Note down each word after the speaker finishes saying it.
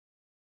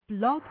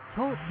Blog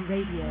Talk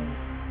Radio.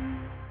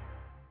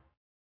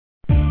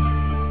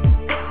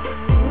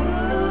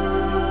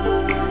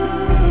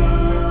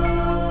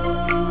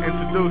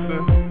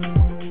 Introducing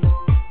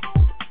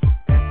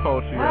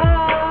Poetry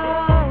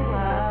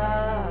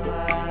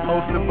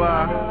hosted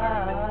by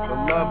the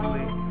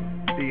lovely,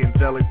 the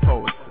angelic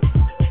poetess.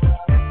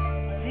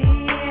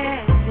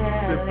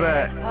 Sit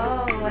back,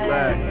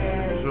 relax,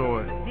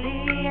 enjoy.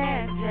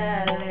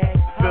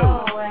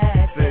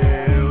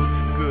 Feels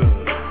good.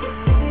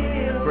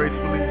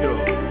 Gracefully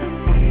yours.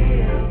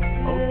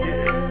 Oh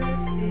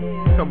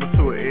yeah. Coming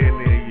to an end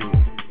near you.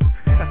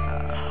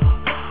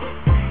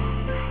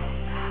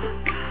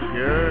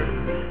 Yeah.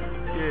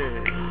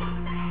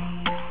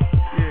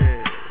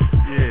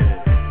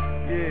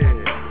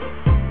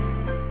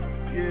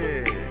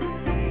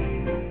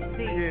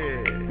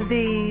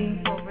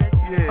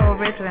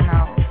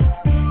 Original.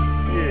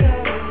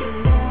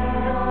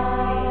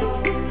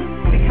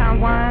 Become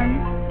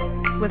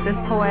one with this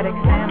poetic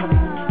family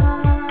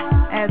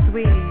as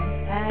we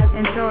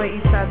enjoy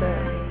each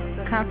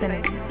other's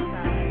company.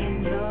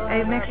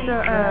 A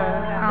mixture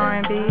of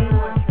R&B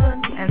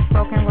and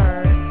spoken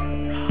word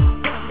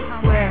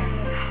with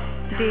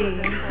the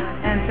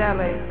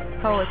angelic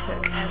poetry.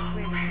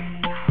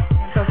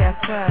 So guess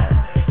what?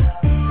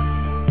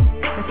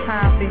 It's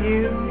time for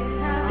you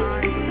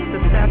to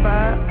step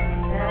up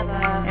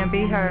and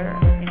be heard,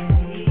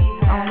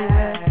 only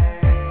with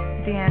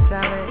the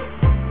angelic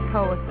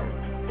poetess.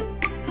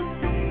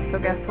 So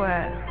guess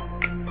what?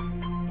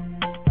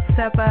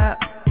 Step up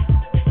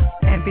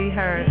and be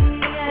heard.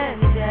 The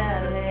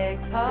angelic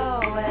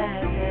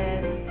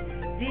poetess,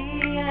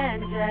 the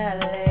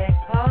angelic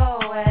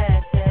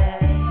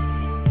poetess,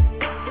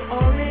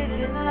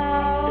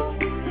 original,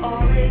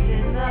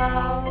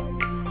 original,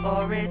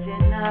 original.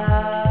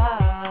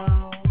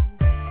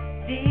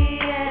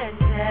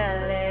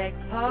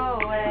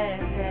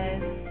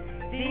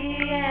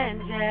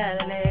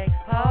 Angelic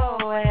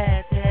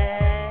poetess.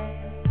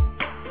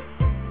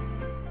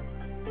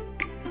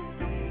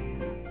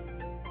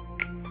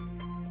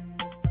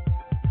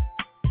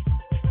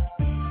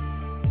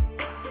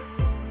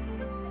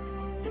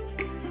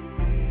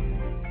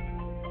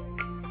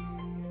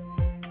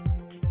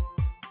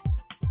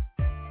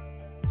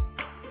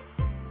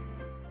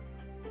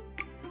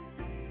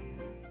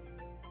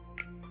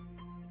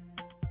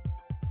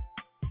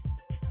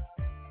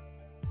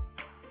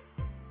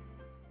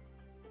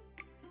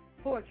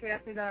 Poetry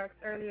After Dark's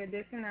early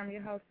edition. I'm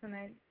your host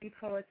tonight, the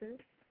poetess,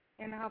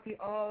 and I hope you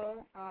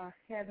all are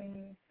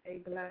having a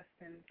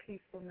blessed and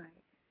peaceful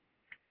night.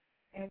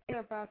 And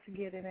we're about to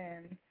get it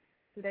in.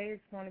 Today is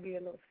going to be a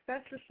little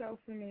special show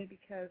for me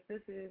because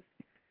this is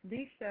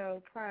the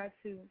show prior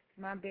to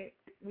my big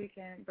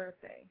weekend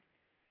birthday.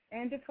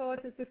 And the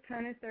poetess is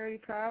turning 30,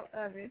 proud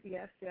of it,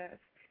 yes.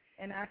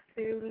 And I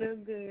still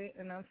look good,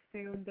 and I'm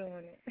still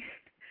doing it.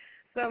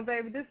 So,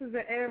 baby, this is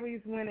an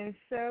Aries winning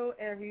show,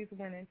 Aries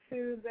winning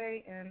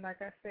Tuesday, and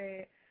like I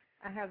said,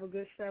 I have a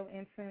good show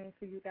in tune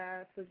for you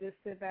guys, so just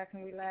sit back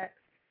and relax.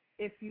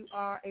 If you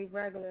are a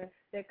regular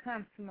that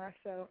comes to my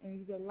show and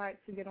you would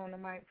like to get on the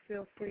mic,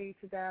 feel free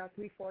to dial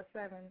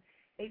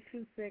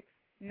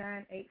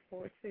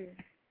 347-826-9842.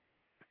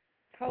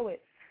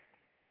 Poets,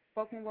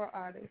 spoken word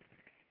artists,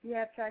 you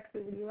have tracks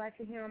that you like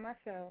to hear on my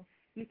show,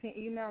 you can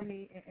email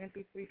me in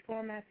MP3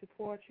 format to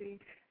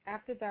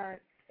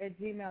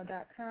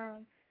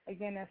poetryafterdark@gmail.com.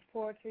 Again, that's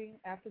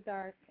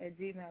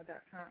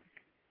poetryafterdark@gmail.com.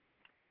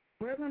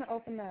 We're going to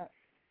open up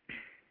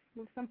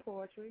with some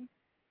poetry.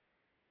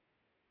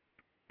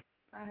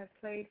 I have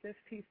played this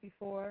piece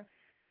before.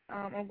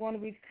 I'm going to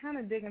be kind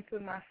of digging through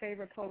my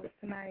favorite poets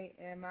tonight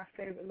and my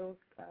favorite little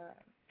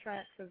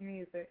tracks of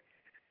music.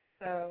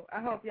 So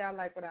I hope y'all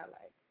like what I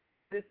like.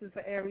 This is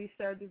the Aries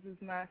show. This is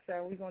my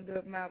show. We're going to do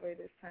it my way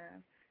this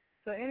time.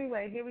 So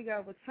anyway, here we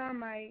go with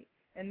Termite,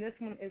 and this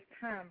one is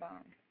Time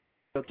Bomb.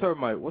 Yo,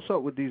 Termite, what's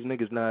up with these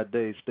niggas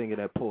nowadays thinking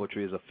that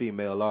poetry is a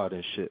female art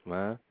and shit,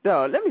 man?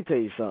 Yo, let me tell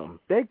you something.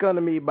 They come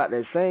to me about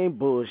that same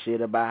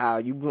bullshit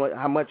about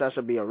how much I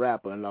should be a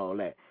rapper and all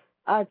that.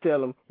 I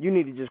tell them, you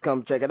need to just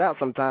come check it out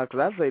sometimes,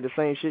 because I say the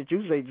same shit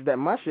you say, just that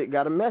my shit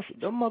got a message.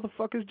 Them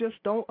motherfuckers just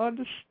don't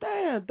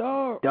understand,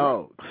 dog.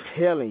 Dog,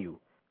 telling you,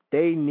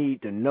 they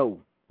need to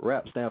know.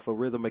 Rap stand for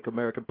Rhythmic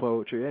American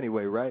Poetry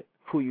anyway, right?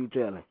 Who you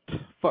telling?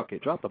 Fuck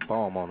it, drop the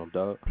bomb on them,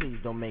 dog. Please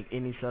don't make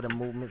any sudden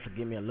movements or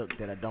give me a look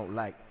that I don't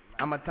like.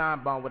 I'm a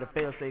time bomb with a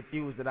fail-safe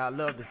fuse that I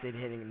love to sit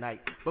hitting at night.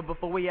 But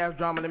before we have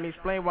drama, let me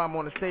explain why I'm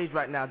on the stage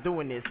right now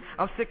doing this.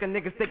 I'm sick of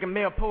niggas thinking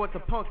male poets are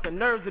punks. The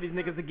nerves of these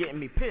niggas are getting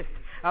me pissed.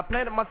 I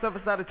planted myself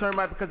inside a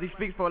Termite because he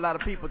speaks for a lot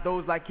of people,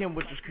 those like him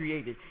which was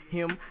created.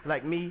 Him,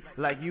 like me,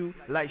 like you,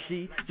 like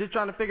she. Just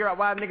trying to figure out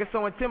why a nigga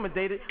so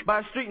intimidated by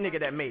a street nigga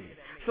that made it.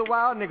 So why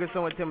are niggas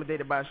so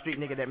intimidated by a street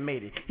nigga that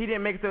made it? He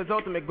didn't make it to his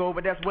ultimate goal,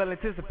 but that's well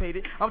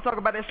anticipated. I'm talking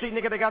about that street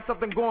nigga that got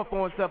something going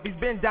for himself. He's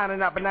been down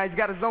and out, but now he's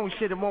got his own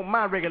shit and won't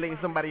mind regulating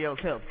imitating somebody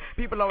else's health.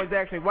 People always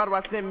ask me, why do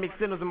I send mixed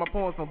signals in my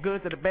poems from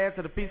good to the bad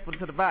to the peaceful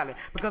to the violent?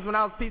 Because when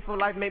I was peaceful,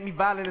 life made me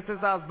violent, and since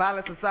I was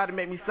violent, society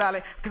made me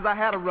silent. Because I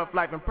had a rough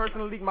life, and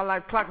personally, my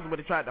life clock is what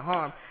it tried to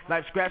harm.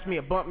 Life scratched me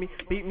and bumped me,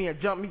 beat me and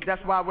jumped me.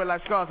 That's why I wear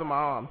life scars on my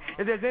arm.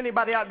 If there's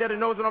anybody out there that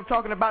knows what I'm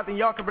talking about, then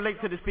y'all can relate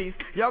to this piece.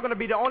 Y'all gonna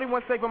be the only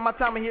one safe when my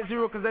time hit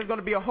zero, because there's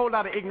gonna be a whole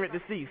lot of ignorant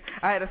deceased.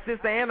 I had a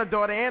sister and a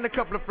daughter and a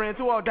couple of friends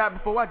who all died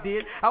before I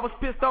did. I was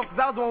pissed off because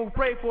I was the one who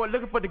prayed for it,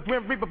 looking for the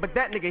Grim Reaper, but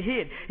that nigga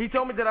hid. He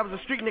told me that I was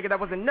a street nigga that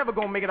wasn't never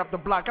gonna make it up the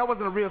block. I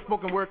wasn't a real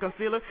spoken word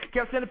concealer.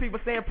 Kept sending people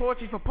saying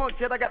poetry for punch,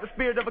 yet I got the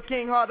spirit of a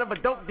king, heart of a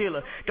dope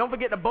dealer. Don't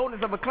forget the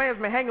boldness of a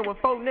Klansman hanging with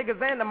 4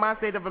 niggas and the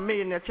mindset of a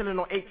millionaire chilling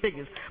on 8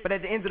 figures. But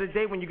at the end of the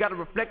day, when you gotta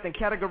reflect and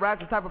categorize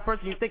the type of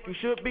person you think you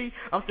should be,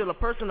 I'm still a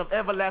person of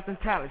everlasting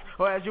talents,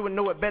 or as you would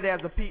know it better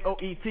as a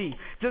P-O-E-T.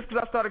 Just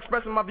because I started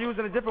expressing my views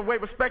in a different way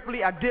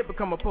respectfully, I did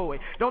become a poet.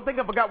 Don't think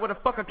I forgot where the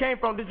fuck I came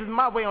from, this is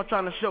my way on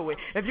trying to show it.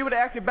 If you would've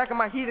asked me back in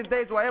my heated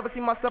days, will I ever see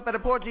myself at a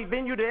poetry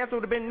venue, the answer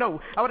would've been no.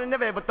 I would've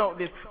never ever thought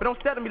this, but don't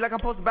stare at me like I'm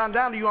supposed to bow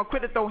down to you. I'm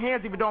quick to throw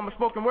hands even though I'm a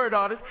spoken word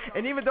artist.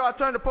 And even though I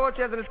turned to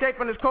poetry as an escape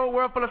from this cold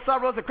world full of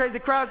sorrows and crazy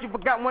crowds, you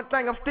forgot one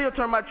thing, I'm still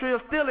turning my trio,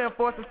 still in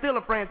force and still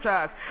a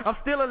franchise. I'm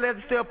still a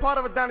legend, still part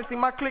of a dynasty,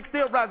 my clique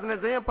still rising as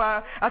an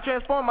empire. I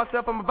transformed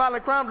myself from a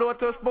violent crime lord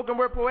to a spoken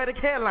word poetic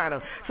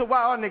headliner. So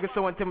why are niggas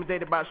so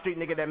intimidated by a street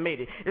nigga that made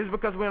it? Is it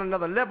because we're on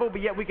another level,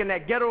 but yet we can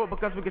act ghetto, or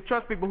because we can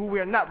trust people who we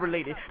are not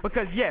related?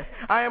 Because yes,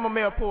 I am a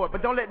male poet,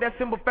 but don't let that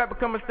simple fact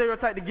become a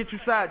stereotype to get you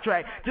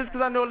sidetracked. Just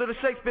because I know a little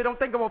Shakespeare, don't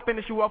think I'm gonna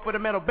finish you off with a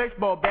metal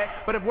baseball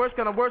bat. But if worse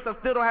comes to worse, I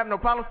still don't have no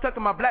problems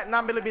tucking my black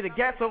 9mm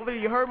gas. So hopefully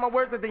you heard my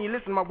words and then you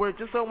listen to my words,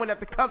 just so it wouldn't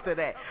have to come to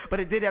that. But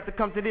it did have to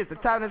come to this. The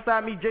time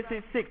inside me just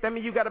hit 6. That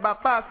means you got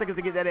about 5 seconds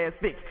to get that ass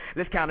fixed.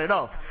 Let's count it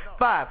off.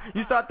 5,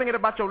 you start thinking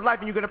about your life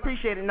and you can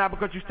appreciate it now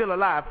because you're still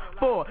alive.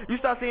 4, you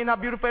start seeing how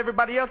beautiful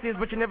everybody else is,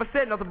 but you never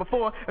said nothing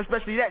before,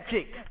 especially that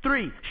chick.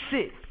 3,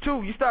 shit.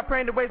 2, you start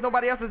praying the ways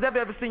nobody else has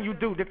ever seen you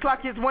do. The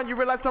clock hits 1, you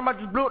realize somebody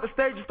just blew up the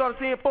stage, you start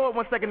seeing forward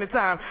 1 second at a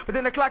time. But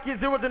then the clock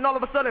hits 0, then all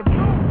of a sudden,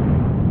 boom!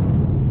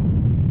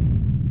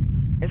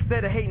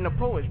 Instead of hating the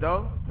poets,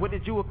 dog, what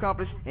did you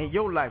accomplish in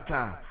your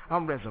lifetime?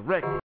 I'm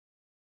resurrected.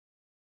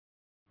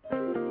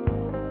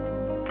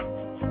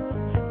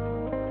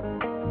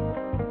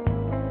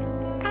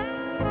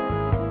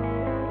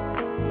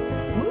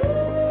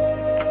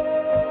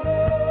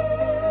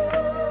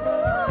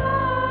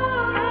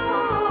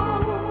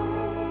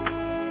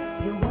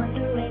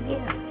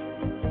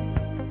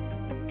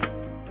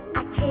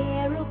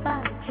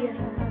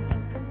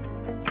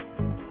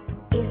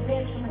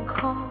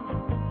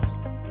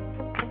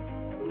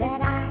 That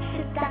I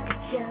should doubt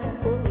you.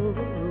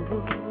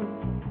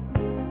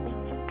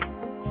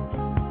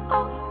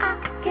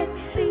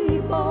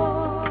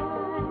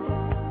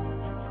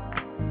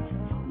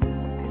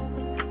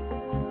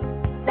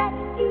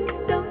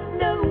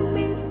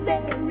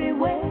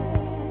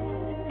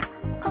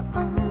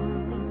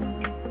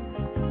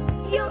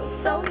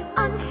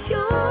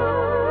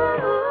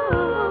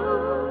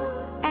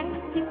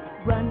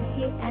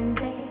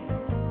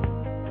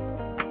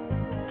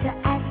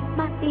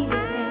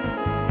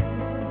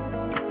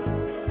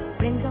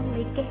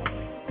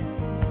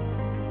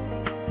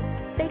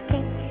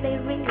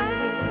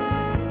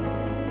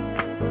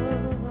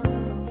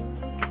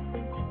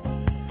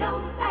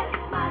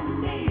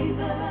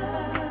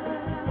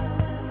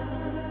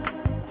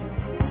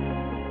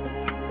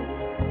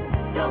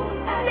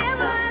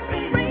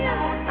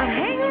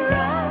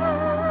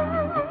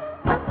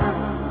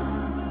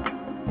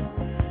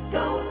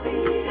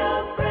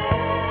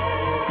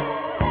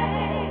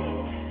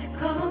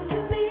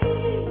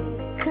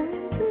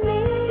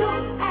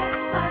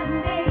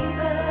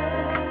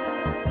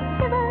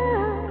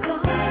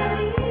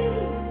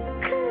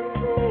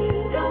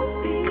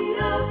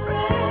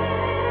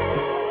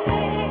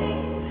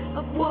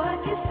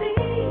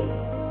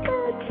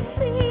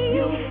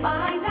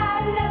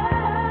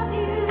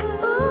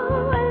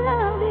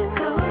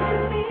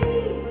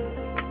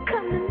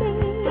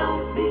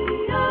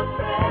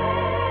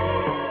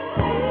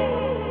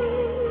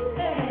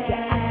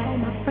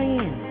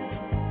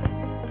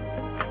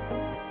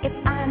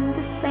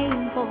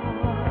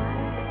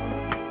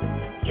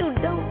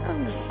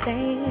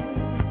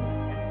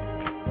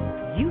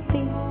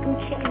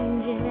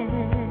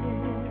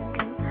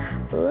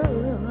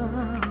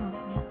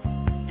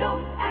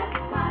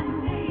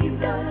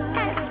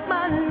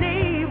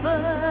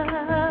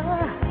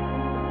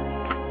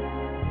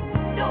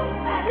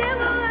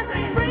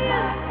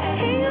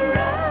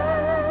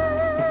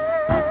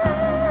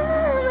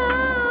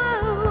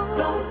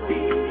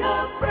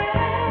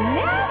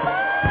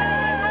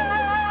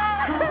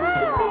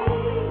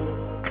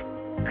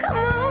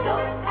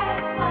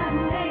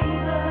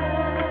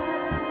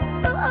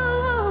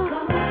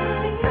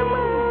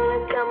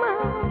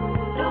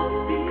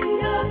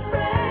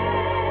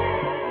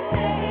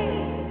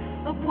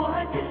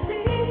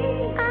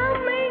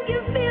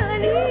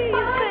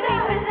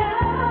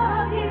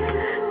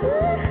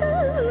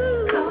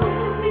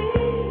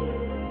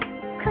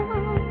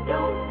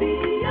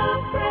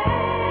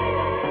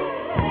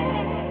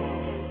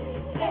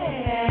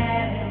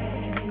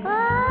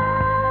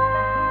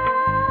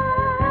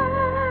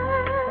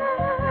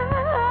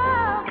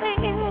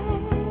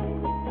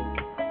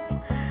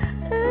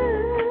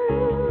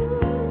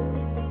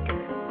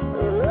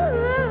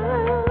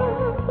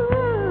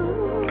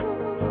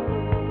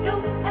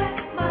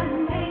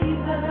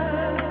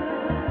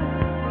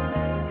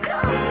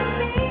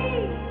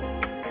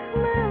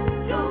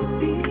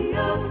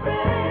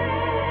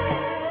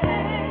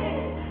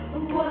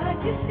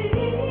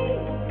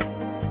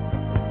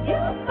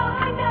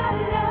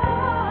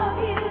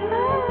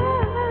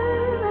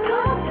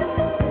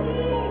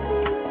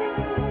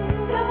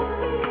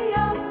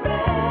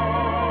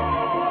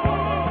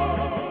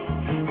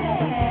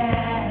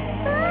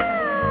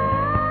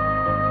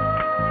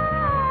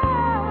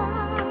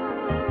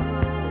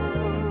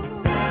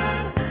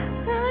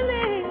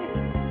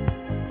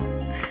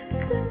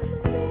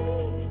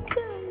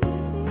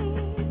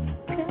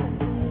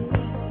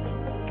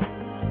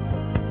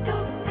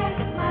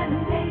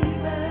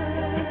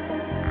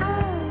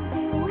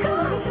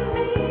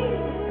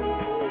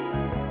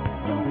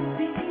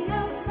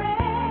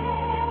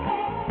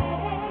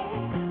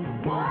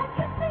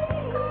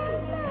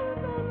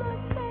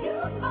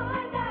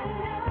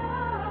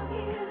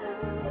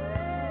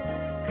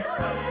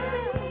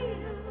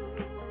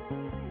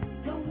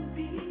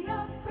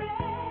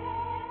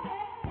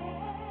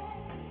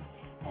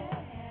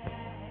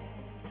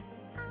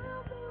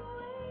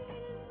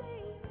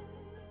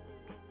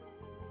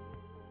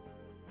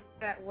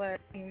 That was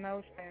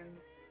Emotion,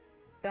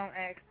 Don't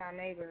Ask Our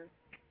Neighbor.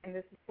 And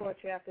this is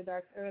Poetry After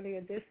Dark's early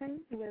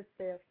edition with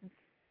their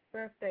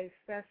birthday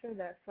special.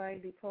 That's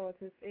right, the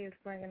poetess is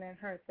bringing in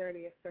her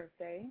 30th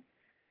birthday.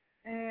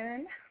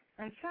 And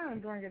I'm trying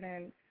to bring it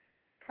in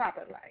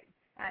proper light.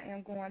 I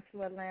am going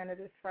to Atlanta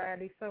this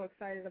Friday, so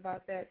excited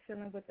about that,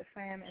 chilling with the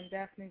fam, and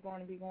definitely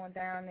going to be going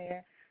down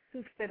there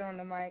to spit on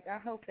the mic. I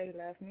hope they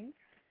love me.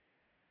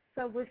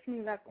 So wish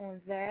me luck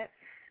on that.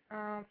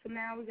 For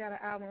now, we got an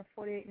hour and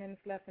 48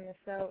 minutes left in the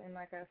show, and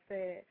like I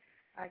said,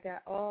 I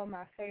got all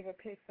my favorite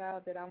picks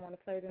out that I want to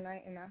play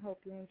tonight, and I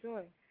hope you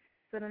enjoy.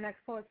 So the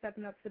next poet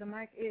stepping up to the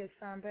mic is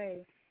Sean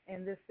Bay,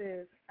 and this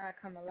is I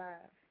Come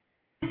Alive.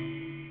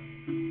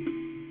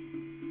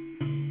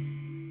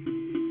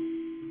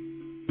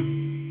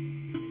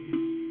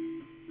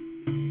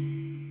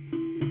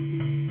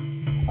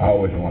 I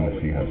always want to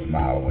see her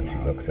smile when she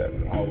looks at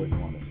me.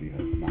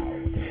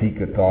 The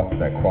secret thoughts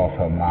that cross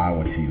her mind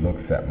when she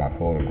looks at my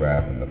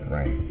photograph in the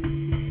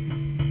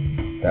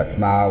frame. That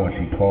smile when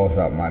she calls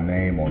out my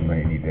name on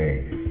rainy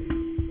days.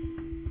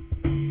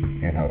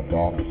 In her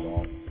thoughts,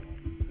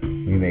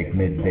 we make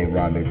midday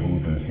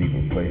rendezvous in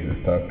secret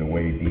places tucked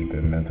away deep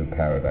in mental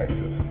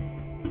paradises,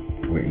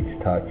 where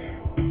each touch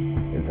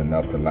is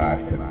enough to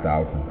last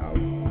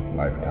 10,000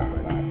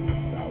 lifetimes.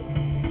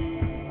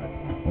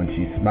 When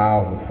she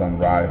smiles, the sun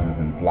rises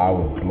and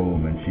flowers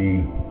bloom, and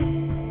she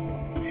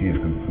is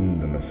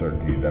consumed in the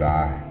certainty that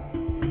I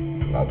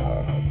love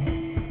her.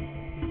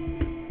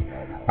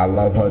 I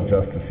love her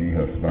just to see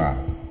her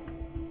smile.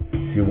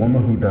 See, a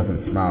woman who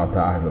doesn't smile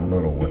dies a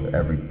little with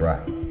every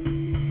breath.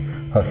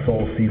 Her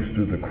soul seeps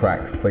through the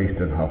cracks placed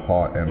in her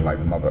heart, and like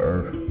Mother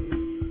Earth,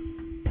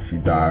 she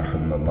dies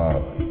from the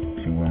love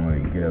she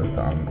willingly gives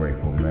to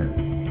ungrateful men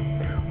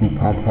who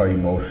pump her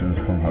emotions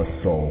from her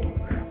soul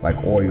like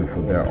oil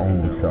for their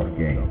own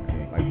self-gain.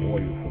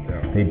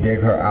 They dig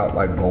her out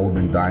like gold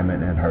and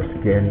diamond, and her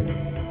skin,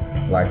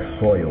 like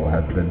soil,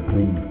 has been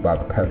bruised by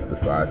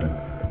pesticides and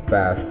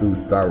fast food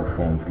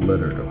styrofoams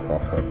littered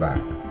across her back,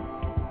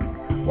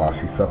 while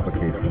she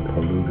suffocates from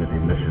polluted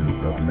emissions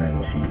of men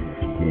she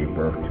gave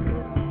birth to,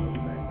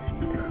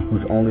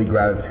 whose only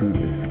gratitude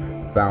is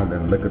found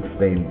in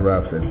liquid-stained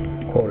breaths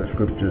and quoted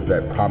scriptures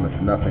that promise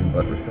nothing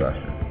but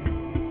recession.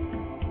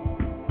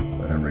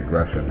 But in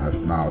regression, her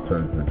smile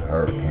turns into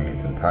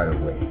hurricanes and tidal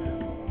waves.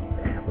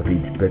 With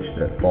each bitch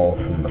that falls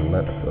from the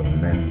lips of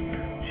men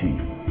she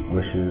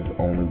wishes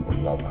only would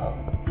love her.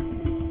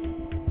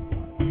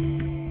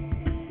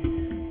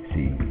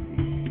 See,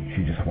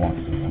 she just wants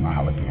to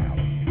smile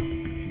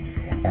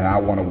again. And I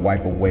want to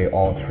wipe away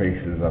all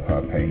traces of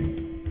her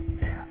pain.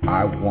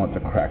 I want to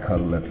crack her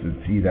lips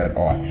and see that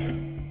arch.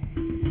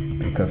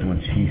 Because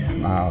when she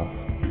smiles,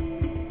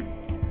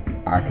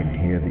 I can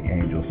hear the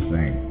angels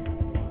sing,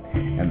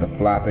 and the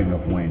flapping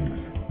of wings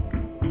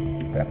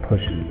that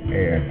pushes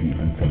air deep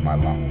into my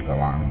lungs,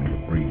 allowing me to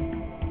breathe.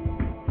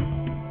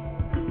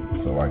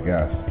 So I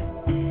guess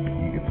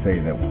you could say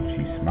that when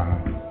she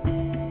smiles,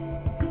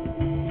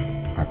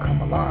 I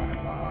come alive.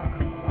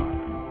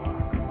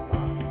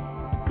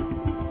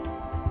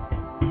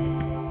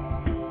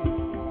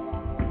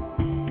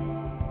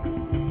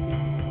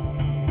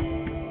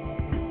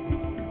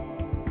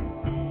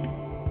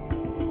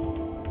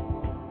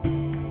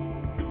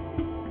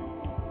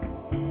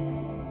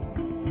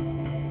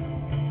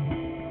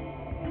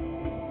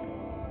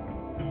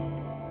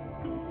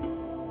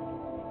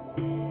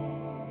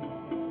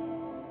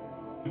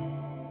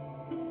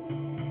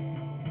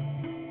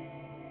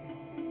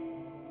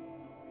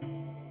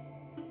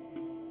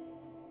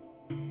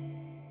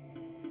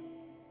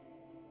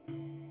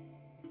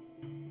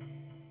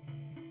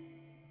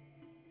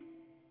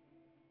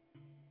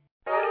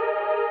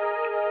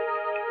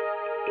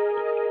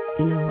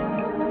 You know,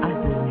 I've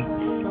been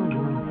waiting so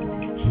long for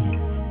this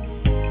chance.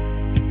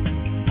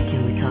 Can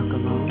we talk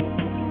alone?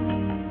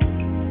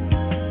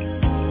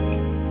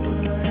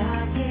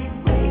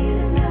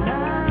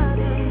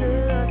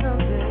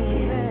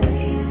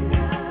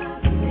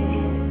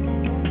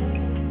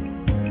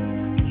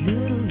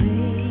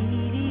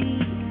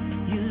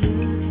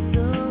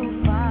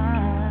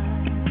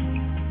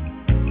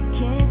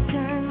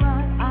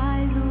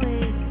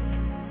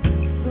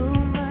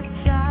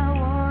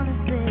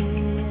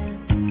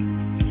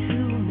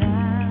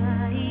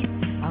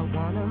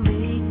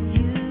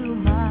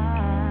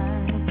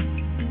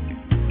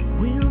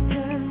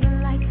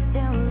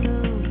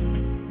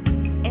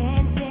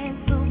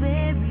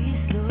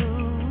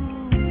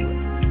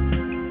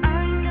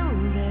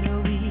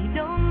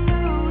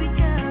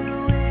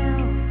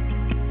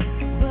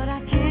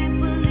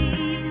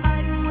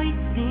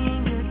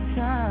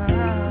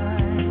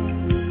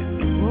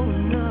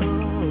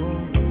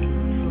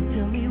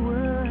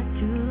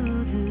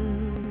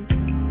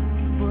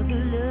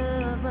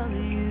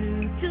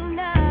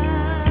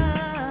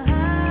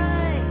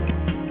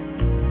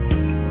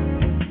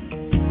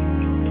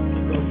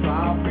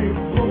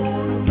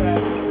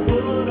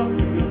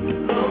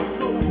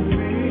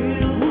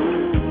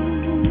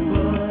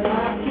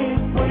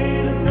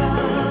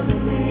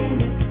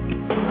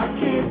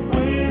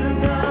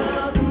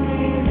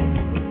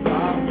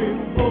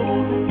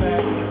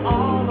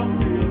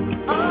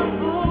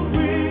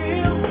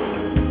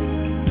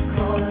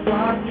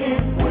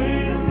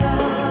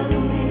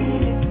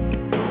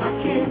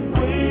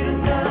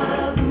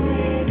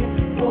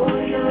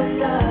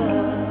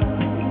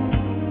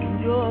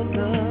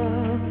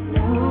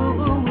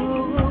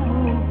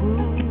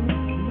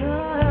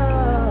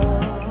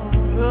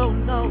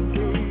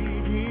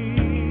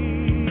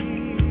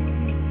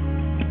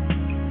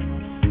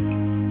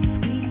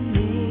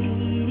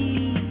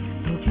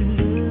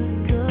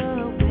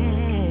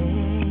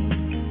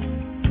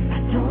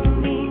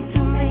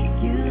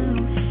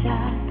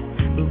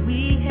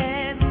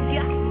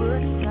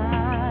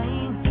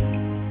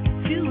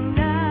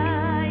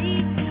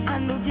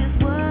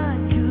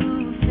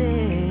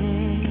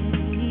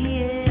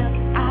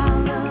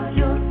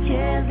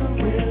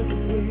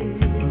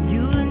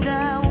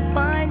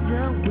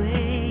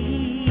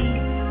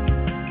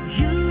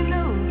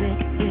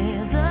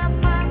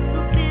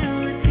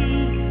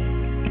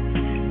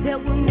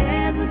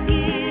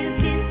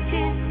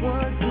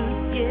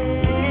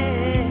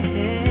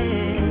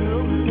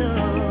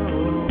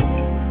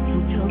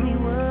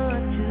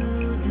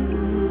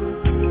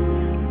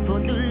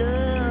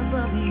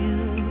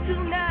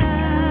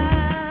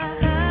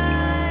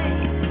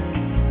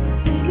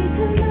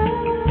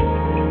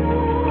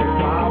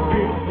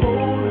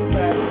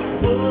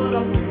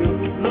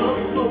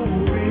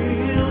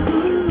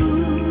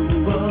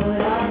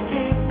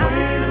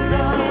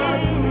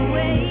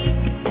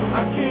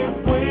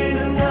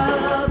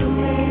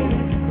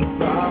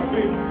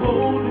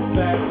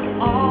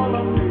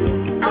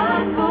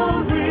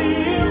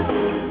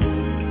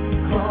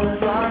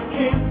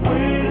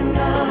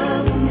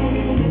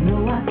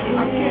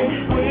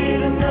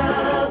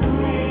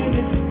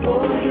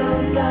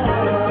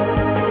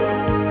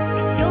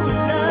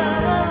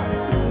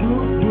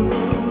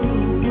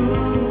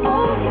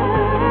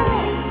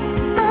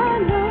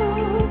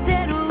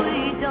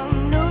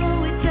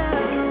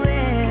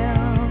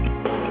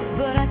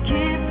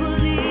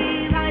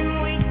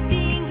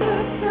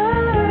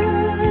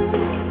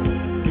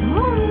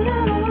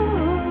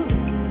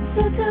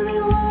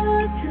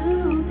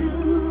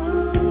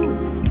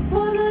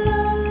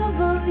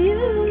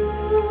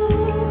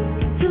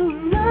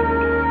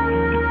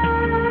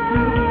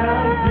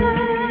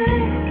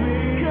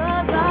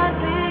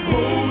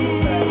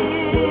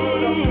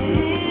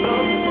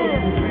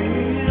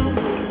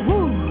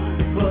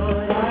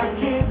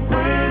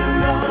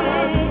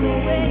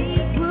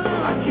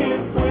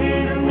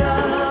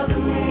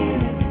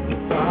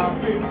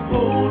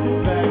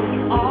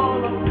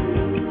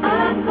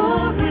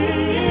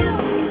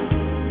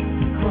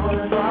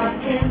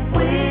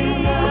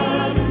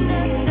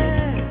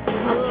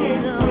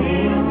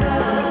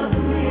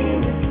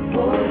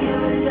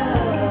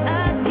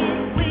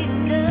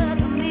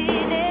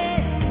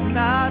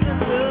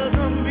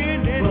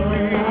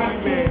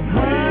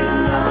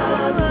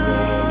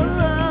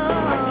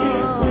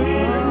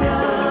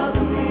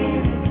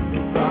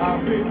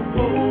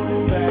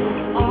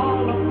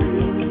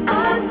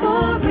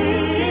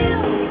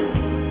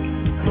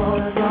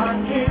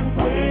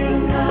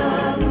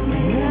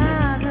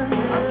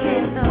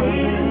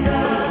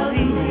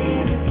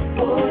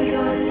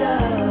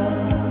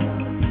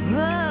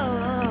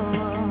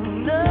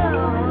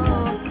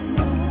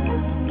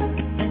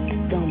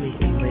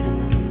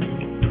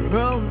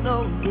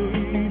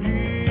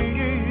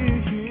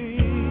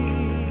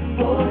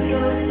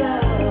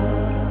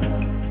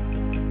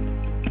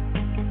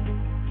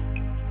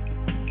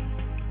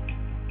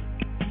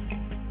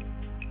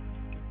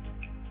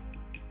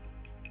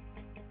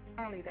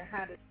 only the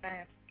hottest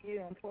fans for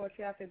you on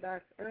Poetry After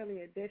Dark's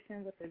early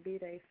edition with the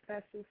B-Day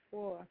specials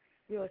for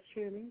yours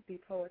truly, the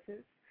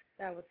Poetess.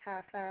 That was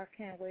High Five,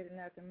 Can't Wait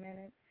Another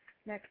Minute.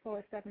 Next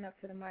poet stepping up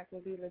to the mic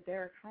will be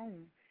LaDerrick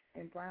Holmes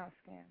in Brown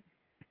Skin.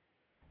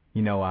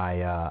 You know,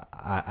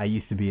 I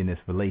used to be in this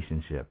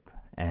relationship,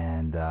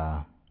 and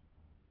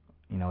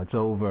you know, it's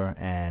over,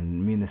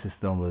 and me and the sister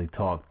don't really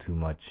talk too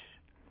much.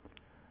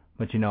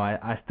 But you know,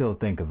 I still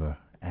think of her,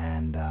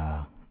 and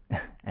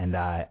and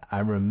I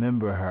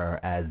remember her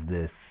as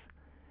this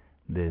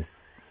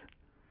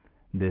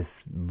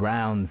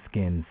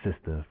brown-skinned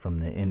sister from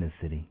the inner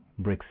city,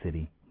 Brick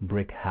City.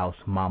 Brick house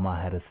mama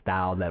had a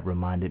style that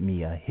reminded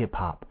me of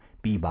hip-hop,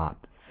 bebop,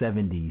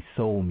 70s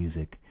soul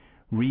music,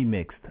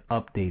 remixed,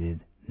 updated,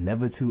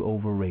 never too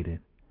overrated.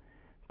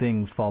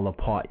 Things fall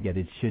apart, yet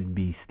it should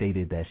be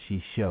stated that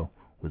she show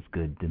was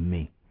good to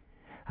me.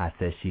 I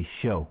said she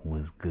show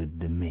was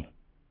good to me.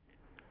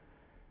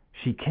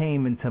 She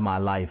came into my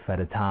life at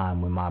a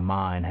time when my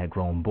mind had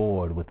grown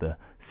bored with the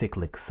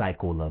cyclic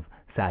cycle of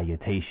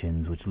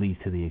salutations, which leads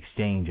to the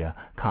exchange of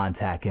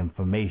contact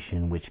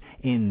information, which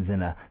ends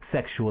in a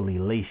sexual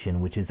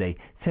elation, which is a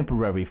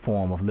temporary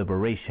form of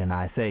liberation.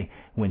 I say,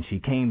 when she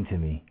came to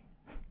me,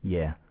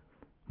 yeah,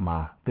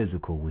 my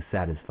physical was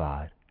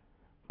satisfied,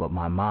 but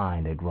my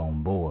mind had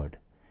grown bored,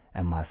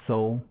 and my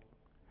soul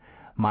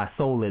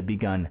had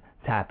begun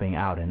tapping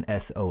out an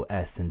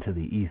SOS into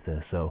the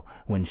ether. So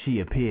when she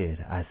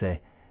appeared, I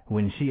say,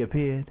 when she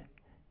appeared,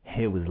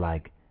 it was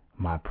like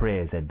my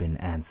prayers had been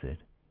answered.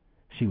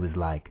 She was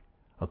like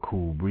a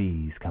cool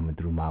breeze coming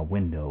through my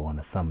window on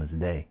a summer's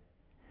day.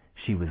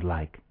 She was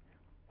like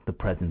the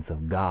presence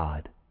of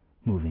God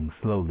moving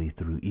slowly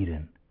through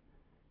Eden.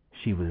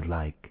 She was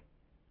like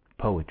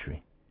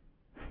poetry.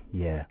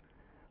 Yeah,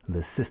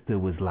 the sister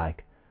was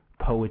like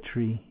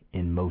poetry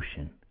in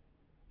motion,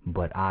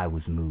 but I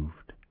was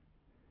moved.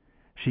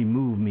 She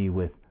moved me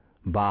with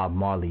Bob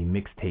Marley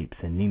mixtapes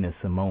and Nina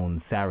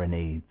Simone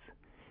serenades,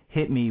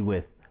 hit me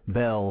with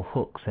bell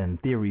hooks and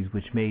theories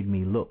which made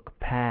me look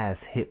past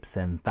hips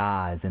and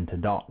thighs into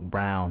dark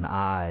brown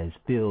eyes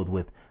filled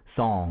with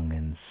song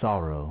and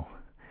sorrow.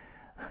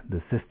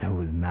 The sister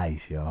was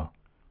nice, y'all.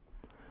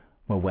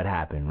 Well, what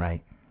happened,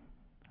 right?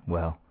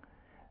 Well,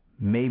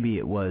 maybe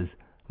it was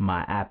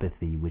my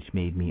apathy which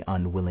made me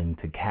unwilling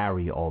to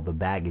carry all the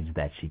baggage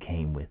that she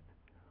came with.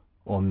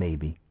 Or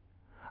maybe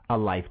a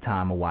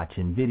lifetime of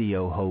watching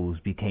video hoes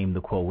became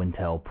the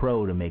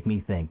COINTELPRO to make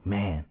me think,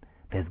 man,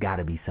 there's got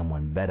to be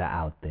someone better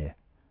out there.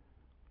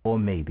 Or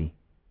maybe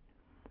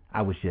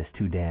I was just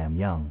too damn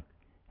young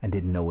and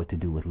didn't know what to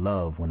do with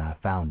love when I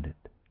found it.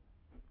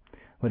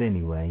 But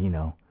anyway, you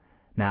know,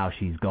 now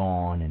she's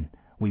gone and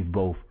we've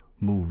both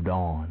moved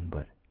on,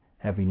 but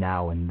every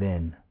now and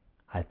then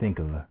I think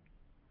of her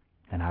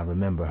and I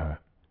remember her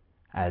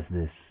as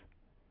this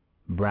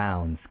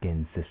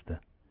brown-skinned sister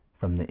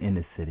from the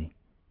inner city,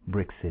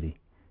 Brick City.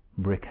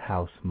 Brick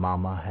house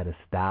mama had a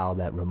style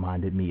that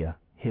reminded me of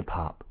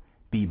hip-hop,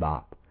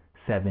 bebop,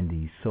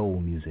 70s soul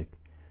music,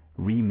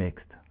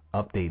 remixed,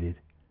 updated,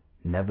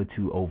 never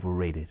too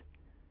overrated.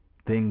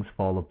 Things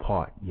fall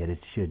apart, yet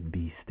it should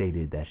be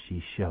stated that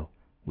she show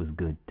was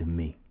good to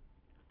me.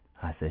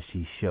 I said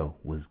she show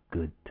was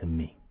good to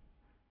me.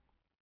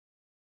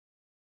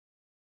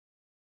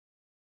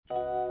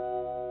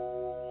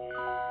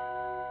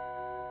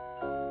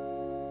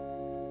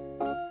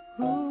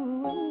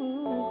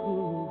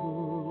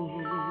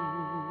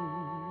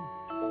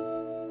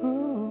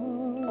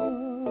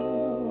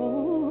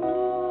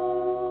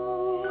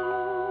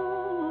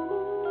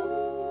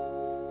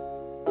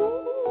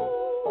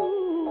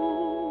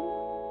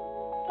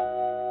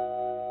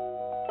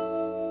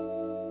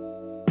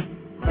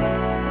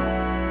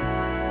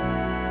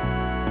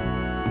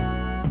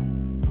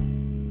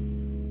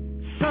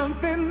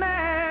 Something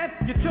that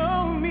you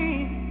told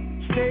me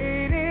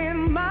stayed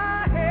in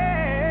my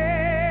head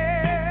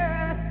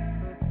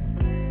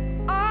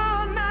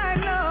all night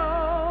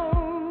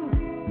long.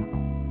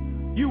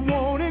 You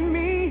wanted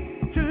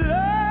me to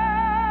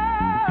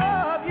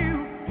love you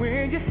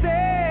when you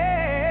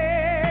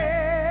said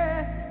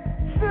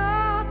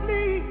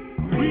softly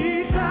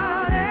reach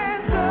out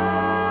and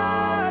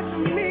touch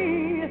me.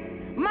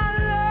 My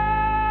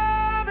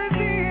love is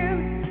in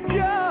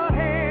your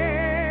hand.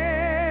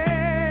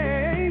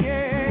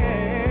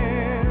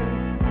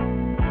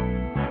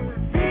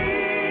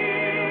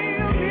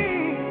 Feel me.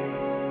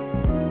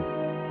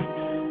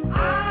 I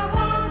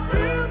want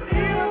to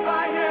feel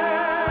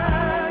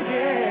fire,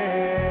 yeah.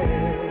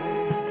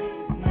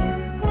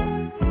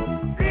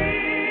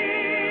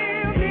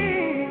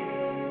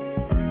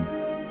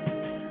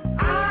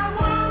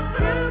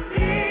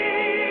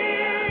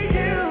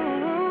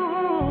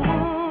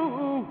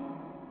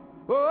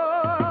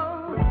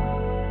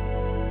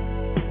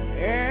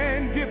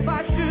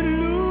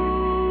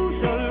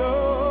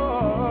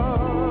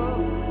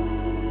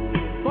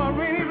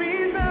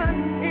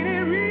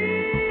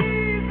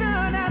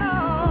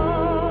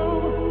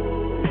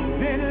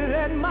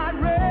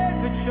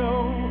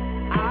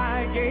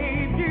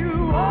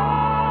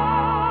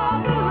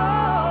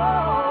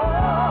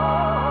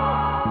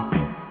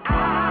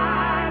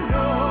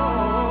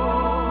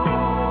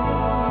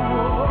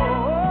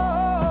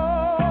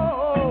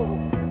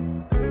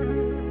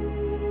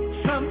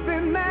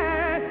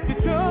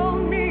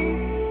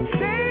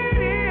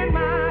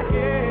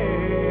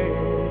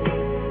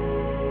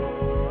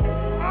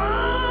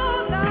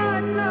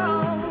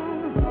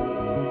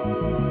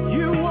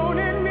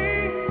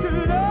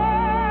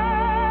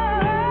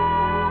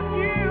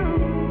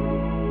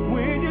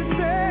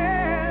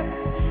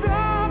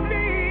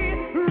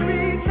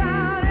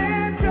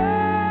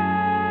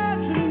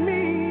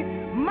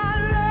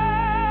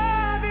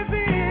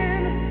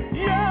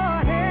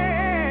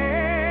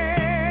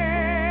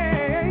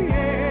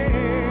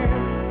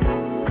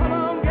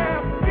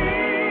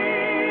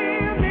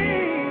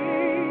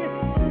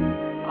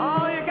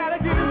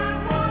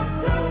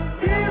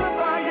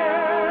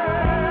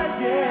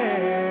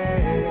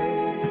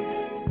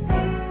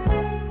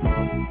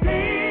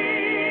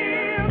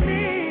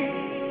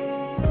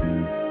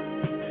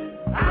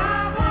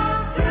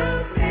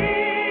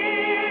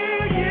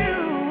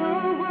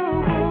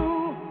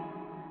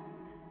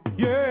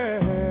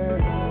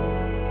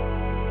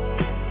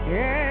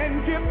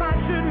 I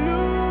should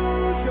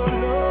lose your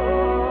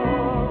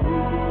love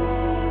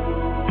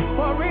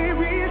for any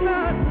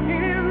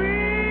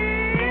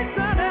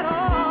reason at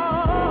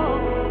all,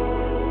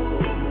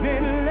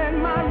 then let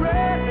my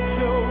record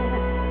show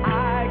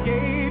I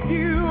gave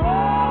you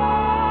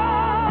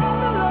all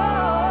the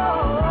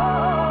love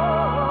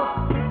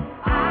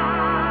I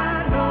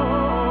know.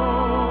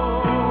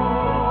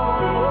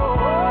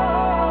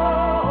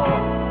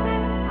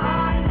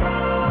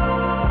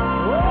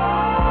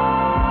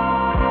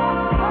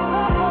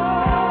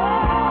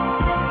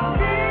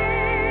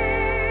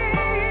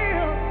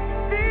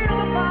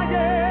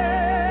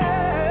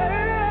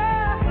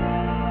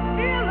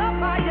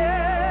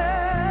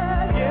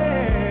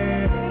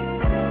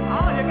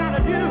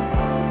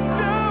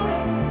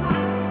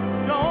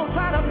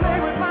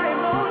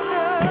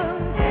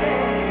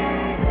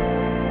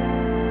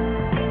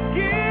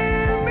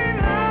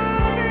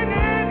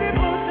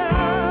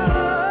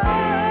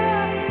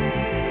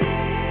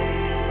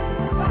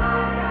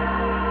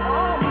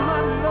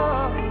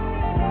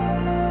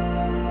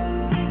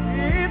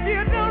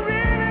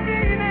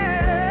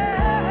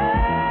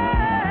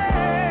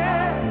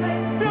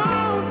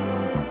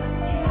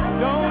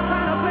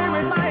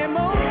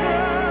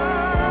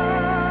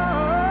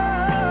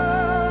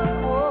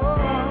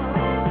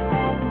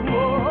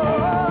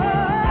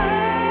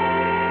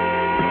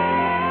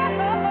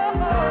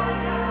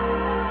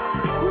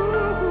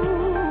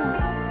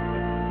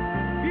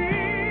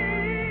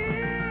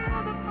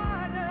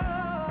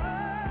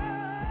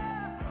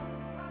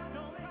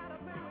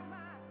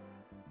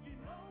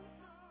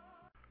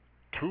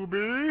 To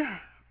be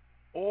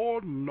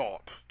or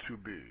not to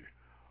be?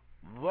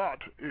 That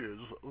is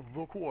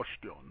the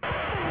question.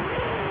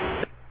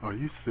 Are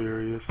you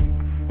serious?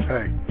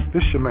 Hey,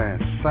 this your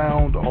man,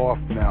 Sound Off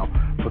Now.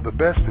 For the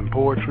best in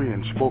poetry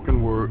and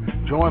spoken word,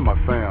 join my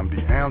fam,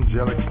 the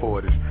Angelic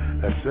Poetess.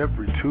 That's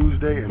every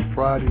Tuesday and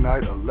Friday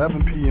night,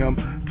 11 p.m.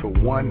 to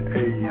 1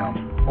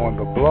 a.m. on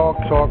the Blog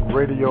Talk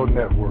Radio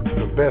Network,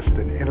 the best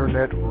in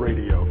internet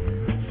radio.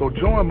 So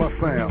join my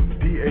fam,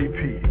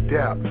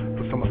 DAP,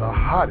 for some of the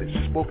hottest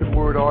spoken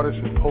word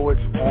artists and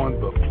poets on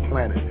the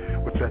planet,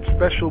 with that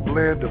special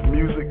blend of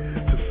music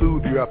to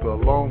soothe you after a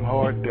long,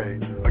 hard day.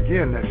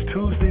 Again, that's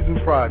Tuesdays and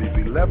Fridays,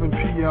 11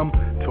 p.m.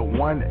 to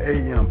 1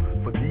 a.m.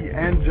 for the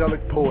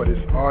Angelic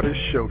Poetess Artist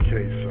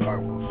Showcase. I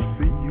will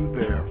see you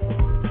there.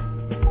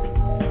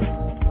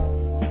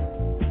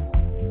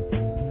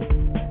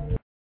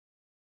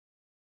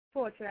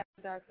 Poetry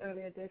After Dark's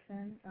early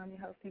edition. I'm your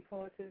host, T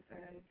Poetess,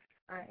 and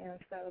I am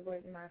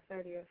celebrating my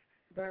 30th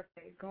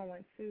birthday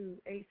going to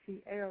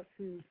ATL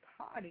to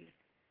party.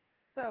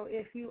 So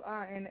if you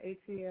are in the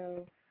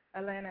ATL,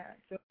 Atlanta,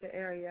 Georgia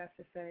area, I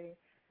should say,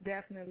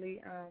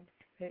 definitely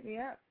hit me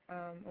up.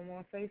 I'm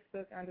on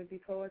Facebook under D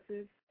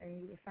Poetess,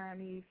 and you can find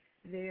me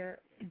there,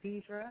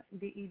 Deidrea,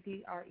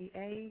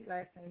 D-E-D-R-E-A,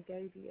 last name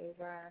Gay,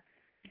 D-A-Y.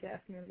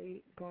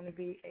 Definitely going to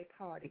be a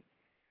party.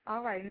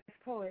 All right,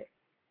 next poet,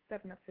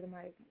 stepping up to the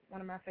mic,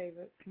 one of my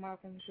favorites,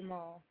 Malcolm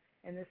Jamal,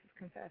 and this is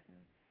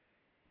Confessions.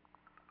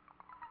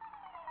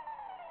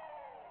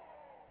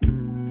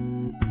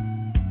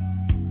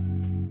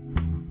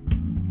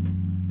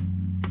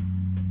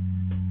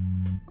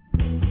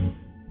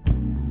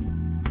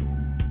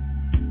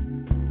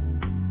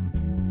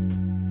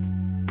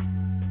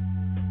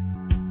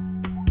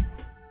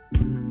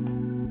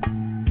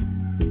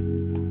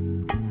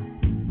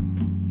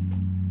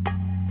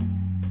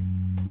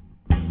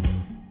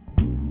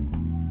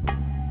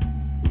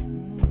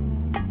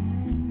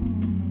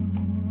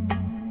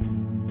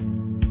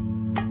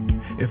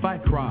 If I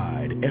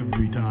cried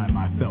every time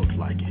I felt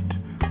like it,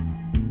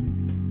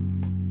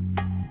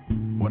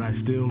 would I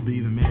still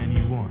be the man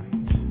you want?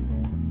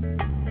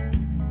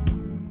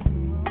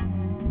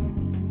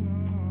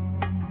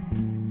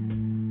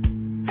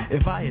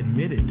 If I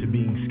admitted to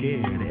being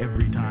scared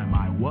every time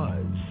I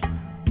was,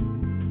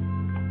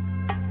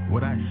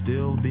 would I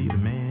still be the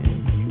man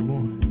you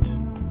want?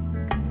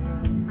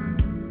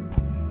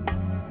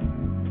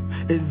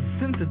 Is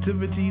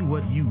sensitivity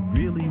what you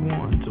really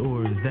want,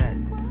 or is that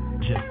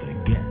just a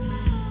guess?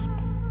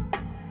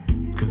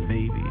 'Cause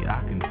baby,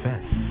 I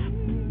confess,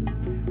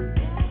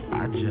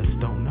 I just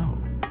don't know.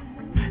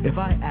 If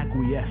I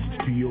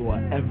acquiesced to your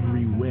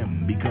every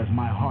whim because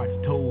my heart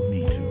told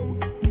me to,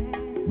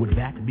 would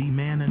that be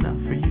man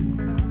enough for you?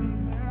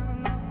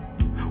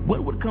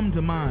 What would come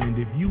to mind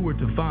if you were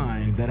to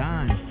find that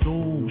I'm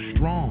so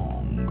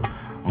strong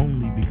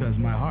only because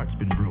my heart's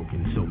been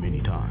broken so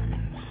many times?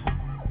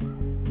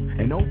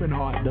 An open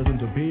heart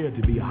doesn't appear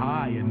to be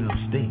high enough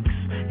stakes.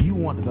 You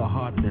want the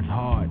heart that's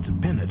hard to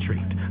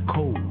penetrate,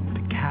 cold,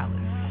 callous.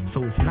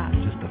 So it's not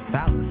just a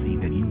fallacy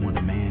that you want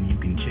a man you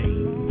can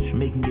change,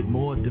 making it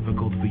more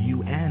difficult for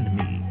you and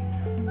me.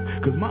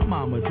 'Cause my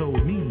mama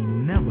told me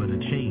never to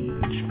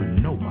change for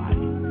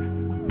nobody.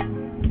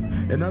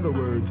 In other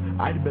words,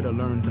 I'd better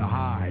learn to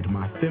hide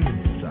my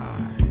feminine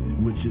side,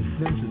 which is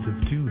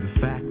sensitive to the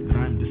fact that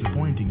I'm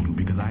disappointing you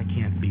because I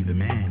can't be the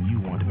man you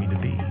want me to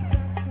be.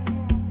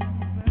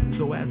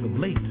 So as of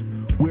late,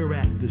 we're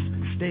at this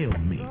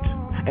stalemate,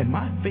 and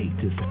my fate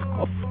is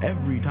off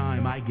Every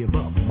time I give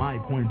up my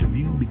point of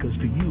view because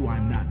to you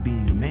I'm not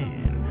being a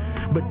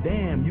man. But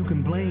damn, you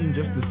complain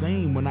just the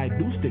same when I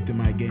do stick to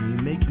my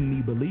game, making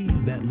me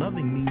believe that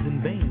loving me's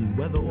in vain,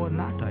 whether or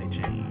not I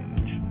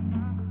change.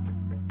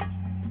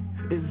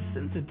 Is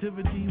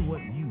sensitivity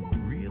what you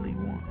really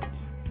want?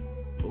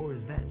 Or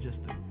is that just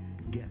a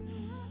guess?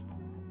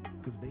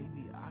 'Cause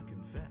baby, I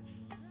confess,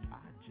 I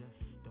just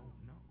don't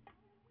know.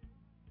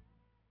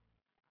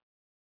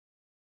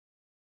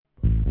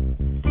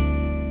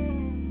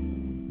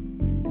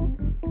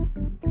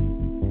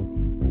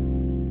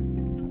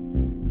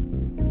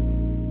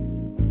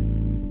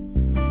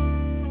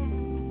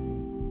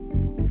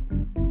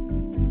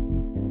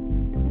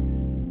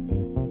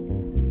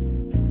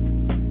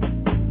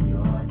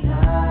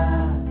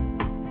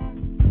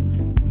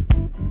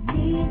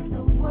 Means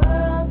the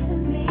world to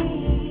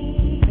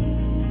me.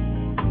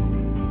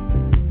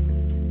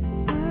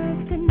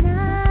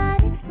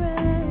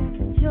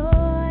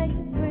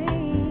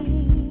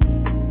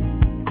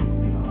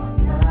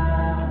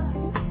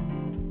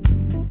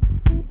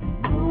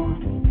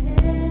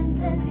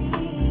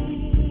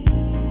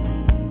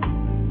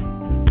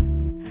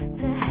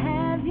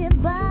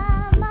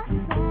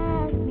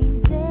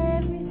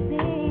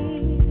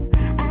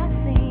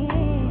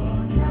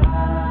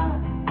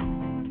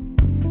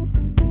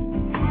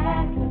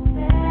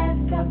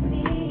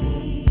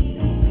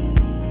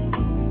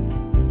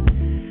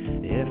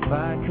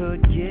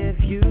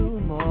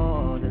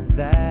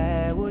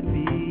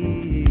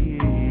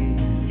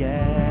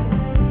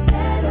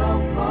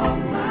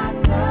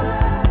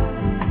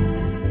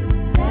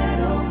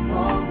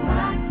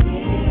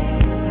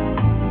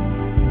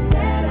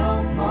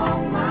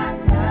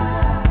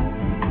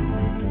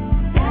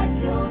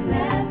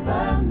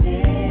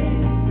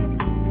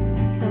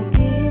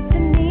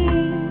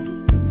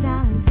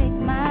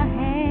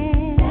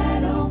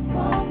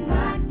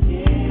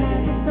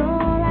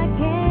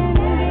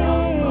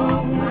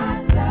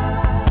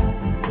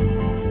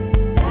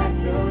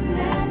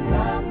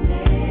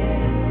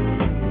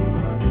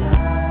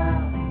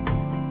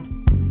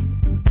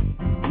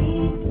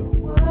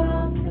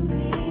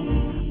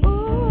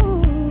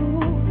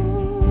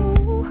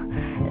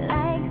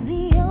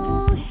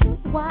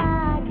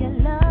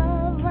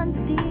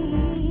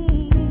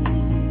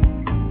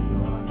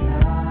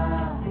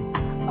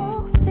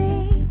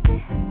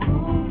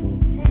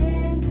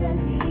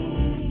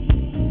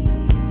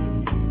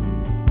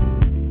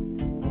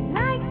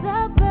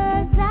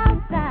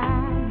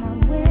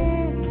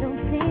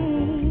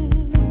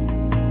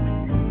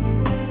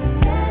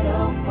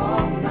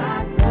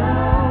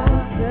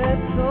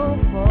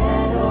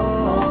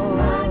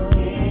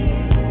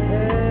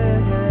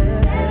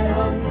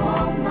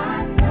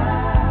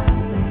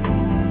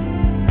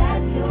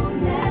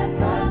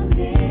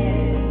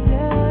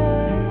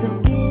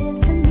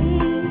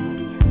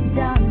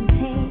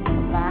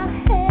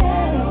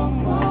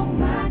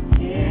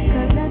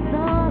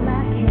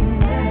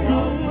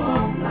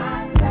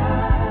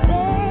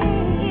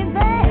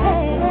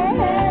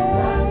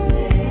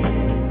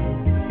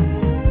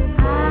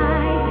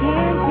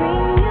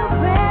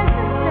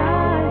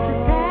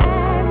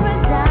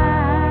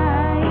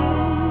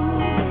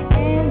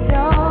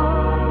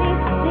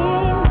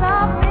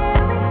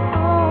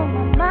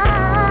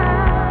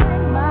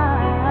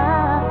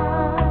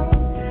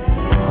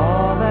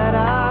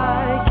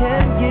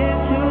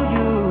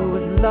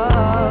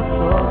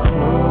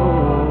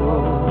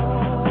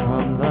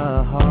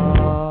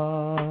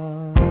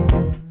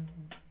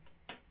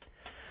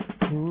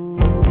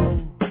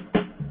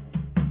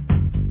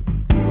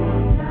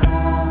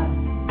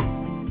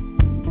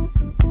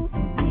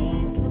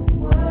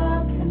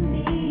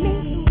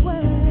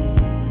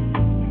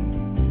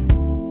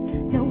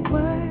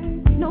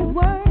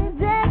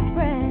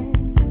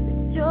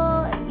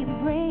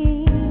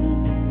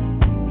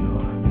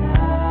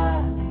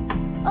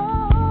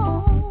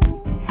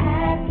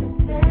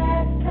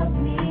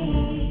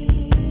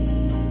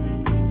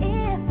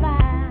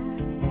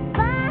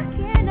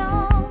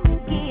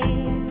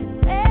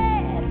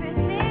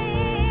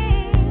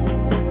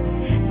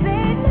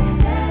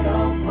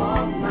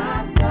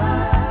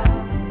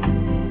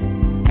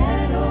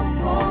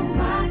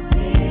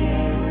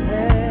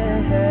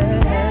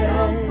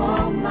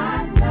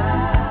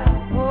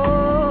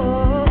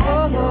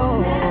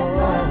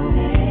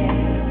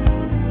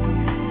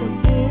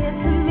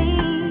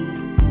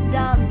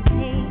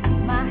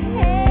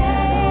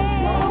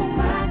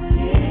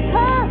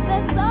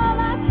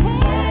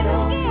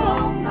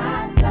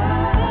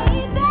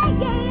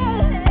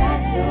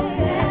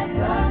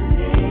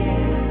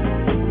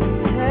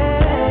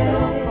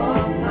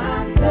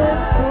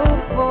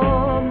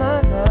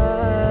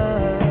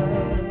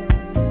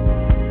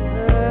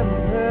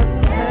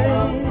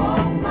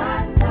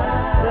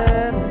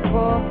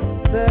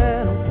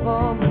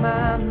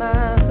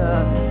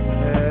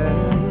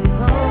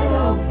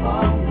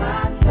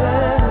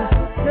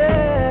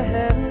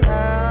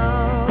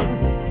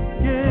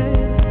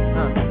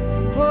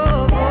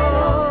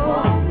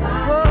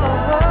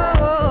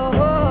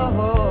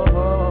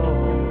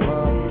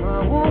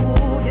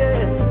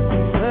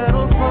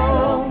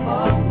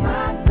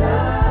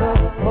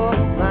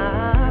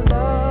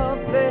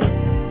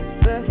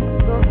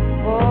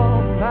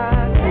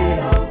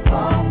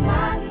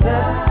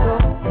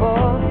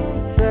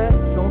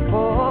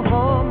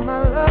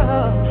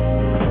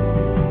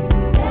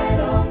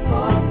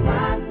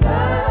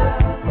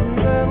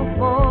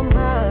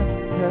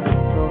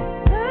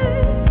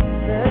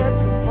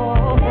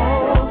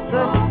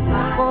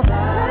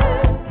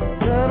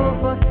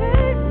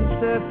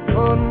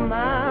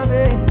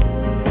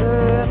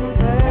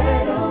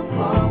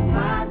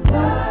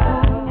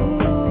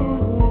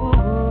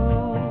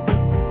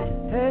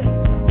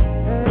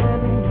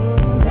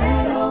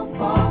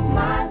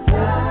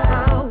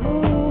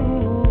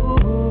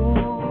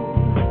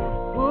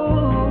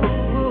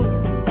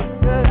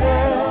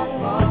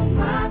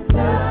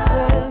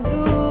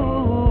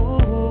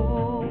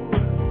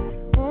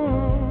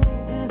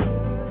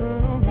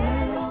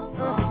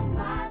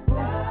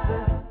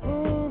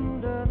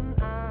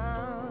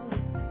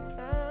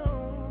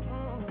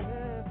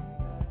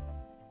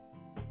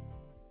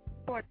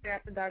 Poetry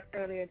After Dark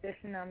Early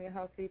Edition. I'm your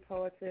host,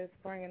 Poetess,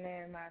 bringing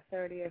in my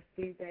 30th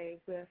DJ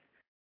with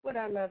what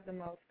I love the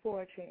most,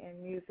 poetry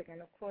and music,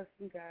 and of course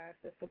you guys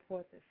that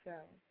support the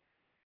show.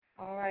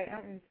 All right,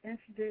 I'm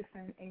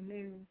introducing a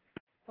new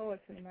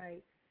poet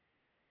tonight,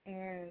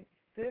 and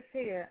this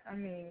here, I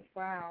mean,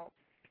 wow,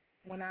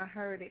 when I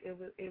heard it,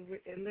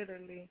 it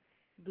literally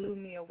blew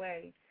me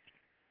away,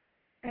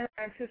 and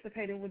I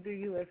anticipated it would do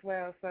you as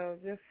well, so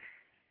just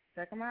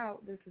check them out.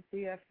 This is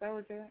D.F.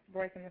 Soldier,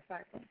 Breaking the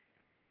Cycle.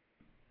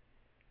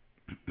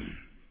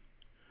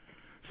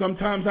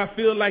 Sometimes I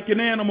feel like an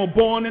animal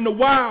born in the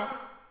wild,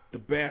 the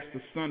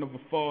bastard son of a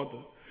father,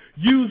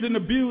 used and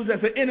abused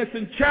as an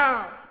innocent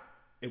child.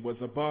 It was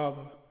a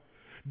bother.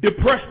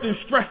 Depressed and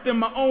stressed in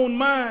my own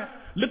mind,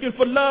 looking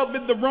for love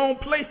in the wrong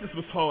places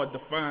was hard to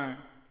find.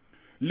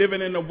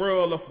 Living in a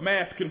world of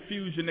mass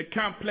confusion, a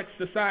complex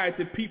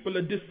society, people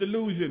are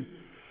disillusioned.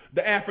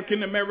 The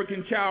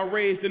African-American child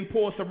raised in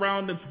poor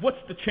surroundings, what's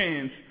the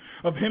chance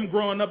of him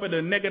growing up in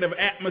a negative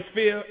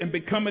atmosphere and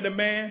becoming a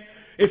man?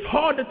 It's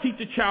hard to teach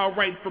a child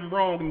right from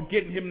wrong and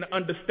getting him to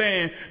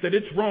understand that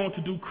it's wrong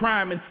to do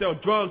crime and sell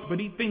drugs, but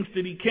he thinks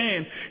that he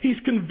can. He's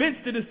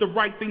convinced it is the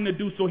right thing to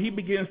do, so he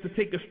begins to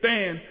take a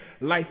stand.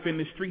 Life in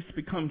the streets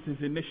becomes his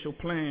initial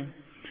plan.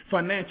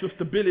 Financial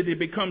stability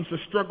becomes a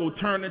struggle,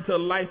 turned into a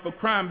life of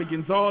crime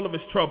begins all of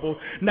his trouble.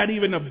 Not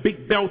even a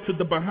big belt to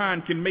the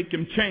behind can make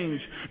him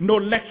change. No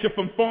lecture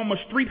from former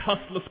street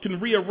hustlers can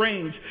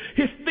rearrange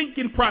his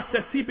thinking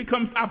process. He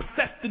becomes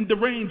obsessed and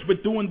deranged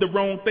with doing the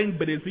wrong thing,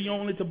 but is he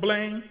only to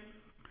blame?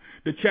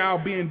 The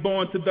child being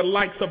born to the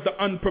likes of the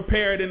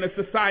unprepared in a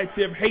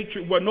society of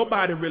hatred where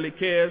nobody really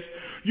cares.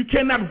 You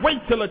cannot wait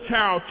till a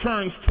child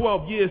turns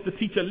 12 years to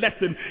teach a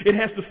lesson. It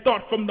has to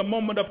start from the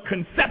moment of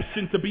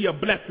conception to be a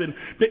blessing.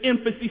 The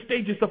infancy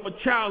stages of a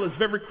child is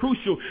very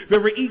crucial,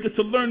 very eager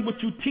to learn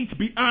what you teach.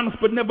 Be honest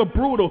but never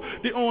brutal.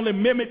 They only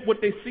mimic what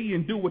they see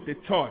and do what they're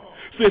taught.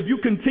 So if you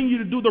continue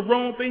to do the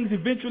wrong things,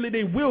 eventually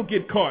they will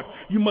get caught.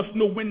 You must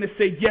know when to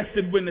say yes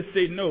and when to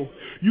say no.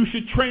 You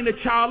should train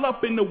a child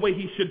up in the way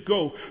he should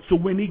go, so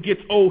when he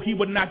gets old, he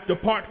would not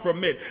depart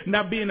from it.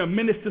 Not being a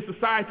menace to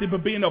society,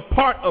 but being a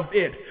part of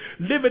it.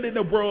 Living in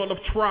a world of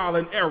trial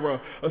and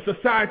error, a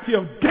society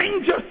of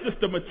danger,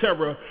 system of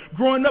terror.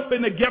 Growing up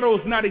in the ghetto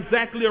is not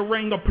exactly a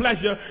reign of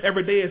pleasure.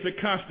 Every day is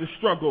a constant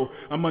struggle.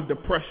 I'm under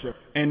pressure,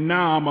 and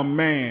now I'm a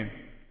man,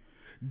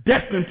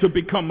 destined to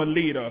become a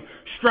leader,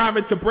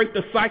 striving to break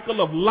the cycle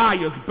of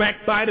liars,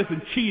 backbiters,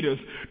 and cheaters,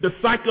 the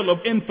cycle of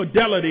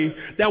infidelity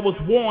that was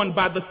worn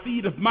by the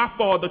seed of my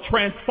father,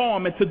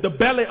 transformed into the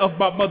belly of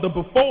my mother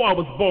before I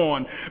was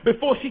born.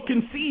 Before she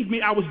conceived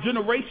me, I was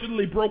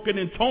generationally broken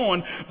and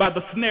torn by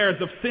the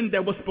snares of sin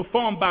that was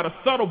performed by the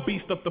subtle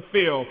beast of the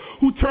field,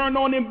 who turned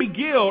on and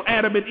beguiled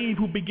Adam and Eve,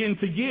 who began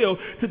to yield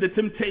to the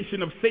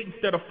temptation of Satan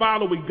instead of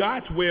following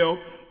God's will,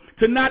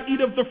 to not eat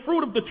of the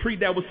fruit of the tree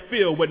that was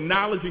filled with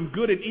knowledge and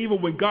good and evil.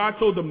 When God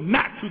told them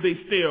not to, they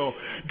still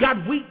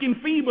got weak and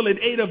feeble and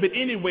ate of it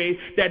anyway.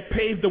 That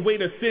paved the way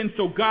to sin,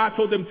 so God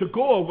told them to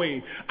go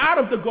away out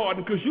of the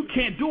garden, because you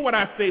can't do what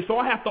I say, so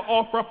I have to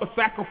offer up a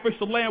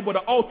sacrificial lamb with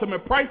an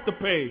ultimate price to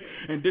pay.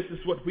 And this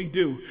is what we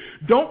do.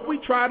 Don't we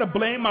try to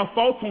blame our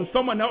faults on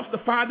someone else to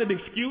find an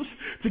excuse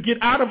to get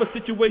out of a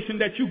situation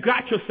that you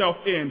got yourself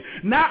in?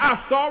 Now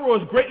our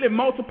sorrow is greatly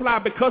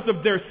multiplied because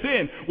of their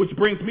sin, which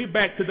brings me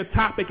back to the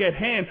topic at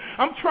hand.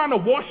 I'm trying to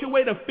wash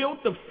away the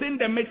filth of sin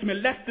that makes me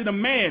less than a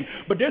man,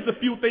 but there's a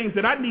few things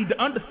that I need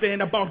to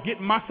understand about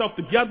getting myself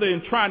together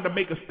and trying to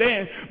make a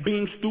stand.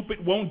 Being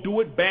stupid won't do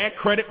it, bad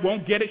credit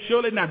won't get it,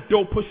 surely not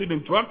dope pushing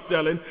and drug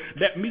selling.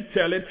 Let me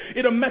tell it,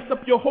 it'll mess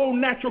up your whole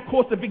natural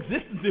course of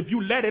existence if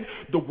you let it.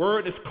 The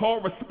word is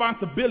called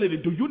responsibility.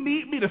 Do you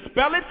need me to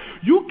spell it?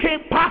 You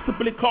can't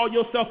possibly call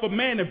yourself a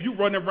man if you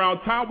run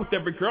around town with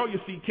every girl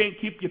you see, can't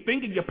keep your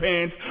thing in your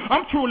pants.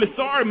 I'm truly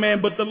sorry,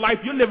 man, but the life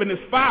you're living is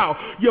foul.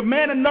 You're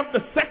man enough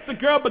to sex a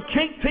girl but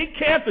can't take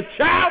care of the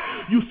child.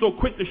 You so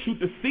quick to shoot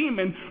the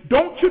semen.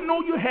 Don't you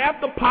know you have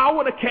the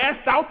power to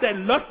cast out that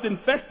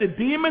lust-infested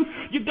demon?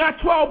 You got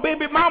 12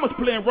 baby mamas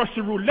playing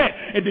Russian roulette,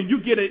 and then you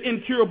get an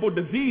incurable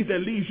disease that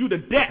leaves you to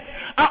death.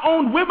 Our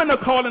own women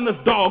are calling us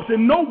dogs,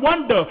 and no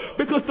wonder,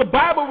 because the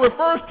Bible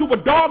refers to a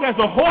dog as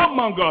a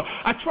whoremonger.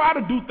 I try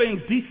to do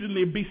things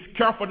decently and be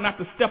careful not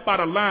to step out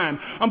of line.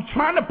 I'm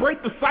trying to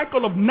break the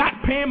cycle of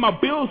not paying my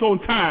bills on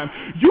time.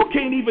 You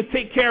can't even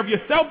take care of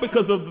yourself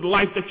because of the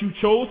life that you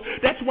chose.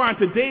 That's why in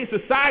today's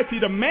society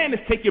the man is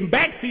taking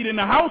backseat in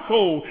the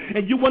household,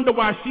 and you wonder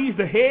why she's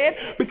the head,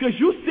 because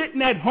you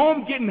sitting at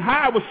home getting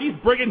high while she's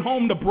bringing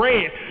home the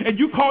bread, and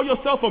you call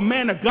yourself a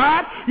man of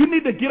God. You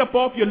need to get up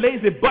off your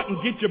lazy butt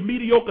and get your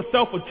mediocre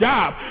self a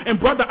job. And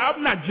brother,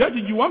 I'm not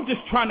judging you, I'm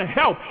just trying to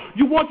help.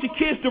 You want your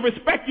kids to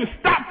respect you,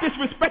 stop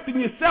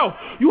disrespecting yourself.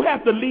 You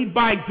have to lead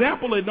by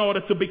example in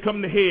order to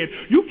become the head.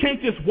 You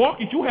can't just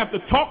walk it, you have to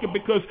talk it,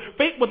 because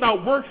faith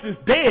without works is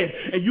dead.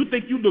 And you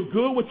think you look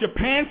good with your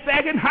pants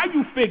sagging? How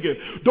you figure?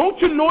 Don't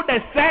you know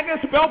that sagging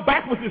spelled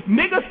backwards is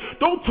niggas?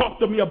 Don't talk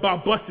to me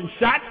about busting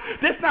shots.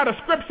 There's not a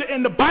scripture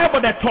in the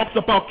Bible that talks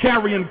about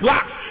carrying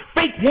Glocks.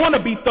 Fake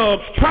wannabe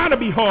thugs trying to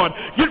be hard.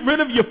 Get rid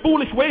of your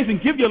foolish ways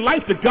and give your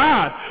life to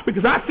God.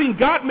 Because I've seen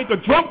God make a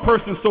drunk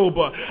person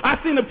sober. I've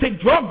seen him take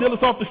drug dealers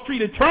off the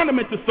street and turn them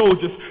into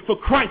soldiers for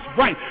Christ's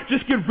right.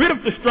 Just get rid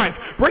of the strife.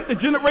 Break the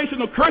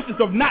generational curses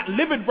of not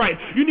living right.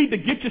 You need to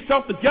get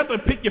yourself together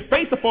and pick your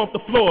face up off the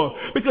floor.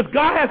 Because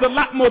God has a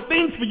lot more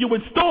things for you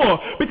in store.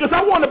 Because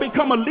I want to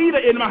become a leader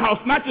in my house,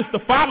 not just a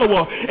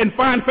follower, and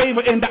find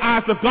favor in the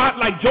eyes of God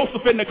like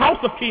Joseph in the house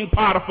of King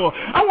Potiphar.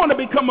 I want to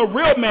become a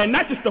real man,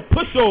 not just a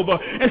pushover,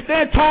 and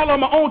stand tall on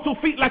my own 2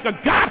 feet like a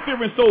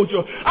God-fearing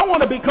soldier. I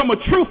want to become a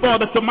true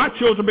father to my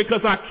children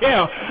because I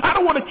care. I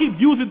don't want to keep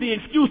using the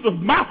excuse of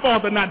my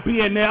father not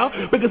being there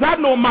because I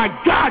know my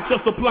God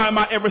shall supply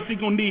my every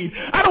single need.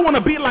 I don't want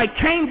to be like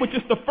Cain, which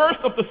is the first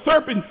of the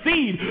serpent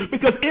seed,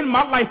 because in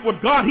my life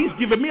with God, he's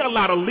given me a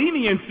lot of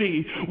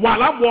leniency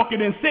while I'm walking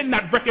in sin,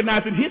 not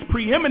recognizing his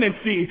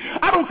preeminency.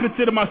 I don't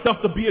consider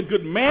myself to be a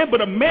good man,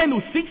 but a man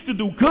who seeks to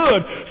do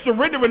good,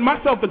 surrendering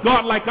myself to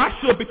God like I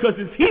should because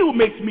it's he who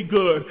makes me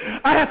good.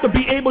 I have to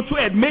be able to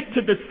admit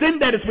to the sin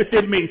that is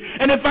within me.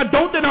 And if I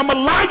don't, then I'm a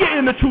liar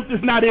and the truth is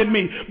not in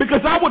me.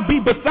 Because I would be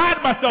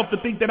beside myself to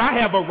think that I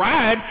have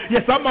arrived.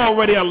 Yes, I'm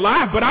already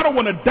alive, but I don't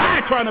want to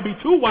die trying to be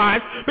too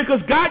wise,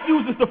 because God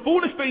uses the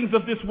foolish things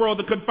of this world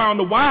to confound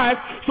the wise.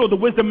 So the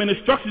wisdom and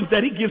instructions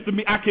that he gives to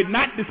me, I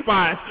cannot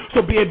despise.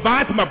 So be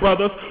advised, my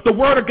brothers, the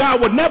word of God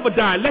will never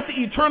die. Let the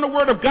eternal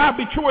word of God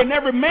be true and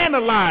every man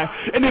alive.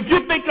 And if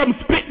you think I'm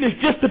spitting this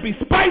just to be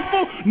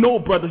spiteful, no,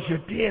 brothers, you're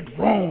dead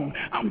wrong.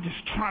 I'm just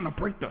trying to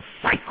break the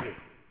cycle.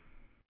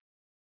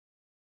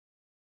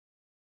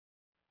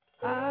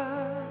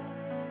 I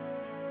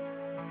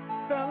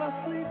fell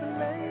asleep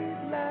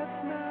late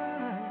last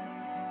night,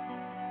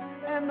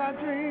 and I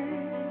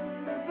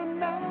dreamed that the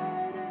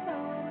night is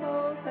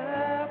almost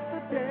half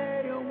the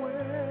day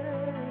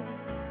away.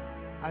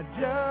 I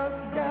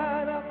just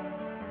got up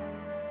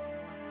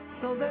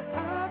so that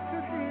I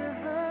could hear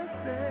her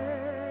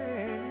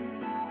say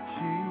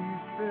she's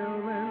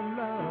still in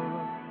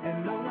love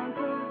and no one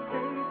could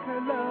take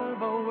her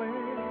love away.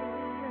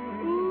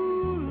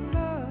 Ooh,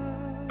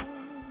 love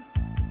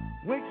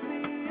wakes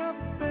me up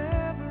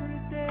every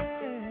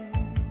day,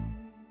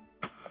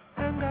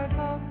 and I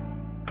thought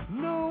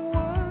no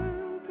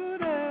one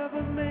could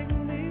ever make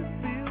me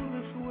feel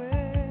this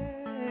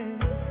way.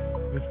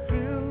 It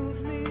fills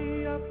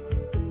me up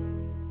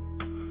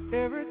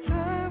every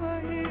time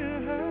I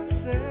hear her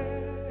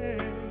say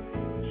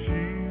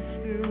she's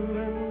still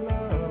in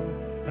love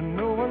and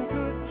no one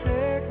could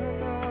take her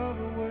love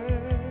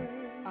away.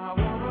 I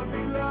wanna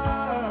be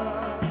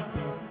loved.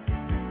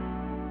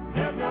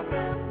 There's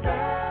nothing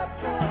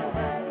better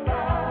than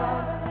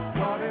love.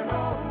 What in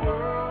the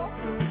world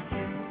could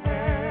you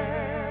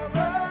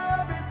ever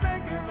be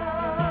thinking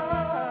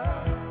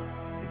of?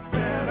 It's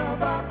better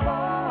by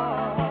far.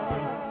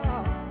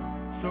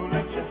 So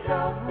let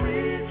yourself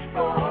reach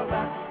for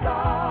that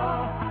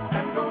star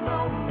and go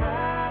no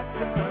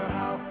matter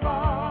how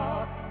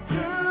far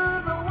to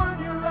the one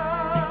you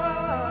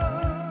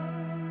love,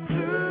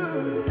 to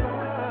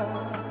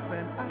love.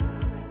 And I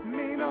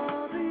mean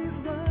all these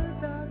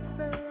words I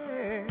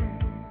say.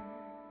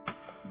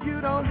 You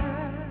don't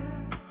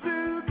have to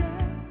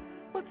get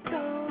what's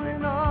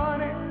going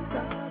on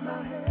inside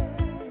my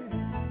head.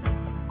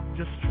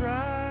 Just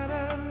try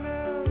to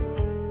know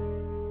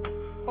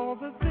all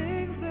the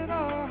things that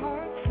our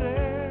hearts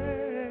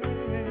say.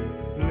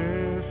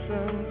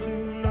 Listen to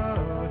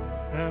love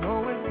and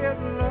always get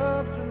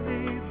love to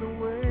lead the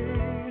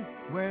way.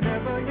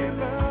 Whenever you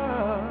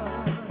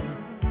love,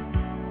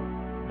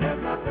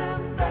 there's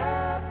nothing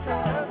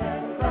better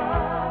than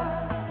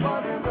love.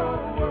 What in the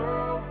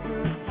world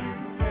could you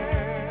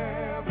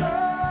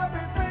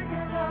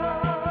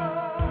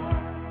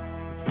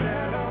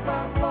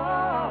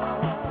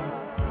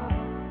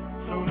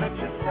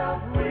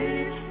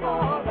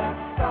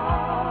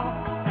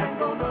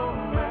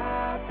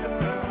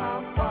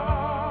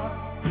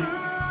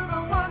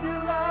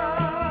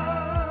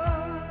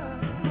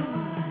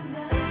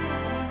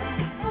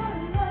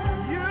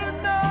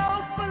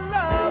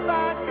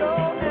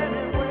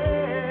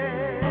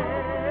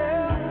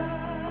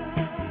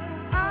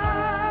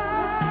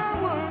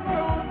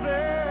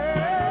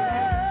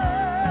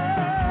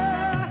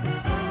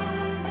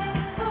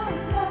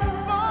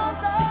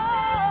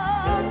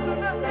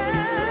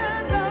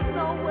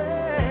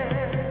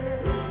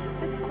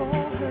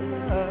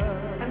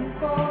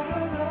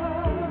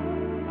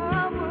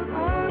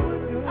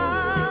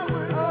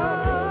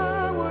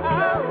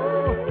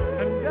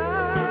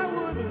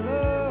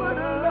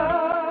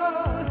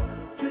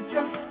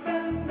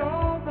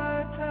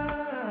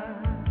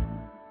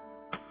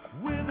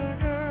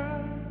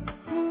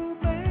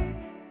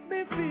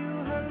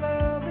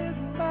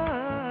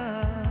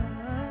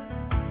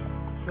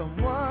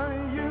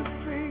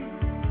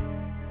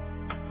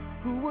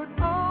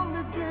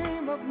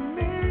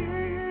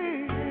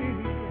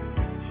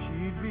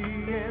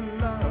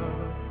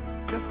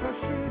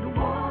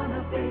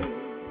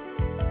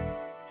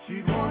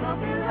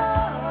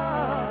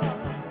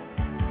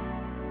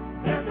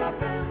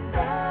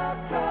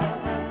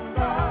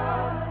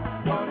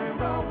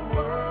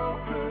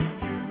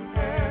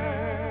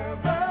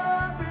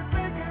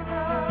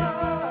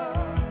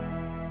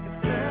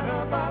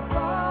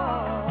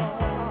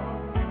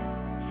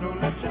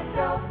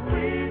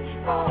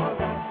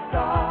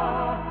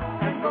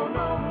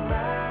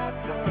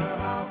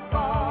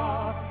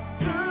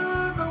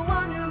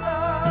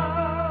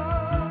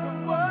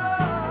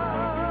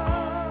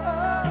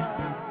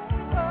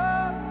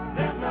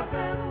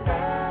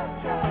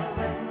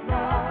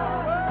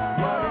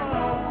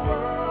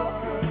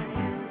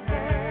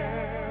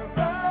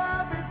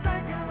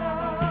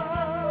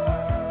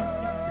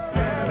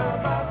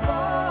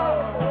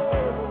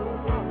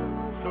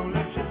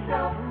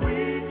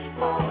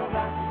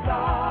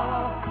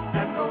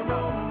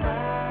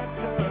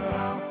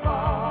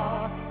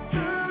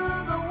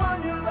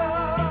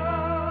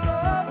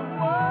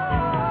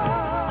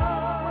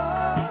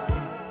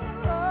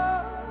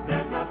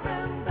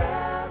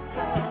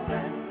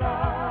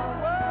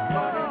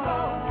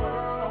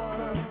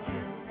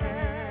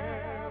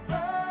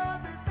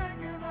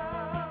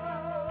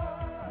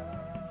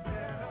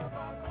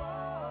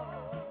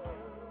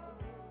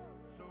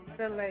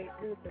feel like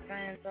good to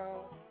find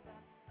all.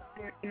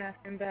 There's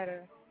nothing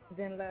better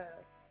than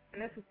love.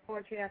 And this is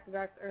Poetry After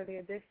Dark's early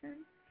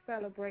edition,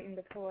 celebrating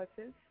the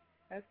poetess.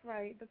 That's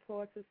right, the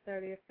poetess'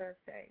 30th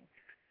birthday.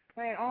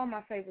 Playing all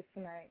my favorites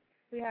tonight.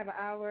 We have an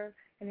hour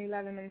and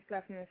 11 minutes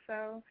left in the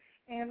show.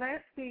 And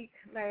last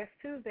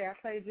Tuesday, I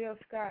played Jill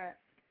Scott,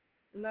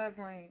 Love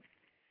Rain.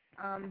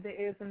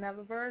 There is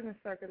another version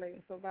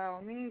circulating, so by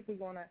all means, we're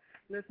going to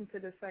listen to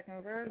the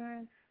second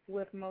version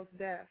with Mos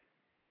Def.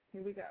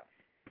 Here we go.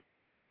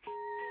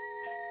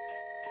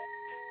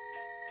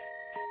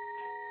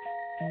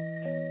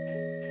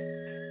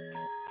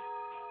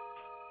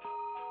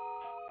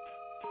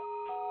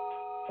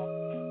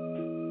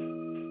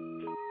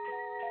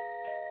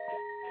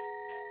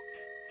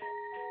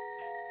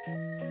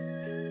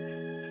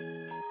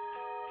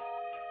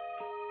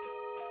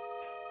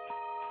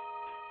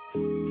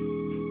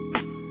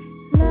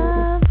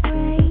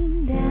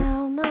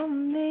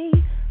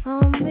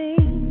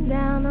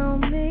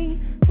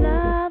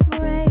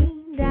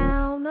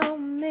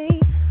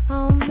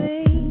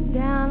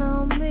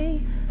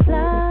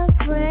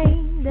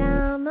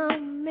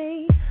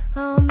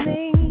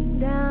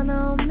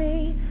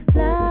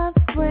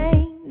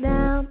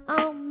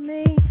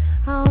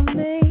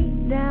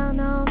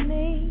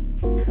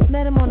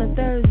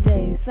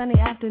 Sunny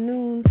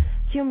afternoon,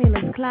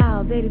 cumulus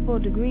clouds, 84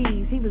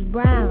 degrees. He was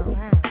brown,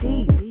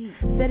 deep.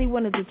 Said he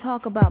wanted to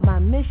talk about my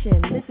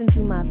mission, listen to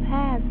my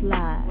past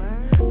lives.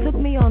 Took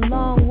me on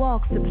long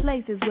walks to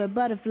places where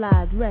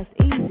butterflies rest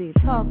easy.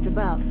 Talked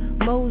about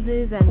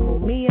Moses and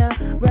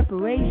Mumia,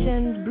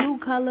 reparations, blue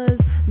colors,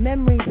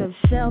 memories of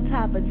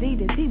shell-top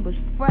Adidas. He was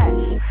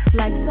fresh,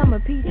 like summer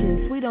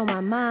peaches, sweet on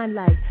my mind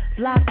like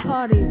block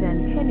parties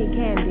and penny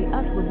candy.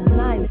 Us was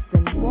nice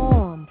and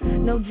warm.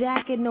 No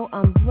jacket, no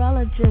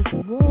umbrella, just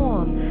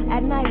warm.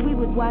 At night we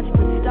would watch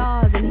the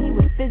stars and he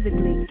would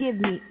physically give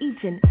me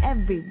each and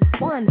every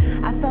one.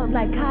 I felt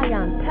like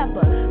cayenne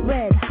pepper,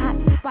 red, hot,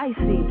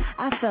 spicy.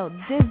 I felt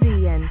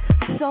dizzy and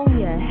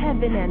Sonia,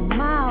 heaven and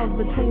miles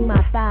between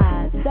my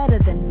thighs. Better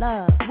than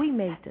love, we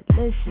made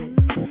delicious.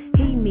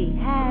 He, me,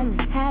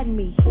 had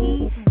me,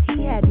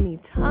 he had me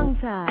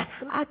tongue-tied.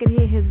 I could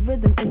hear his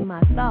rhythm in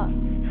my thoughts.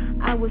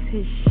 I was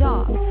his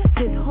sharp,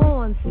 his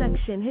horn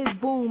section, his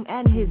boom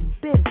and his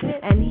bit,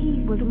 and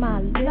he was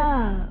my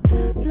love.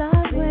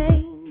 Love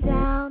rain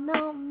down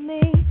on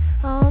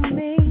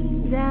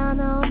me, down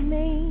on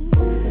me.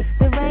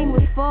 The rain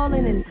was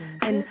falling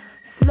and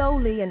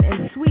slowly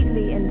and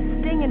sweetly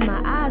and stinging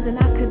my eyes, and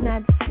I could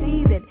not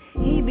see that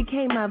he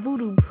became my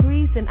voodoo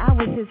priest and I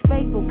was his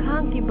faithful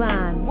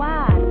concubine.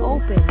 Wide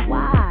open,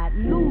 wide,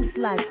 loose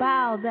like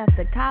boughs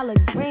after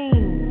collard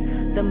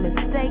greens. The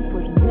mistake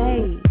was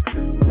made.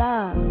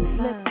 Love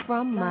slipped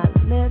from my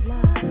lips,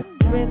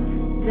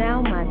 dripped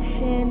down my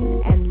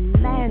chin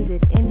and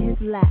landed in his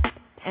lap,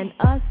 and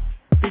us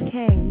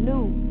became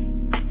new.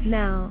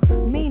 Now,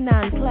 me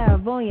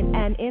non-clairvoyant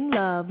and in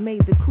love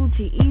made the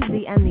coochie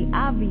easy and the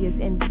obvious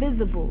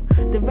invisible.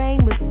 The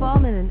rain was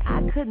falling and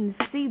I couldn't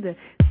see the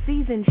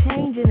season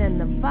changing and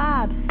the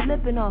vibe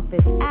slipping off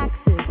its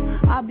axis.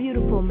 Our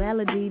beautiful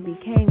melody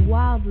became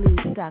wildly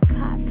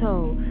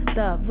staccato.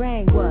 The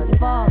rain was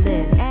falling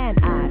and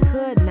I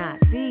could not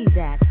see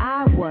that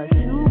I was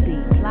to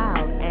be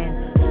plowed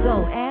and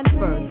sown and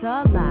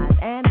fertilized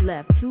and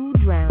left to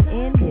drown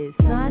in his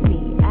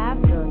sunny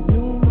afternoon.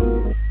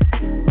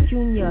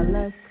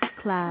 Cumulus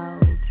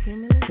clouds,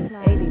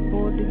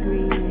 84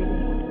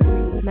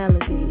 degrees,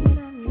 melody.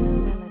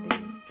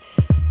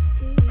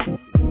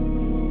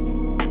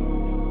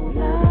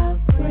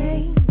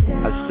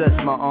 I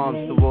stretch my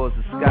arms towards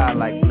the sky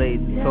like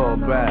blades of tall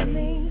grass.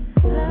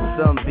 The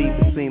sun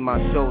beat between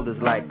my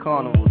shoulders like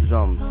carnival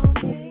drums.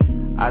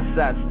 I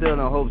sat still in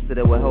hopes that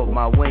it would help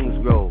my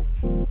wings grow,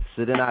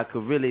 so then I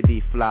could really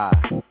be fly.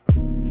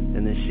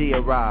 And then she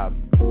arrived,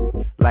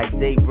 like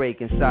daybreak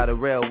inside a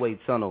railway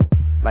tunnel,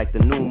 like the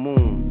new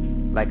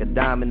moon, like a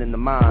diamond in the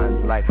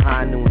mines, like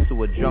high noon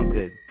to a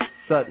drunkard,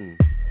 Sutton.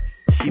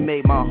 She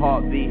made my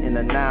heart beat in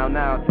a now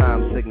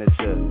time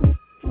signature.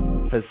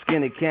 Her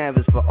skinny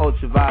canvas for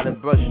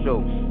ultraviolet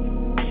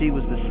brushstrokes. She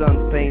was the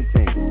sun's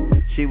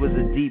painting. She was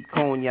a deep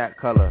cognac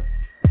color.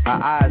 Her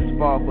eyes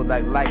sparkled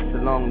like lights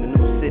along the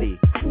new city.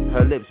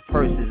 Her lips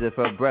pursed as if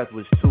her breath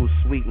was too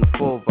sweet and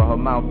full for her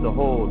mouth to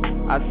hold.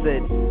 I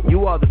said,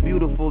 you are the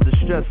beautiful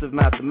distress of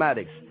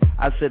mathematics.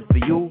 I said, for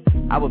you,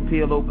 I would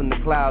peel open the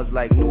clouds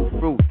like new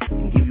fruit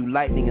and give you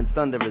lightning and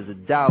thunder as a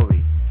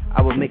dowry.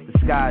 I would make the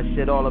sky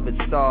shed all of its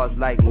stars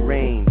like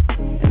rain,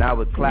 and I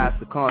would clasp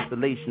the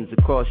constellations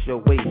across your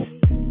waist,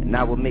 and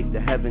I would make the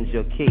heavens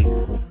your cape,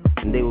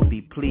 and they will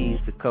be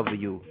pleased to cover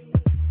you.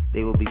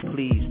 They will be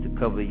pleased to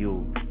cover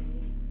you.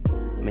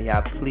 May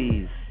I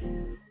please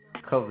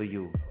cover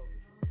you.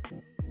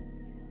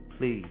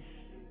 Please.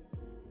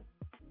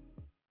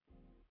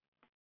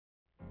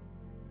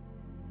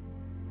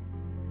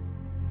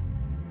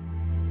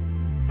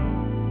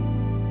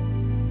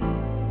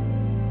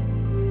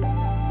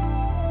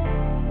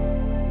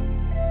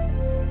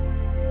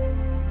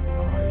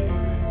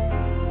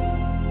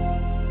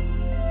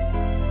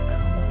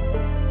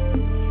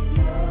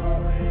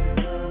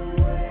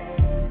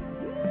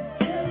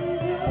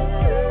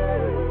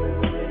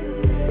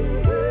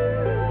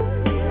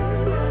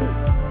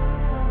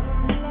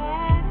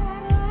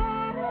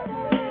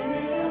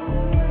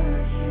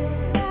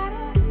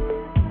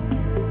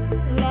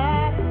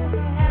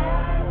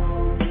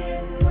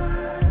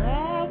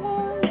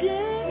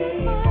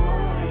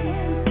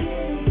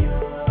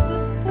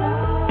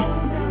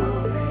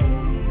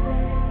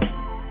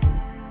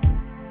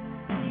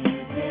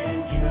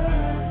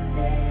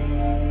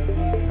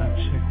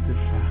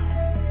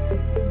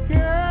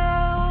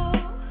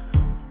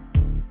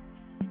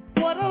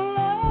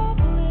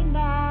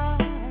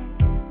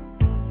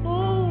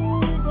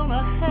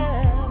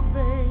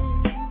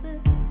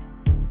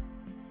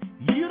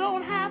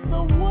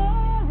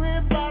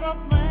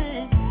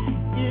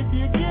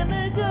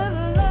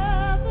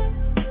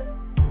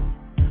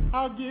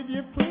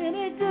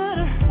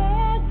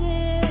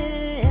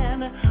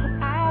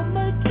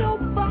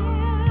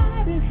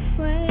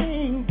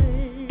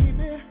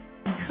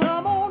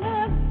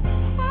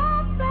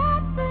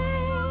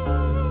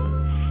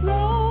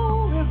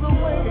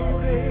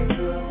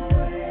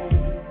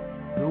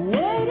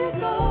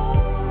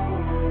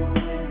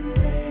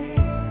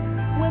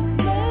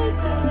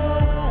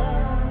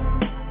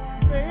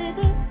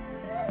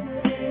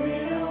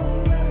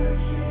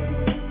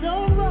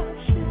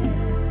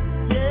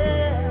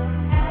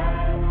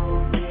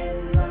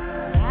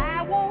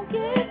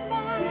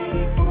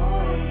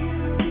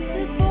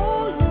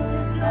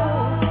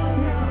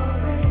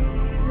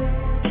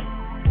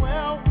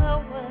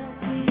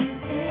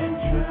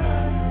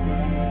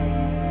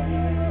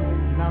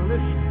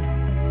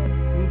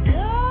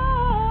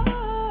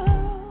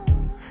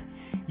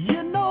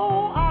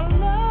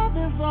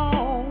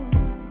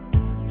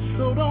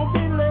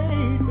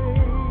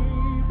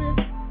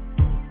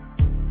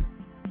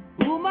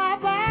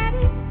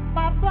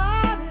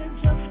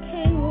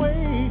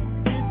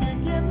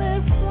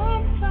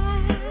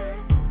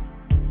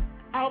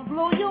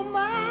 blow your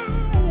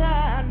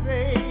mind,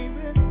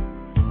 baby.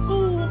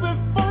 Ooh,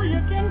 before you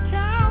can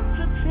count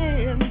to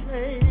 10,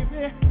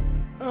 baby.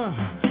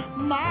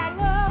 My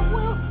love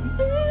will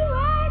be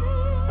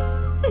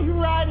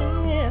right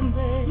in,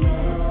 baby.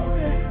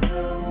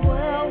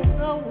 Well,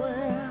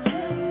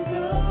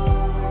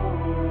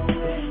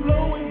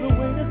 slow is the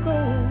way to go.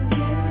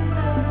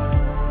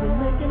 We're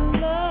making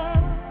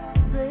love,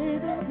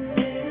 baby.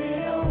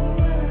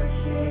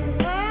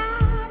 I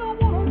don't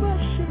wanna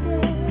rush you,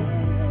 baby.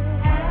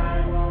 I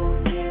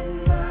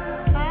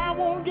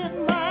won't get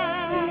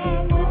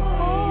mine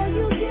before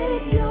you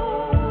get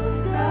yours,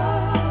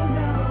 girl.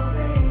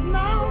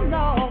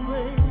 No,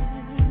 baby.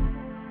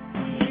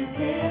 You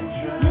can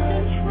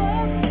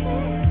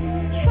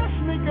trust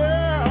me,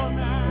 girl.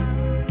 Now.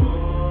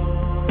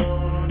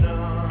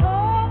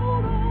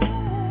 Hold on.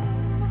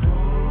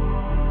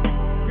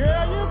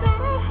 Girl, you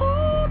gotta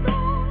hold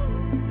on.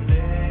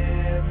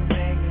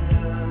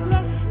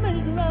 Let's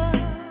make love.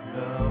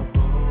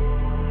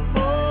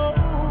 Hold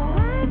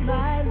on. I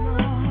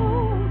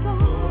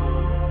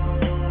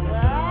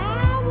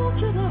want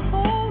you to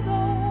hold on.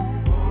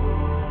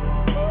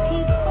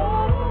 Keep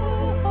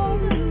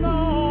holding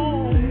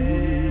on.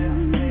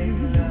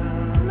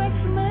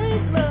 Let's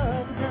make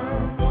love, girl.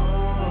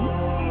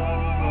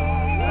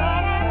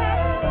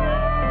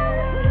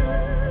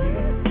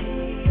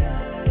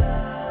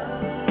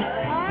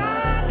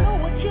 I know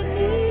what you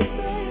need,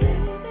 baby.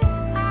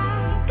 I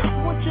got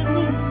what you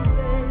need,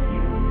 baby.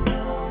 You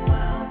know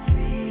I'll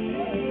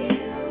treat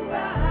you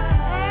right.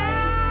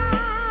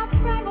 I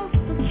promise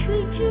to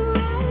treat you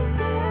right,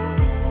 girl.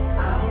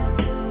 I'll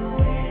do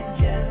it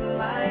just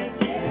like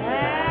you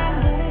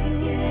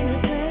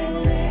anything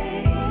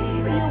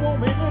you want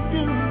me to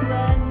do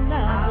right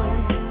now. I'll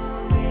do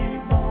it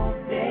both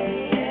day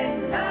and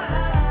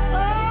night.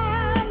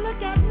 Oh,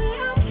 look at me,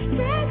 I'm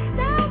stressed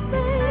out,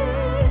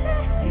 baby.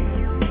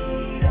 You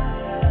need a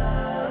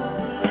love.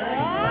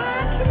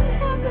 I can't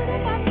help it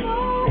if I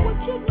know what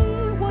you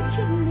need, what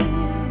you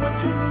need, what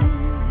you need.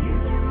 You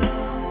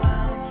know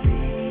I'll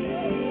treat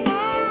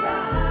you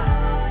right.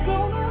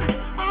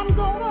 I'm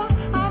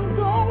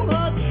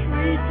gonna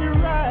treat you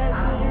right.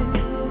 I'll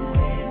do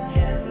it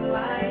just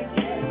like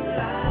you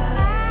like.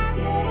 I'm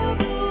gonna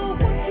do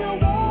what you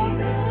want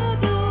me to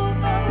do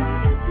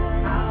every day.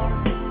 I'll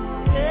do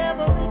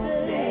every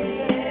day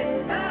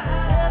and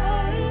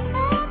night.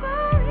 Every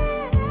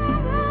day.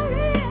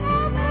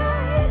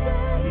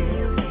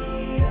 You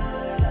need a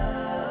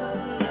love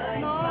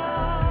like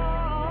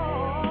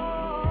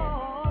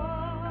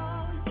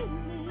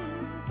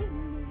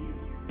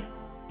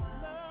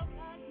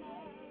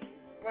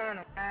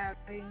Ronald, I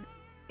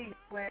think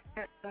where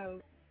that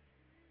goes,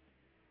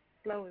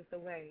 slow is the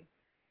way.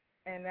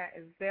 And that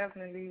is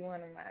definitely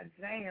one of my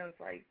jams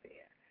right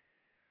there.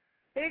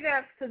 Big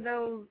ups to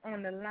those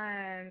on the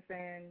lines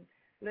and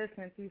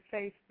listening through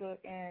Facebook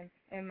and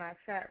in my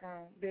chat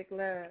room. Big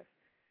love.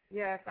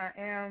 Yes, I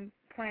am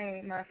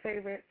playing my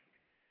favorites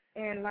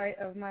in light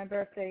of my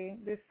birthday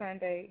this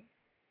Sunday.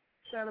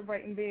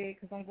 Celebrating big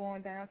because I'm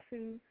going down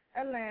to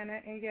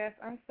Atlanta. And yes,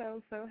 I'm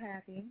so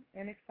happy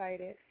and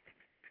excited.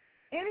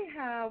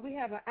 Anyhow, we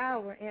have an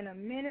hour and a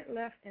minute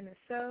left in the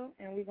show,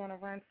 and we're going to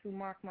run to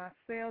Mark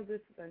Marcel.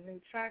 This is a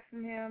new track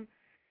from him,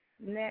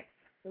 Next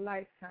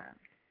Lifetime.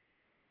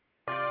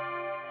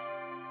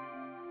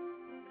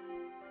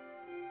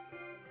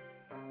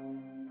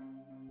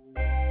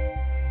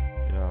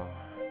 Yo,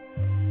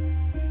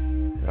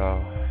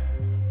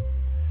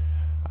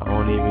 I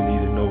don't even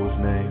need to know his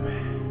name.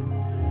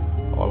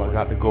 All I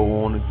got to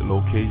go on is the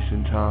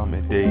location, time,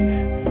 and date,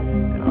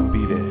 and I'll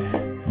be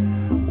there.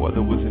 Whether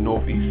it was in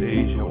Northeast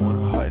Asia or in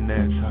a hut in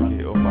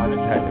Nantucket, or if I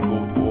just had to go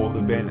through all the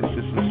abandoned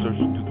systems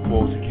searching through the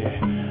balls of care,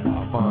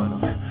 I'll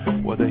find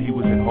him. Whether he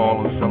was in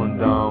Harlem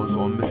selling dimes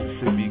or in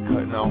Mississippi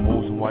cutting out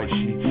holes in white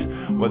sheets,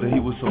 whether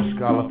he was some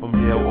scholar from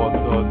Yale or a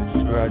thug that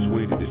just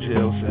graduated to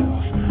jail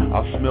cells,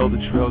 I'll smell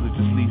the trail that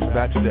just leads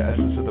back to the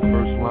essence of the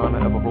first line I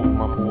ever wrote in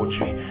my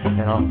poetry,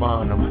 and I'll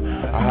find him.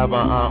 I have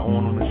an eye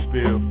on the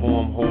spirit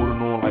form,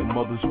 holding on like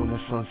mothers when the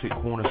sunset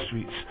corner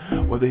streets.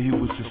 Whether he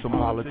was just some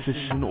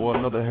politician or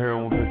another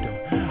heroin victim,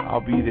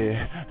 I'll be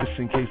there just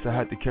in case I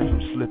had to catch him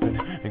slipping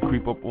and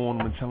creep up on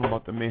him and tell him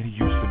about the man he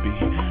used to be.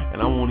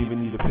 And I won't even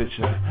need a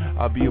picture.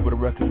 I'll be able to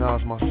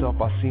recognize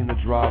myself. I seen the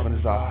drive in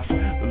his eyes,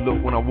 the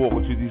look when I walk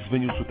into these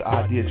venues with the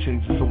idea of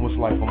changing someone's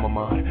life on my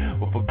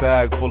mind, with a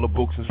bag full of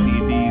books and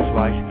CDs,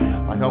 like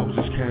I was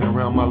just carrying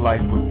around my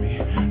life with me.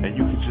 And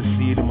you can just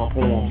see it in my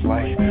poems,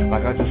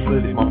 like I just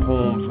lit it in my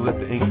poems and let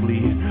the ink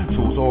bleed.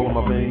 So it's all in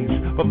my veins,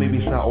 but maybe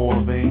it's not all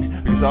in veins,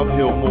 because I've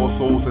healed more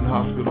souls than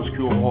hospitals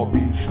cure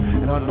heartbeats.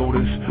 And I know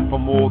this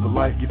from all the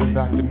life given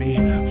back to me.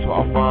 So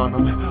I'll find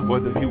him,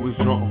 whether he was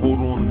drunk,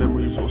 holding on to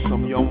memories, or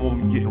some young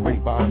woman getting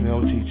raped by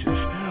male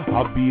teachers.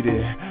 I'll be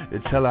there, to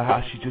tell her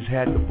how she just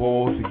had the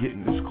balls to get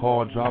in this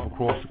car and drive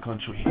across the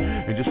country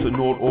and just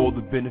ignored all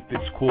the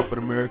benefits corporate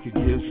America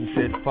gives and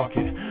said, fuck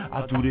it,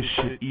 I'll do this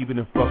shit even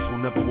if Russell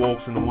never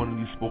walks into one of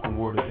these spoken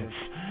word events.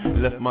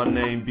 And left my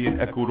name being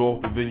echoed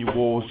off the venue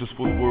walls just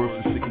for the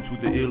words to sink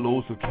into the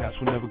earlobes of cats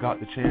who never got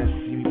the chance to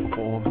see me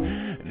perform.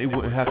 And they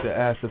wouldn't have to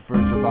ask their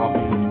friends about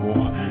me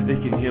anymore. They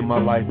can hear my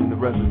life and the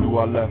residue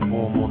I left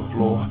for them on the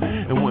floor.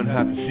 And wouldn't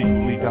have to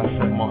secretly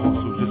dissect my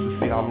hustle just to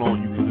see how long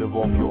you can live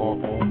off your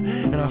art form.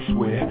 And I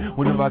swear,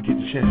 whenever I get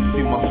the chance to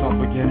see myself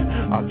again,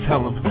 I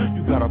tell them,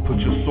 you gotta put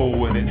your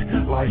soul in it.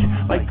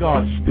 Like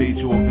God just paid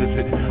you a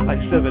visit.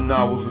 Like 7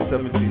 hours and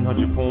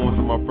 1,700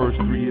 poems in my first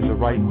 3 years of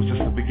writing was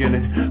just the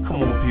beginning.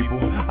 Come on people,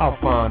 I'll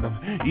find him,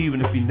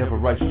 even if he never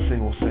writes a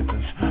single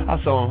sentence. I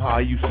saw him how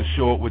I used to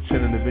show up with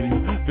 10 in the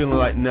venue, feeling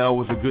like now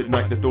was a good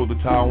night to throw the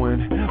towel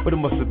in. But it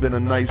must have been a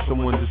night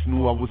someone just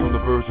knew I was on the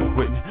verge of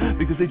quitting,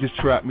 because they just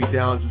trapped me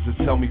down just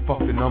to tell me fuck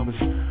the numbers,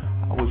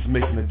 I was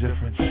making a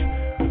difference.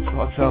 So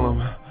I'll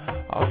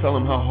tell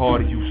him how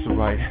hard he used to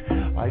write.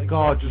 Like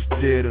God just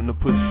dared him to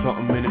put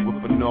something in it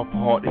with enough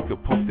heart it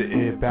could pump the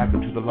air back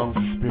into the lungs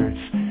of spirits.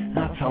 And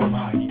I'll tell him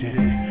how he did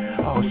it.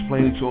 I'll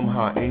explain to him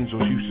how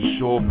angels used to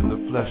show up in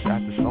the flesh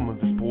after some of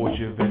his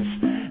poetry events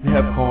and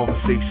have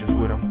conversations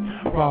with him,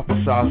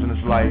 prophesizing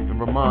his life and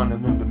reminding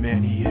him the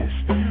man he is.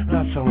 And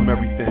I'll tell him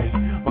everything,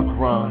 my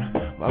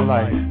Quran, my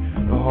life,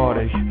 the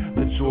heartache,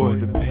 the joy,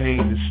 the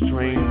pain, the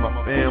strain,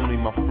 my family,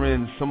 my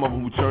friends, some of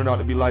them who turned out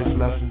to be life's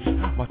lessons,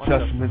 my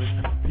testaments,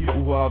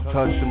 people who I've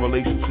touched and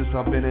relationships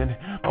I've been in,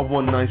 my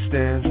one-night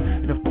stands,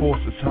 and of course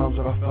the times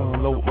that I fell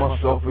in love with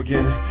myself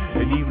again.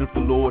 And even if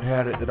the Lord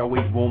had it that I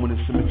wait roaming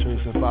in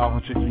cemeteries for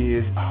 500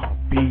 years, I'll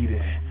be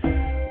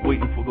there,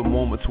 waiting for the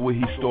moment to where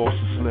he starts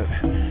to slip,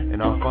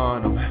 and I'll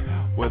find him,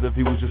 whether if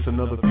he was just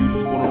another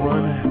fugitive on a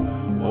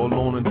run, or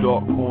alone in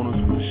dark corners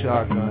with a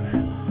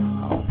shotgun.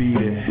 I'll be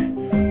there,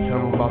 tell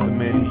him about the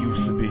man he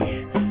used to be,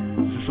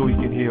 just so he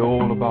can hear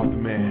all about the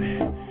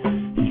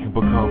man he can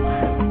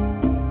become.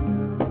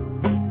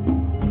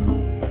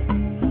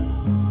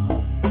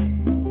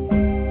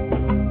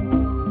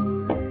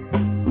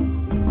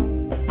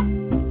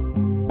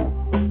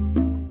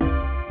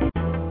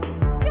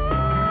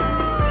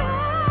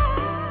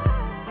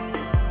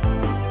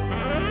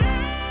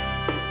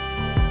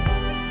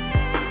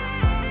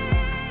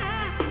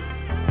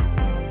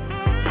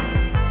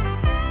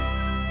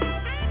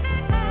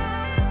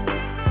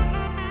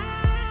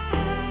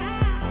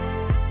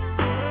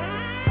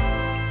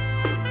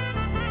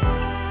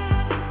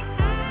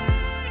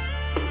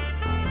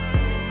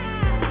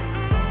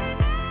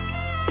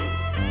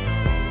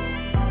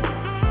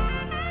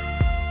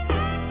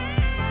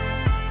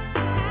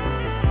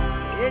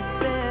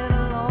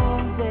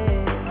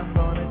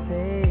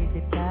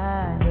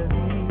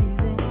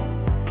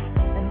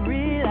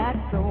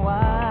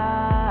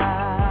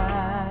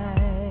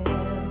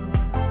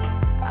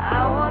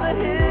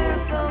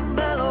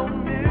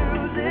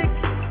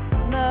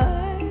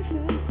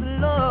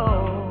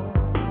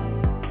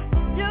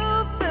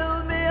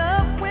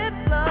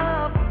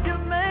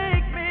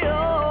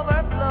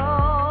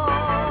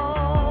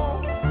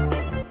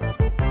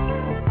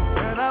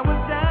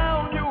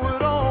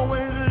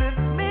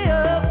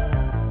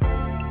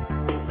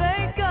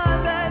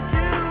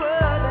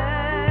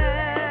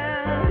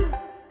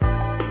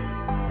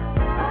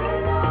 I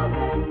know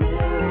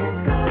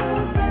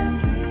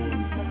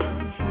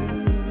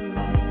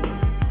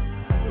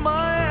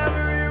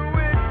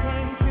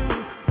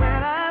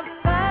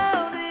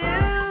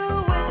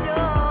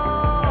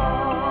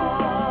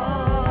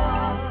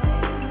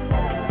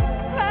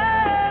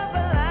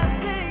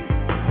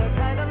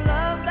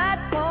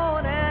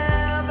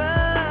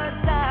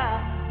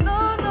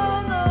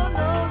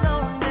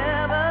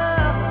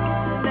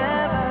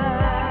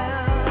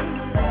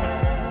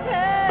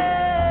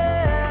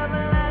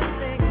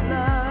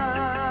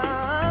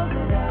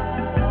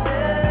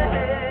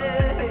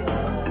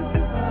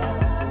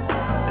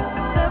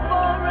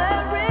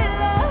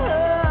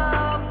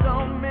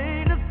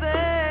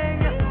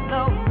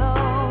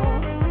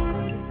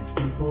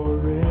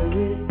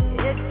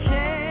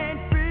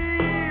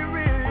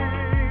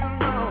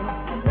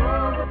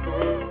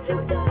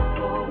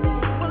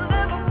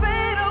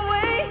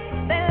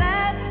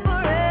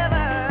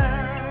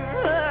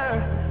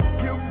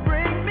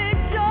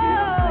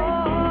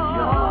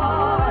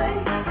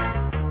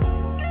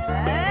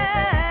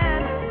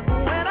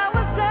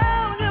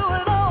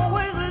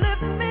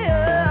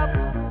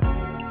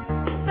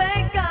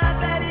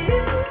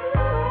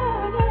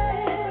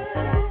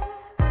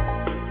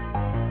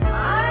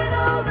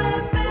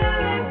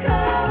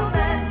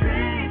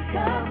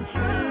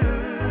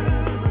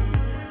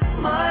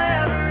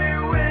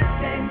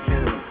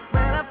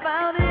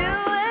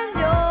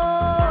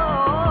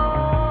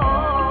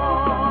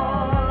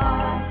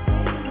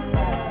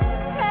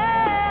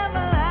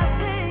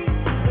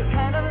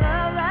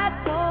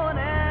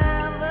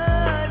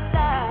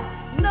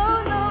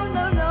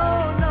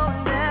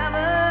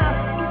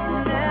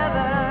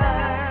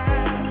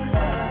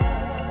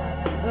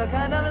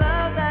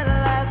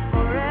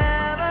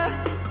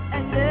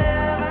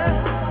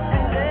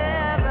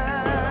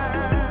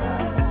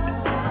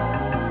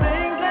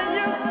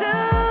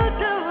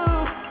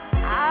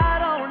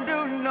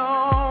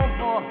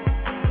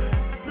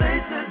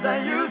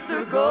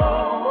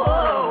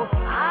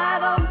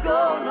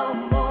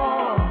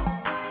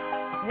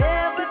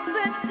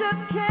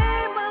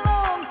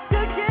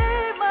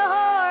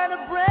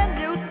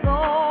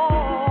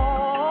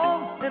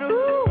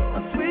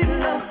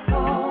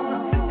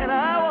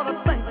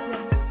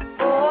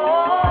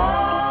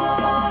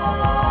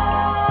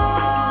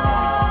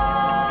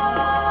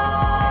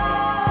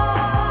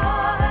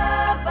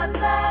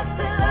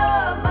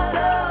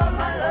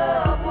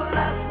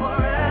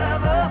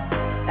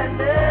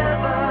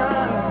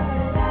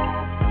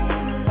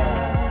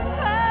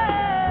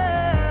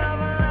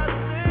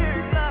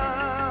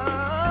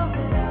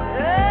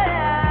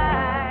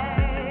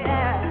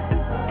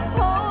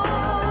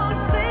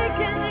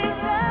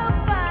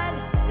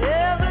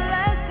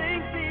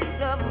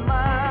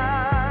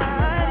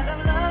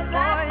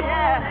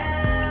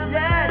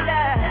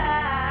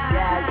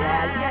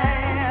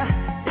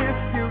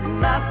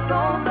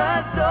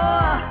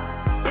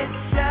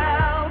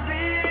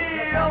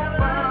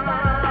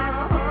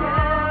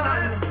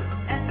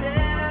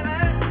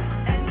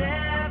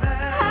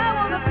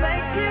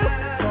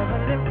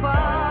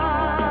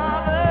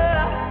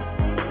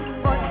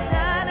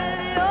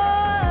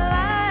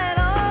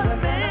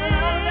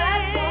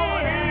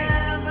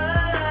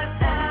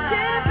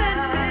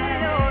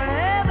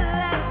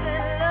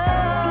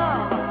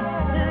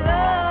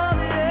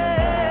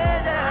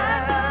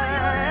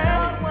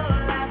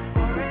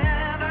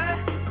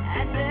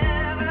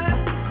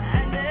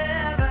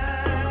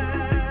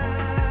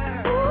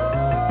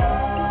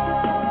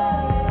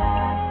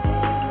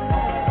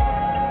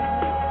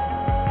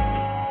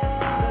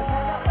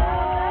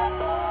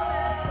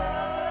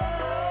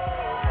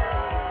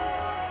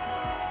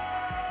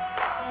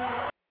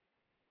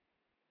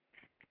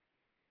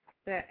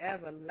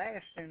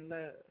everlasting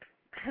love.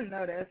 I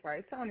know that's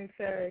right. Tony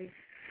Terry,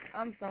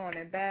 I'm throwing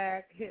it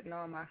back, hitting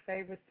all my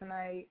favorites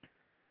tonight.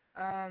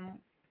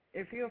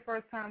 If you're a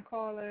first-time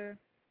caller,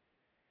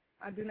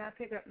 I do not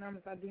pick up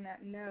numbers I do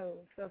not know.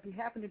 So if you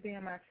happen to be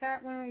in my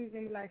chat room, you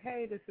can be like,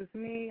 hey, this is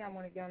me. I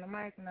want to get on the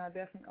mic, and I'll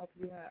definitely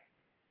open you up.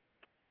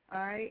 All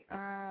right,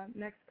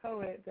 next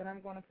poet that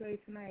I'm going to play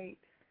tonight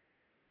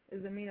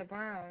is Amina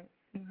Brown.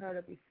 You heard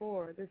her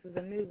before. This is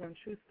a new one,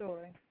 true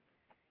story.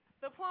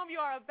 The poem you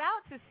are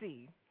about to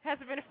see has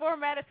been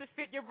formatted to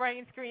fit your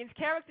brain screens.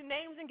 Character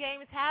names and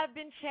games have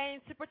been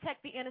changed to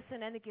protect the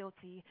innocent and the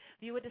guilty.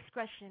 Viewer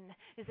discretion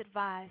is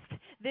advised.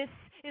 This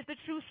is the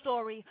true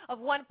story of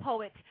one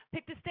poet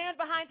picked to stand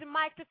behind a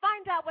mic to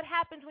find out what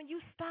happens when you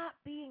stop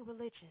being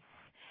religious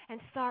and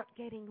start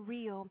getting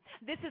real.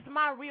 This is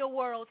my real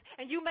world,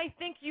 and you may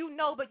think you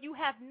know, but you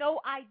have no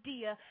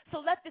idea. So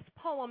let this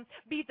poem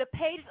be the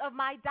pages of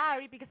my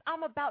diary, because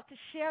I'm about to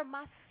share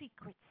my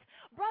secrets.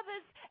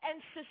 Brothers and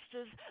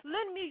sisters,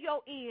 lend me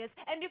your ears,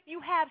 and if you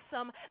have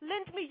some,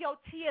 lend me your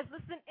tears.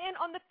 Listen in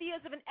on the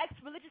fears of an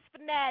ex-religious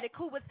fanatic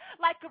who was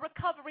like a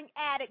recovering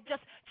addict,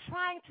 just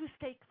trying to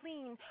stay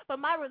clean.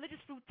 But my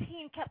religious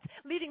routine kept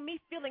leaving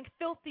me feeling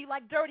filthy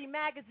like dirty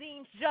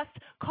magazines. Just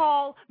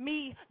call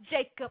me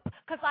Jacob,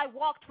 because I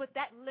walked with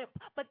that limp.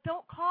 But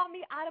don't call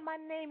me out of my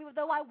name, even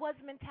though I was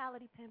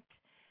mentality pimped.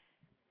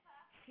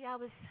 See, I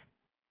was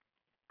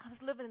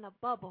living in a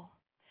bubble.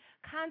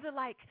 Kind of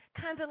like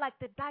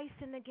the dice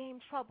in the game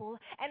Trouble.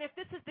 And if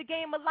this is the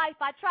game of life,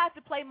 I tried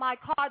to play my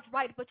cards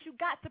right, but you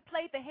got to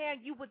play the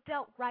hand you were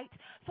dealt right.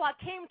 So I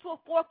came to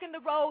a fork in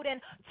the road and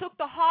took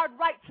the hard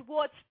right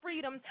towards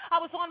freedom. I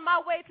was on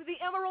my way to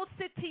the Emerald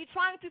City,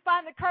 trying to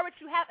find the courage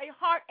to have a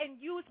heart and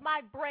use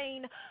my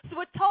brain. So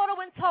with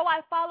Toto in tow,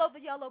 I followed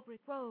the yellow brick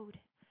road,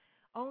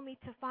 only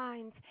to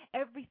find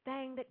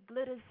everything that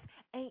glitters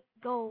ain't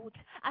gold.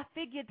 I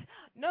figured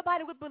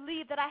nobody would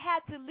believe that I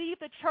had to leave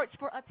the church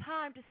for a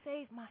time to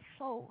save my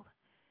soul.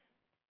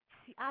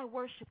 See, I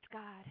worshiped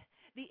God,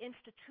 the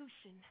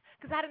institution,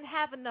 because I didn't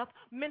have enough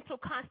mental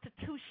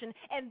constitution.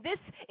 And this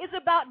is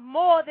about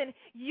more than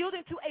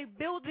yielding to a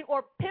building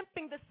or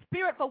pimping the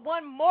spirit for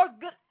one more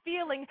good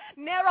feeling.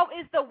 Narrow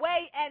is the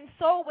way, and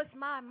so was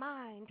my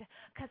mind,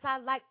 because I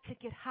liked to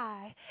get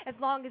high, as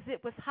long as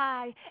it was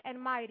high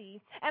and mighty.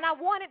 And I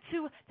wanted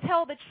to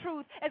tell the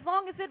truth, as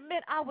long as it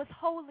meant I was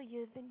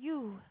holier than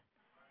you.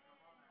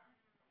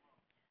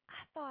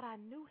 I thought I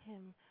knew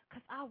him,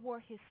 because I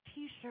wore his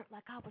T-shirt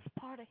like I was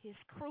part of his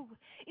crew.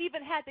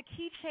 Even had the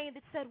keychain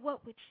that said,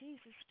 what would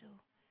Jesus do?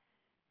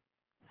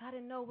 I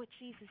didn't know what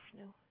Jesus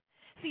knew.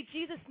 See,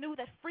 Jesus knew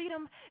that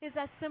freedom is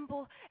as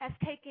simple as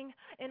taking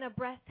in a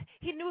breath.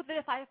 He knew that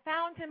if I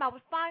found him, I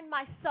would find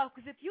myself,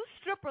 because if you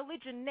strip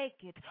religion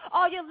naked,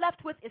 all you're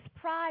left with is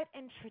pride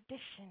and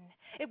tradition.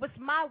 It was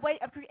my way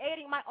of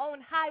creating my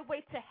own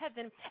highway to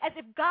heaven, as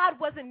if God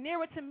wasn't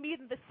nearer to me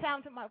than the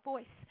sound of my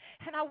voice.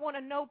 And I want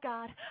to know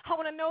God. I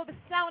want to know the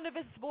sound of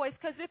his voice,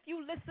 because if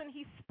you listen,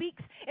 he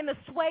speaks in the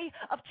sway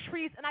of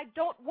trees, and I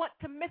don't want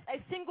to miss a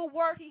single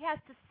word he has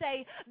to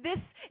say. This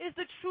is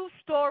the true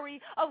story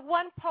of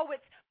one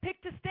poet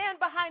picked to stand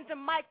behind the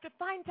mic to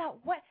find out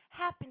what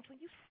happens when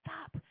you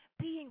stop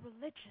being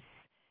religious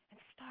and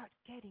start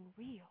getting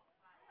real.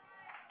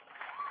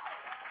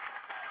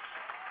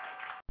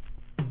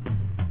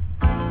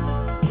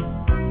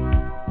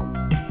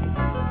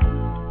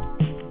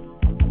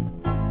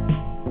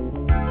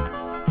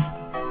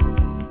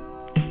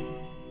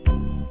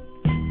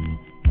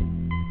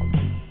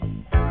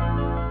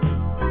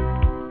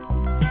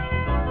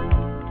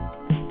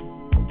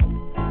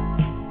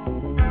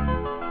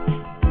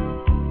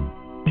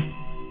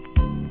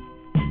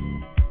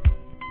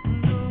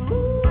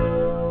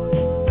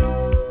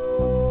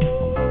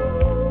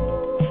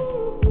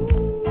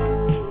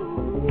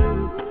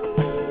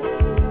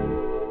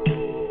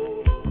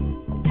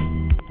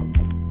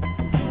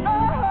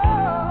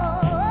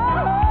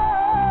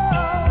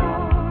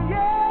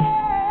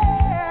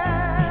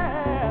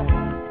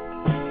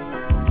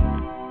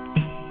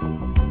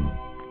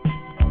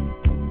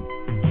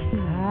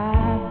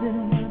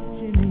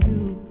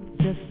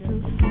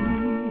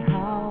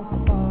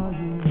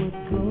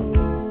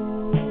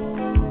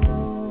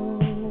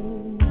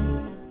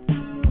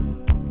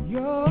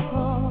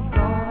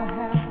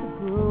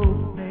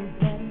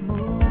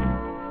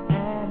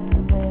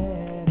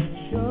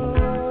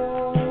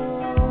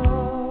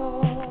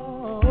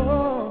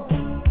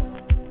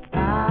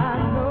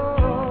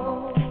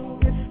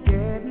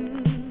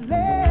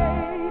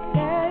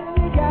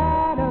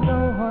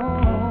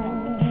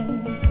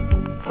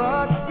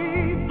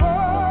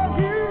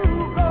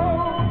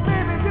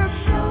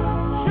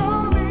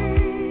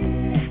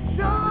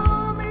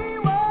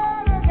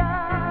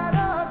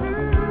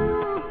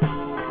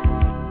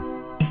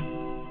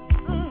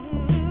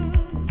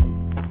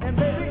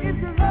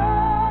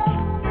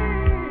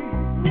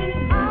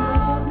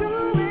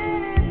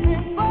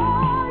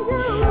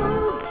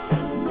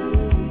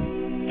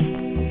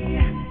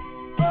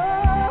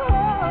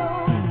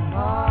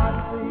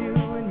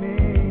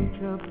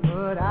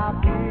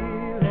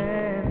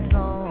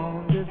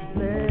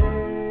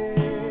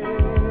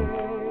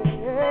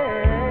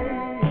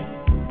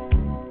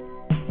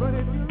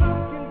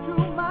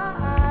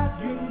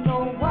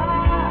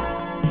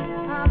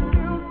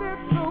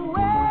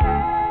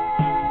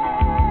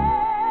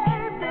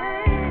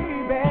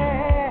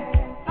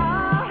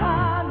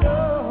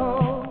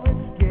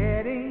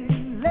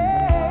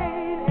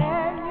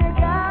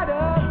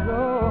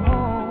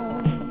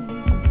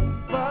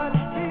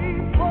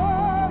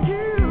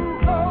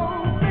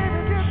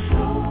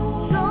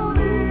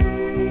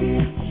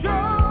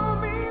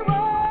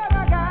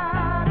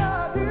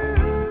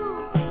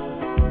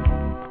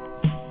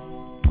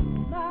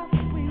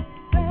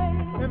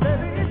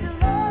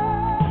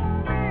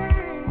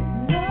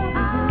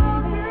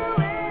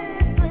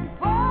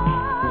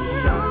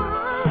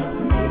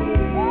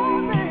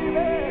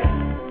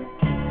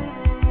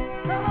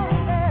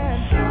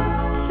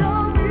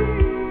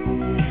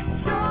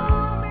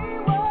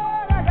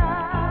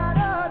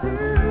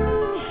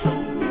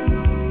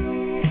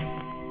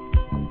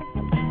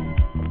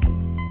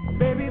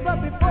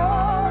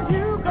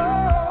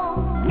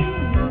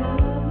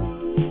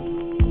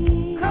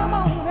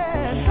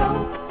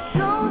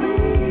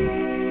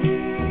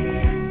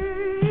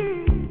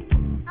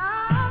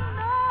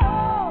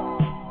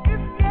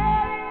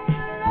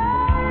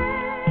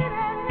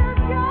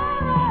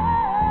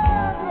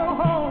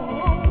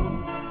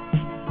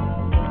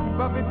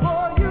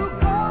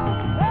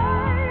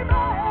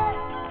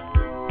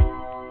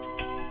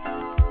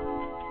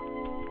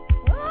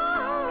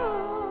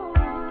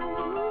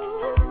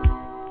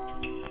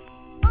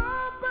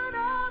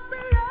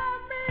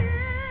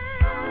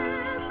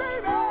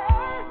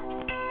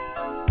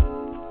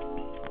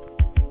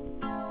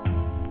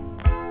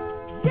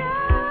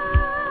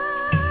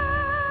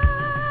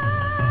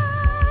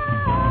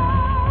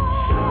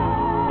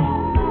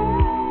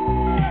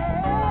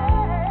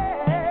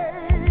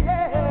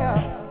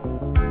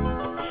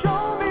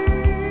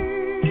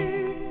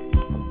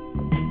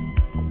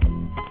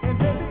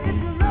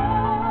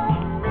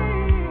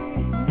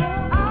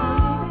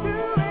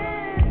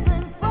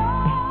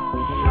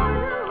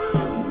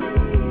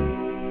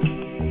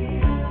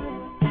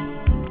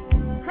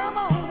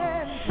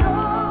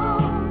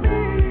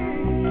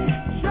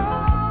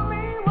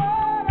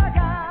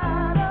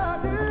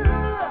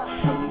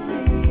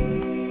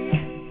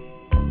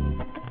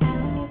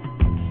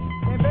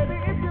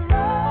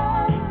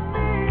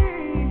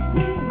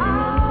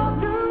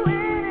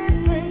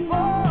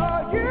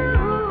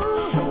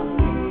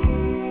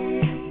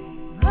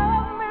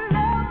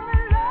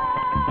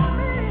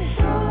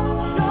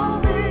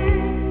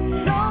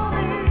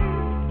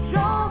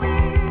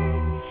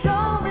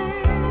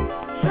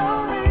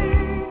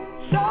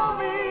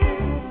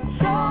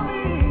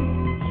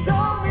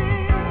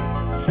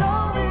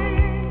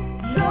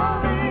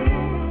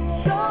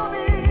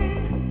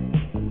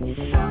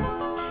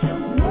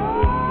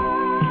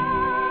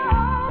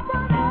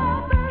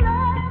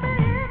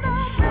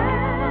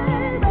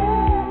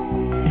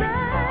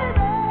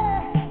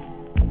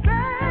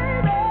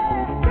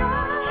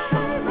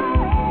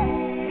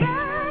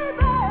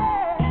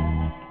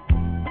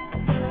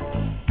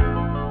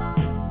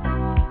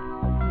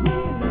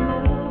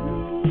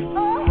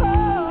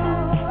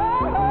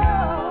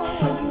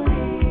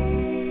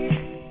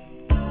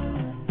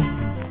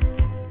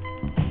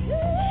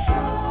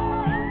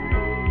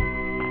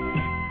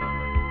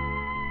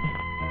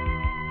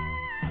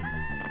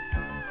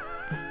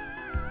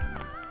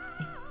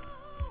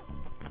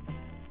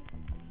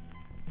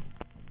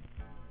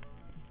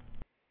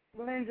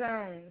 Quinn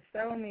Jones,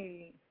 Show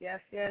Me. Yes,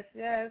 yes,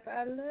 yes.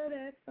 I love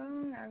that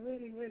song. I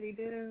really, really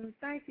do.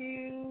 Thank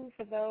you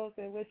for those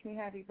that wish me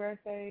happy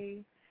birthday.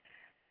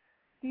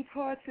 The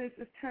Poetess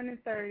is turning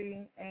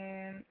 30,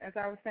 and as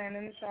I was saying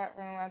in the chat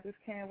room, I just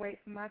can't wait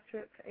for my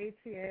trip to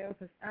ATL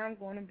because I'm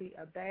going to be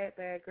a bad,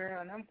 bad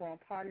girl, and I'm going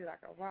to party like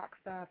a rock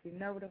star, if you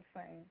know what I'm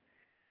saying.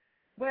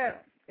 Well,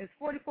 it's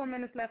 44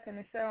 minutes left in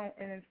the show,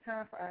 and it's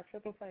time for our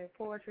triple play of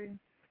poetry.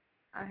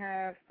 I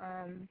have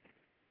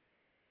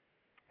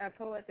a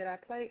poet that I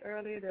played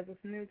earlier that was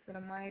new to the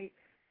mic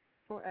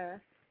for us,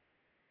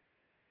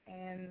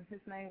 and his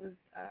name was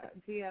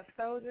GF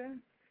Soldier.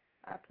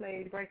 I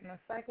played Breaking a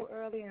Cycle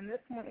earlier, and this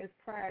one is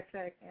Pride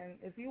Check. And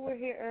if you were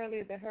here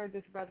earlier that heard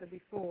this brother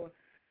before,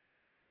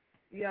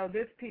 yo,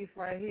 this piece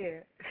right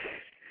here,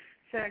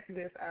 check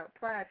this out.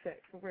 Pride Check,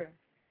 for real.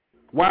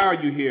 Why are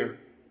you here?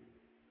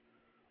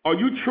 Are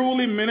you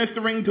truly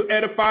ministering to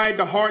edify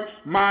the hearts,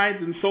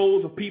 minds, and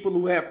souls of people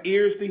who have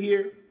ears to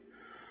hear?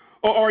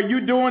 Or are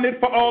you doing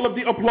it for all of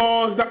the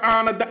applause, the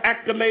honor, the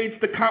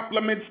accolades, the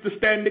compliments, the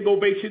standing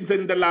ovations,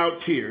 and the loud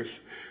cheers?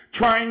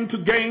 Trying to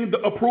gain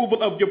the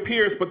approval of your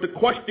peers, but the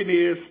question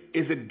is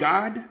it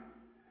God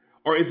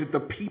or is it the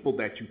people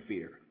that you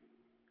fear?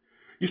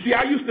 You see,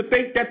 I used to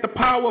think that the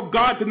power of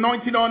God's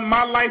anointing on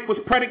my life was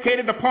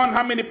predicated upon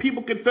how many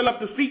people can fill up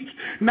the seats,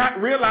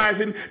 not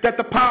realizing that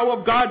the power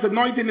of God's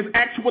anointing is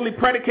actually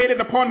predicated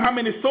upon how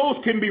many souls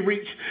can be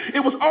reached.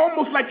 It was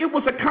almost like it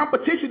was a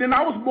competition, and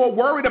I was more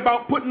worried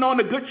about putting on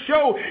a good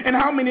show and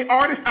how many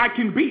artists I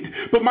can beat.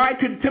 But my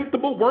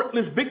contemptible,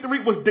 worthless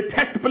victory was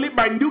detestably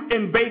minute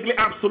and vaguely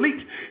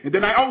obsolete. And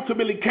then I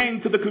ultimately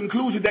came to the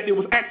conclusion that it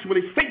was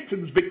actually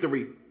Satan's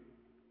victory,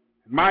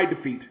 my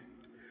defeat.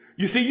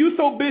 You see, you're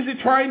so busy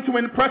trying to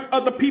impress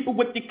other people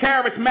with your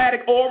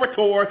charismatic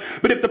orator,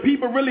 but if the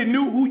people really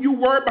knew who you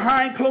were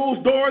behind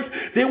closed doors,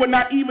 they would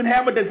not even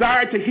have a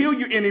desire to hear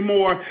you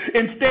anymore.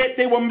 Instead,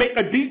 they will make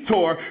a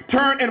detour,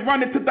 turn and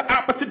run into the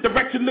opposite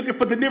direction looking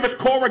for the nearest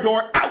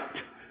corridor out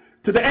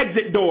to the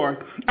exit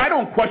door. I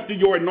don't question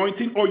your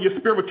anointing or your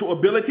spiritual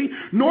ability,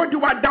 nor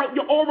do I doubt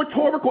your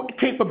oratorical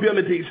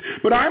capabilities,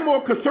 but I'm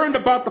more concerned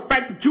about the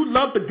fact that you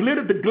love the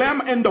glitter, the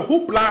glamour, and the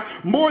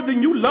hoopla more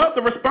than you love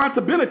the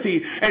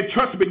responsibility. And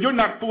trust me, you're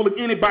not fooling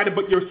anybody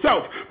but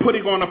yourself,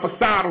 putting on a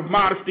facade of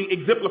modesty,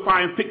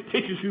 exemplifying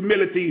fictitious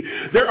humility.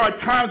 There are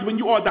times when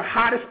you are the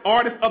hottest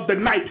artist of the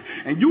night,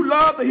 and you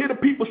love to hear the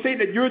people say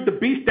that you're the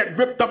beast that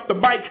ripped up the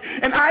mic,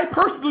 and I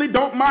personally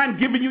don't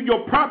mind giving you your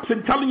props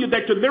and telling you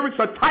that your lyrics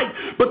are tight.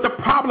 But the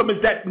problem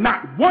is that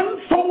not one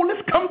soul has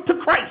come to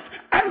Christ.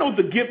 I know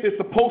the gift is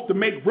supposed to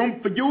make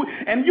room for you,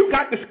 and you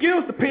got the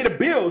skills to pay the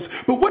bills.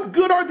 But what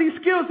good are these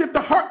skills if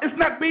the heart is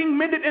not being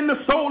mended and the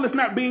soul is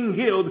not being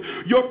healed?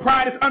 Your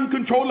pride has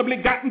uncontrollably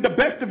gotten the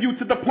best of you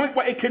to the point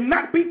where it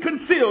cannot be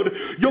concealed.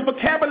 Your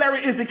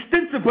vocabulary is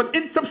extensive but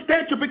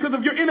insubstantial because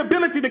of your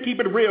inability to keep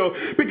it real.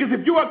 Because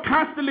if you are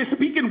constantly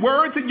speaking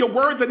words and your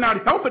words are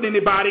not helping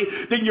anybody,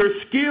 then your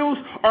skills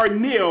are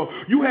nil.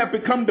 You have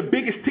become the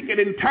biggest ticket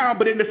in town,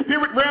 but in the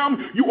spirit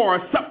realm, you are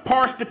a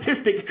subpar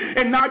statistic.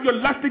 And now you're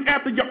lusting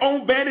after your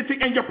own vanity,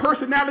 and your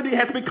personality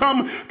has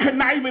become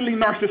connivingly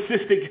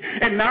narcissistic.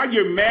 And now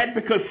you're mad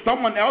because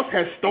someone else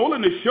has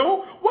stolen the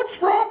show? What's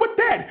wrong with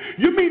that?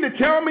 You mean to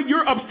tell me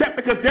you're upset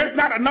because there's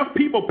not enough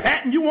people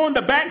patting you on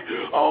the back?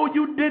 Oh,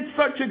 you did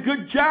such a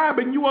good job,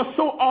 and you are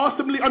so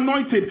awesomely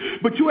anointed.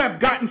 But you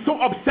have gotten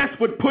so obsessed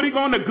with putting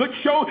on a good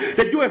show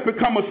that you have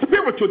become a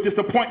spiritual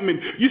disappointment.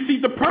 You see,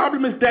 the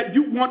problem is that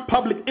you want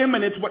public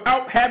eminence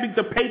without having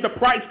to pay the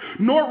price,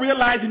 nor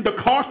realizing the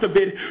cost of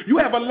it. You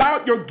have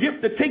allowed your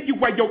gift to take you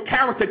where your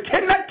character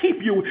cannot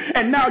keep you,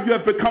 and now you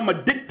have become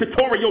a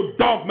dictatorial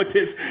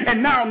dogmatist,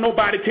 and now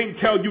nobody can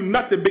tell you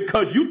nothing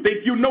because you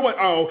think you know it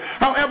all.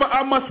 However,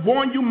 I must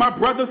warn you, my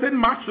brothers and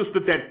my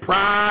sisters, that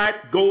pride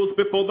goes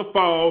before the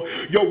fall.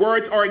 Your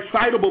words are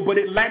excitable, but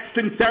it lacks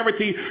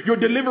sincerity. Your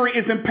delivery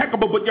is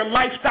impeccable, but your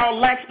lifestyle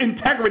lacks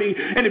integrity.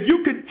 And if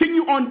you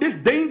continue on this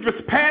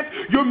dangerous path,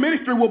 your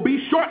ministry will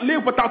be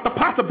short-lived without the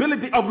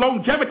possibility of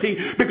longevity,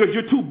 because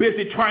you're too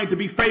busy trying to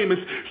be famous,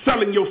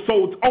 selling your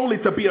souls only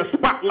to be a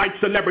spotlight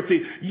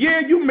celebrity. Yeah,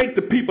 you make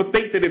the people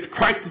think that it's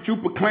Christ that you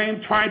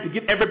proclaim, trying to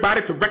get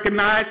everybody to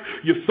recognize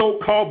your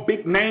so-called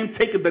big name,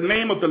 taking the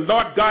name of the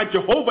Lord God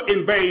Jehovah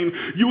in vain,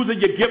 using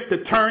your gift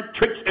to turn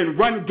tricks and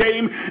run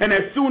game, and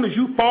as soon as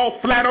you fall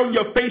flat on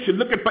your face, you're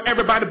looking for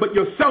everybody but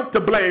yourself to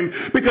blame,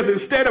 because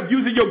instead of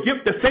using your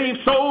gift to save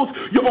souls,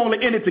 you're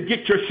only in it to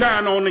get your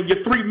shine on in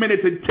your 3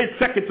 minutes and 10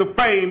 seconds of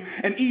fame.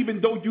 And even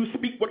though you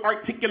speak with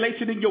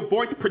articulation and your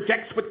voice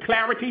projects with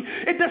clarity,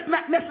 it does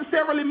not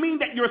necessarily mean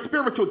that you're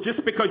spiritual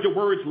just because because your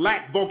words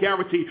lack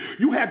vulgarity.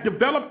 You have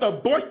developed a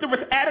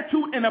boisterous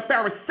attitude and a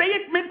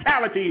Pharisaic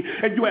mentality,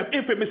 and you have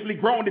infamously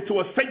grown into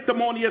a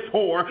sanctimonious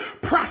whore,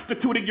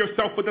 prostituting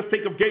yourself for the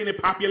sake of gaining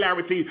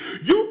popularity.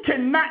 You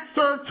cannot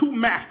serve two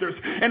masters,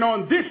 and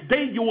on this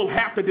day you will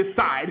have to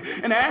decide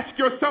and ask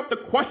yourself the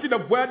question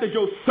of where does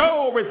your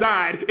soul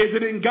reside? Is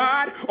it in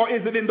God or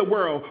is it in the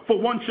world? For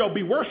one shall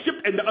be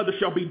worshipped and the other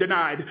shall be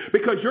denied,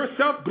 because your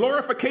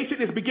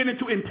self-glorification is beginning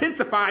to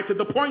intensify to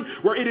the point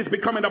where it is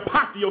becoming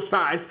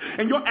apotheosized,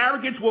 and your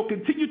arrogance will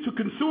continue to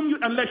consume you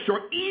unless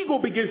your ego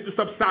begins to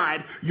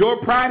subside. Your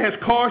pride has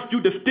caused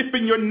you to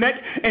stiffen your neck,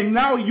 and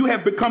now you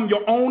have become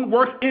your own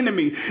worst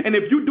enemy. And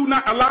if you do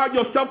not allow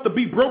yourself to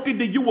be broken,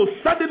 then you will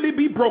suddenly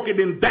be broken,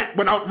 in that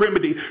without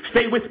remedy.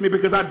 Stay with me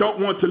because I don't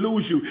want to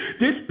lose you.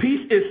 This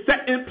piece is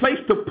set in place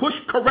to push,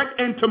 correct,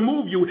 and to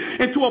move you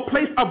into a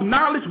place of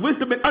knowledge,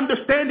 wisdom, and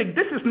understanding.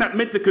 This is not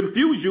meant to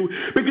confuse you,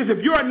 because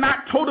if you are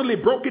not totally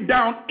broken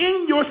down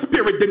in your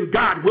spirit, then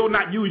God will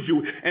not use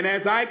you. And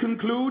as I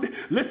conclude,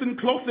 listen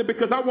closely,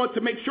 because I want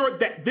to make sure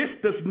that this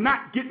does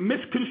not get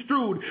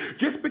misconstrued.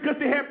 Just because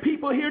they have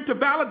people here to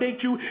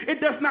validate you, it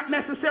does not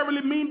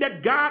necessarily mean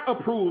that God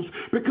approves,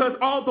 because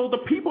although the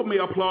people may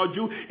applaud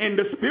you, in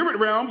the spirit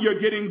realm, you're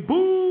getting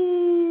booed.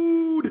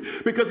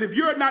 Because if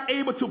you're not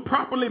able to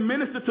properly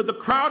minister to the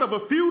crowd of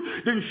a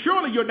few, then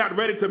surely you're not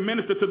ready to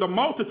minister to the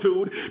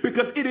multitude,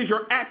 because it is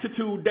your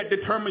attitude that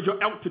determines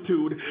your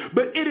altitude.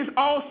 But it is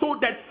also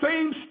that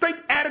same state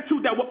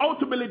attitude that will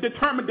ultimately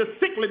determine the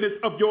sickliness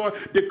of your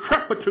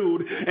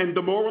decrepitude. And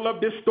the moral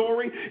of this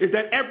story is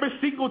that every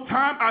single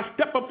time I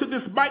step up to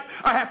this mic,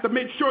 I have to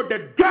make sure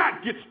that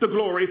God gets the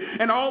glory.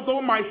 And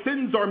although my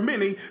sins are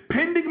many,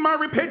 pending my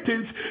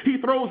repentance, he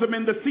throws them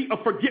in the sea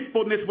of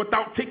forgetfulness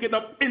without taking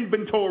up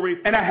inventory.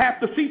 And I have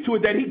to see to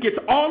it that he gets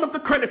all of the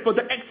credit for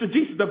the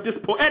exegesis of this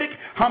poetic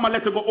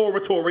homiletical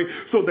oratory.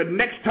 So the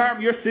next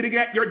time you're sitting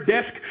at your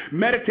desk,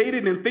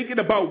 meditating and thinking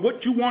about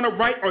what you want to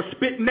write or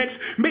spit next,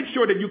 make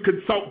sure that you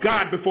consult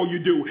God before you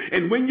do.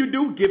 And when you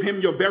do, give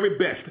him your very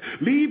best.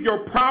 Leave your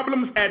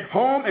problems at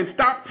home and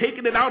stop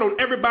taking it out on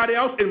everybody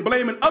else and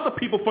blaming other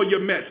people for your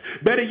mess.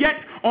 Better yet,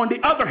 on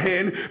the other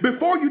hand,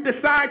 before you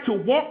decide to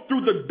walk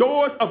through the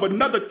doors of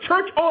another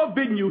church or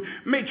venue,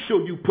 make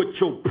sure you put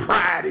your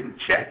pride in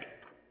check.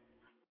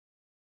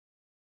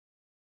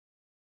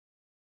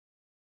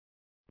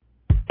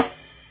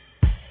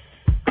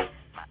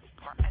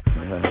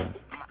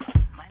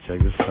 Check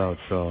this out,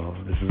 y'all.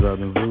 This is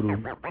Urban Voodoo,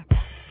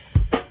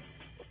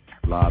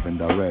 live and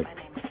direct.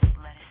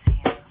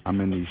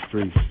 I'm in these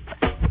streets.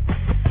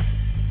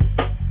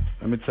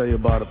 Let me tell you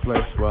about a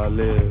place where I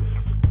live.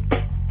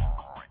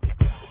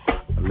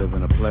 I live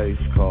in a place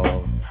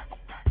called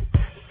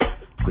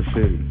the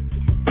city.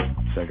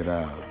 Check it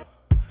out.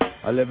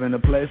 I live in a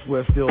place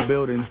where steel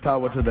buildings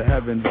tower to the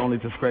heavens only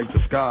to scrape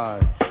the sky.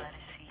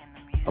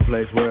 A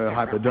place where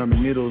hypodermic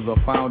needles are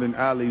found in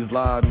alleys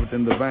lodged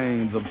within the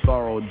veins of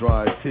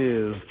sorrow-dried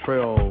tears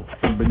trail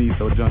from beneath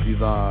a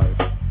junkie's eyes.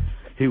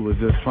 He was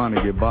just trying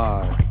to get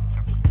by.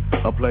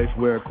 A place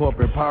where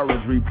corporate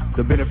pirates reap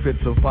the benefits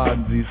of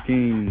Ponzi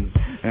schemes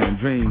and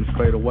dreams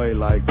fade away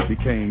like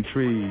decaying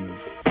trees.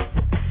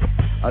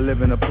 I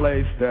live in a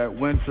place that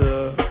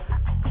winter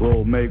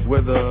will make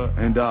wither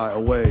and die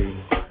away.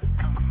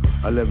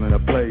 I live in a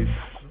place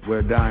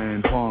where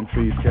dying palm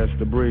trees catch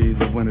the breeze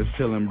of winter's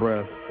chilling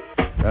breath,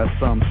 as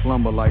some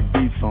slumber like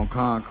beats on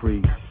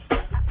concrete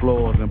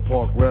floors and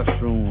park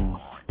restrooms.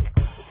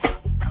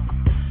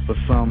 For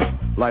some,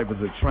 life is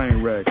a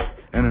train wreck,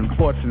 an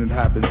unfortunate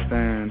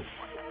happenstance,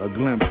 a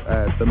glimpse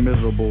at the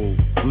miserable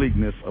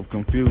bleakness of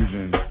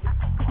confusion.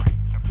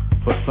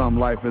 For some,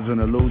 life is an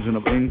illusion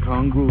of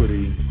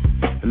incongruity,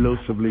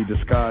 elusively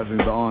disguising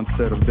the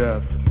onset of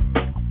death.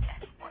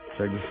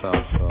 Check this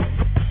out, so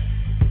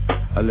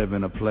I live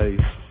in a place.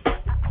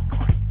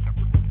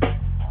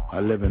 I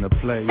live in a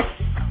place.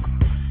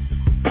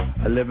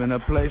 I live in a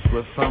place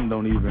where some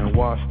don't even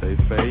wash their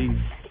face.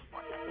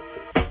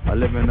 I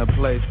live in a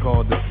place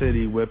called the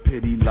city where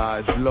pity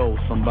lies low.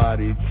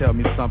 Somebody tell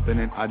me something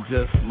and I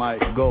just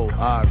might go.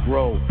 I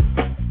grow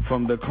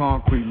from the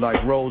concrete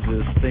like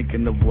roses,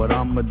 thinking of what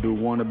I'ma do,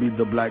 wanna be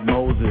the Black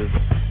Moses.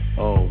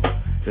 Oh,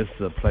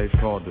 it's a place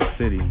called the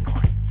city.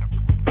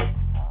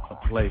 A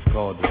place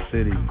called the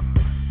city.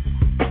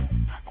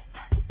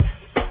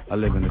 I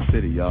live in the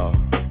city, y'all.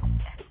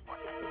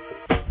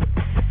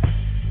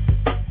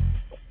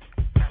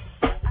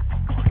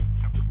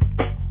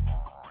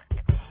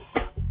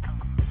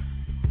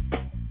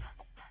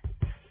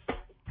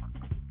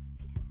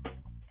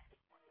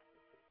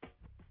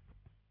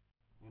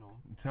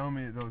 Tell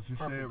me though, just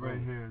say it right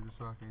here, just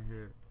so I can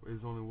hear.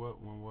 It's only what?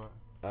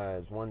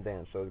 It's one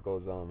dance, so it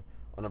goes on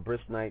a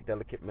brisk night,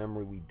 delicate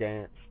memory, we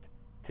danced,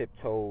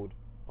 tiptoed,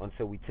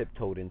 until we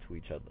tiptoed into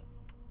each other.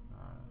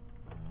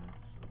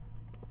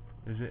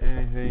 Is there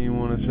anything you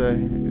want to say?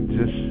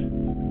 Just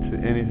to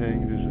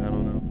anything? Just, I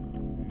don't know.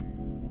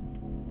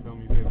 Tell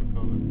me your favorite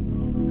color.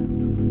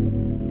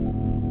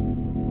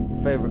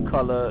 Favorite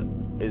color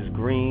is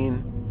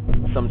green,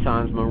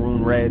 sometimes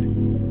maroon red.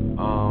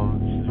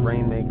 This is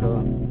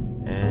Rainmaker.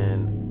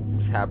 and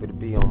just happy to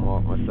be on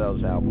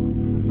Marcel's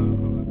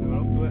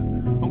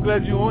album. I'm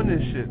glad you on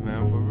this shit,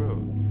 man, for real.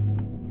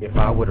 If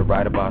I were to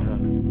write about her,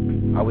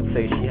 I would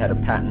say she had a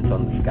patent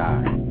on the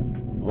sky.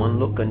 One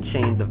look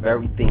unchained the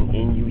very thing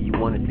in you you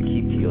wanted to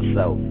keep to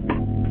yourself.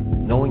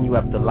 Knowing you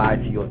have to lie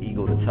to your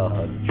ego to tell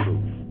her the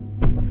truth.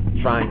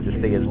 Trying to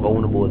stay as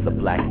vulnerable as a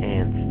black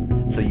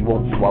ant so you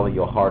won't swallow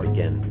your heart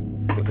again.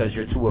 Because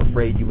you're too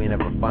afraid you may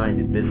never find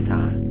it this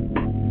time.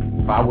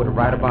 If I were to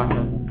write about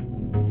her,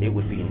 it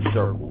would be in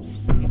circles,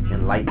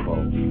 in light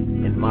bulbs,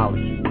 in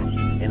molecules,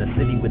 in a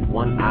city with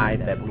one eye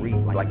that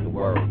breathes like the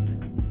world.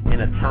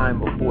 In a time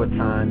before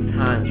time,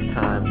 times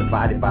time,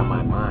 divided by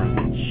my mind,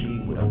 and she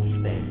would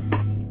understand.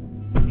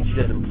 She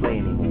doesn't play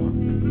anymore,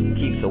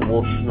 keeps a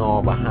wolf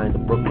snarl behind the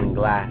Brooklyn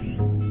glass.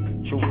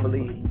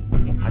 Truthfully,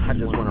 I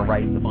just want to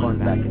write the fun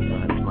back into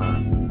her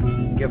smile.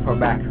 Give her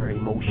back her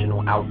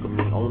emotional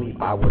alchemy. Only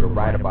if I were to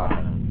write about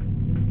her,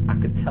 I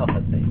could tell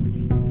her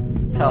things.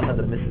 Tell her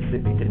the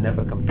Mississippi could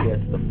never compare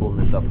to the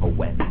fullness of her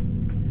wet.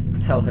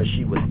 Tell her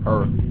she was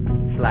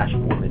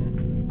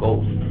earth/woman,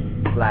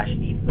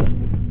 ghost/ether,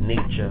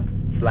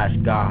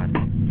 nature/God,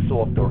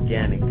 soft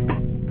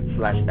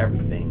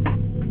organic/everything,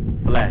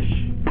 flesh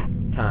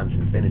times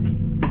infinity.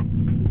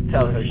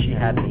 Tell her she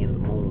had me in the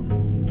moon,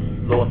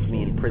 lost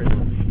me in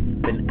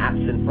prisons, been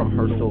absent from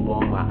her so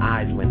long my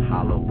eyes went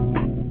hollow.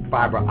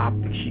 Fiber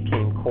optic, she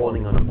came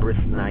calling on a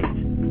brisk night,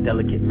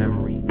 delicate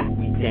memory.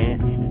 We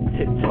danced,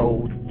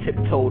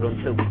 tiptoed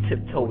until we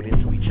tiptoed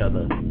into each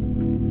other.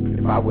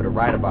 If I were to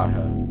write about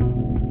her,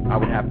 I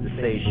would have to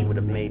say she would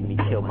have made me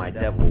kill my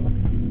devil,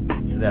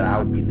 so that I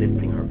would be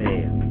lifting her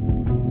veil.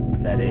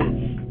 That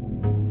is,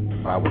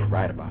 if I were to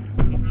write about her.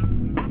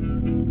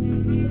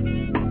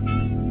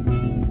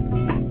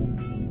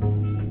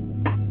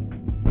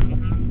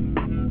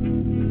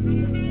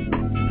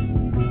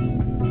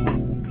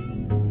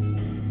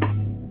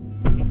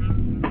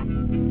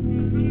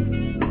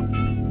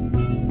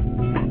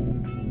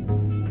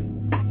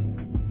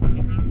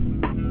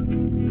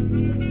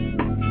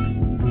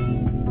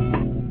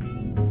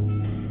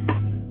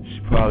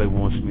 Probably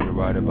wants me to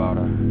write about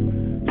her.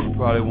 She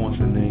probably wants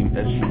her name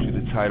etched into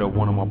the title of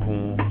one of my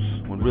poems,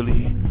 when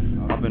really,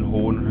 I've been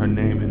holding her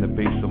name in the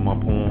base of my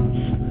poems,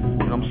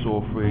 and I'm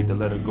so afraid to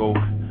let her go.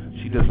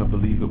 She doesn't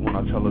believe it when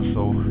I tell her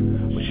so,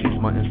 but she's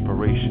my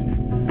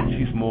inspiration.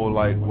 She's more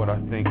like what I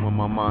think when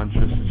my mind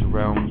drifts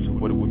around to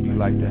what it would be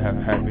like to have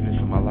happiness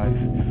in my life.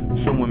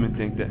 Some women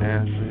think the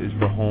answer is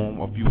the home,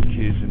 a few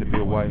kids, and to be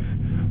a wife,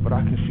 but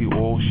I can see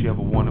all she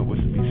ever wanted was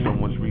to be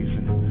someone's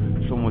reason,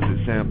 someone's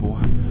example,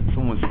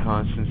 someone's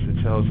conscience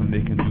that tells them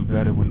they can do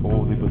better when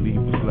all they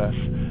believe was less.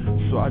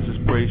 So I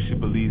just pray she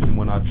believes me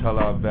when I tell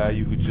her I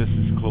value her just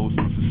as close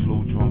as the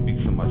slow drum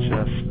beats in my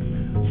chest.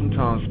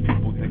 Sometimes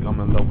people think I'm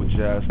in love with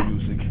jazz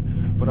music,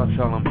 but I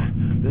tell them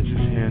they're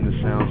just hearing the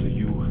sounds of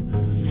you,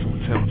 so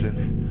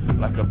tempting,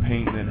 like a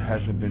painting that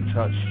hasn't been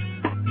touched.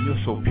 You're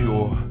so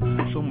pure,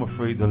 so I'm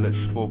afraid to let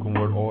spoken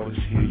word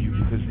artists hear you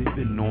because they've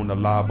been known to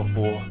lie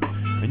before.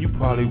 And you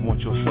probably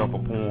want yourself a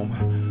poem,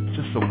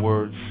 just some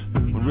words,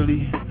 when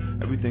really,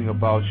 everything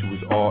about you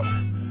is art.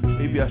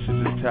 Maybe I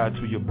should just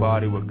tattoo your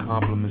body with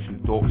compliments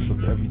and thoughts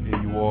of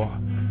everything you are.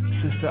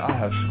 Sister, I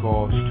have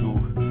scars too,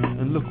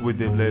 and look where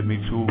they've led me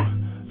to.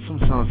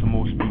 Sometimes the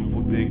most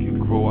beautiful thing can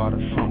grow out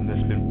of something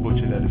that's been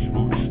butchered at its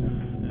roots.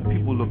 And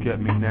people look at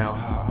me now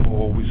how I've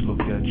always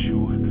looked at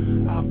you.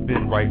 I've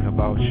been writing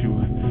about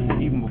you,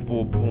 even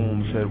before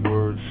poems had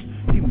words,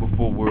 even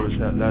before words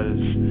had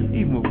letters,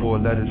 even before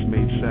letters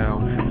made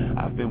sound.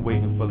 I've been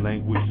waiting for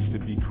languages to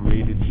be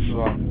created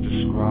so I can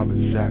describe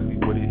exactly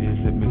what it is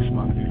that makes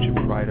my future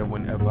brighter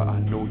whenever I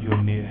know you're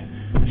near.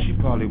 And she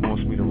probably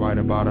wants me to write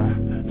about her,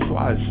 so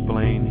I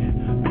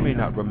explain. You may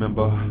not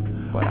remember,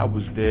 but I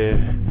was there,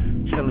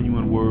 telling you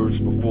in words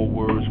before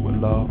words what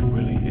love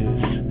really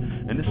is.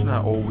 And it's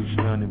not always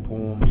found in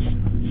poems.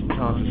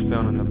 Sometimes it's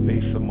found in the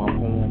face of my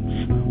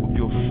poems, with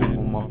your sitting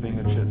on my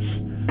fingertips.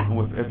 And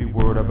with every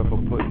word I've ever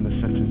put in a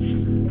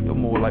sentence, you're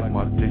more like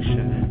my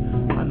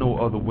diction. I know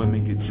other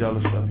women get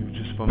jealous of you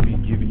just for me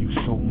giving you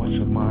so much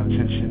of my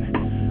attention.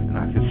 And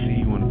I can see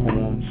you in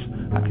poems,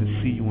 I can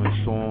see you in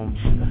songs,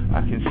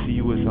 I can see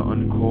you as an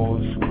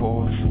uncaused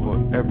cause for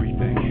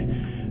everything.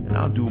 And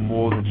I'll do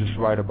more than just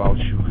write about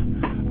you.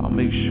 I'll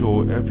make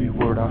sure every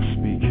word I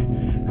speak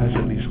has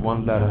at least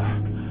one letter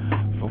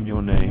from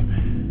your name.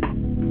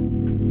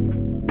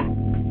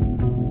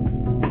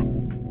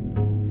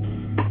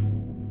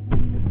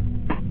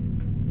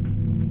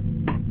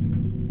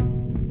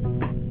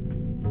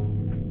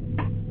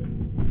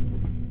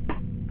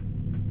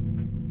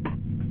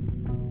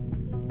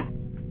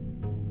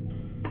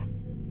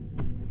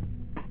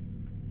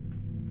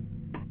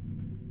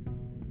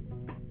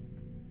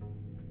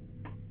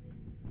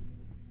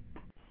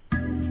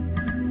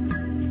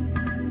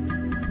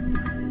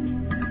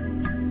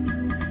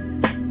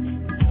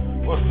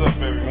 What's up,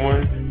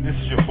 everyone? This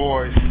is your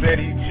boy,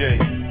 Steady J.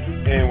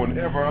 And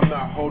whenever I'm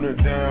not holding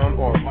it down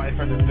on life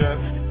at the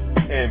desk,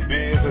 and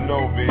biz or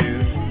no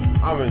biz,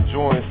 I'm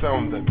enjoying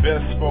some of the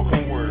best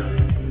spoken word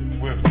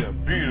with the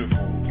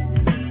beautiful,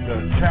 the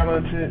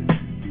talented,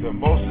 the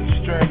most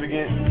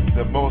extravagant,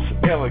 the most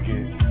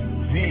elegant,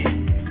 the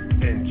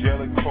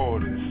angelic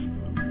poetess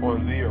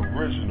on the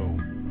original.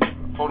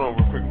 Hold on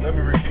real quick, let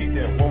me repeat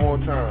that one more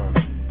time.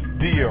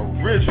 The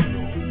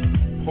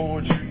original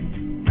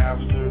Poetry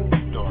After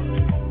Dark,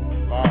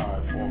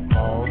 live on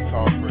Blog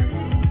Talk Radio.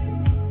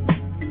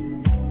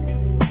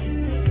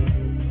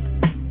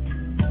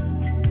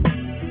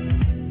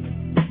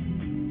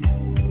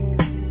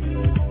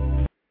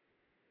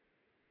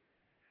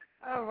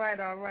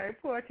 All right.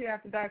 Poetry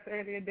After Dark's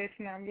early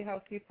edition. I'm your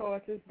host, Keith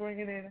Poetess,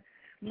 bringing in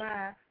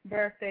my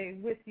birthday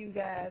with you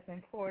guys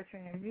in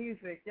poetry and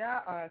music.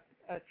 Y'all are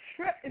a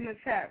trip in the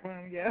chat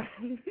room, yo.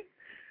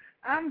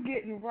 I'm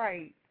getting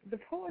right. The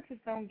poetess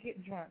don't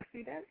get drunk.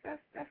 See,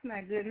 that's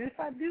not good. And if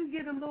I do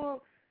get a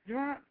little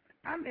drunk,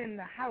 I'm in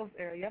the house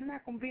area. I'm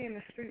not gonna be in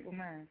the street with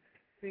mine.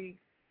 See,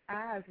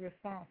 I is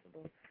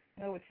responsible.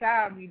 I know what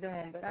y'all be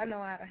doing, but I know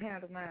how to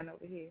handle mine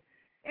over here.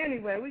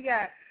 Anyway, we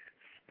got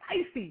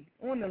Spicy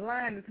on the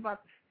line that's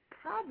about to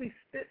probably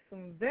spit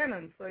some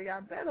venom, so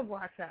y'all better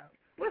watch out.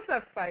 What's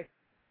up, Spicy?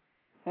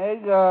 Hey,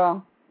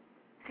 girl.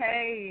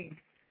 Hey.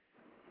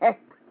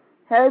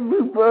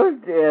 Happy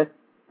birthday.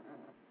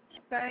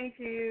 Thank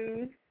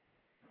you.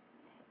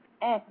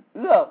 And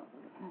look,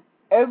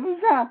 every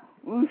time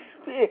we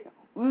spit,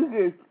 we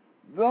get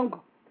drunk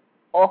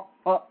off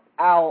of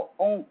our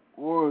own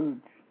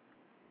words.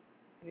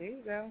 There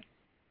you go.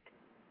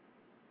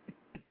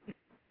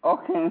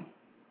 Okay.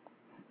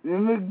 Let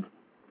me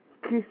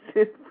get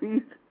this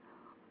piece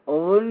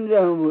over and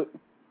done with.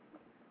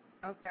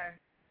 Okay.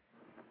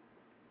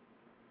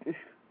 The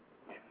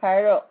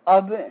title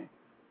of it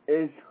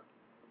is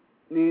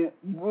The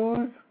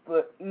Bruised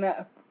But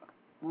Not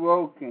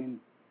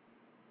Broken.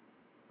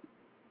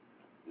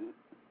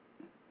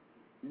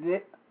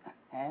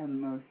 Have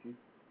mercy.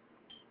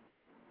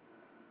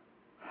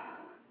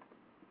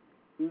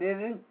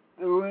 Letting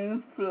the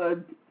rain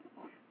flood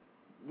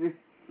the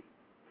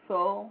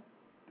soul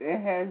that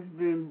has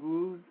been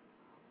bruised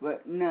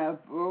but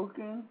not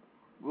broken,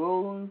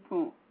 rolling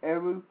from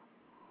every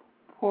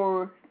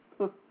porous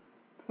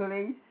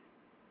place,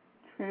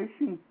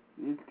 tracing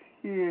the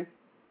tears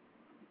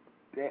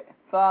that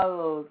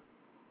follows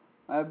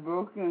my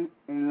broken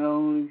and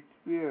lonely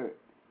spirit.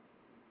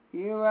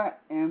 Here I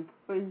am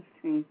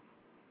placing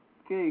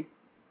faith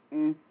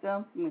in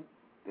something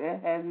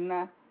that has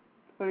not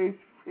placed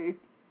faith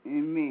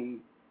in me.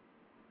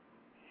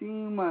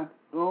 Seeing my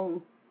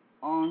own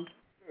on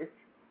search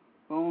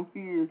from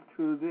here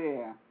to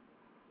there,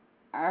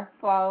 I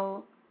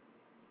follow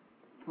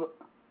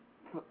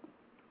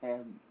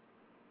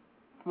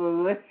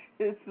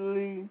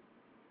felicitously,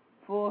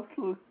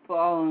 falsely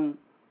following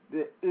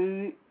the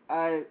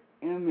idiotic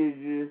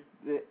images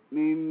that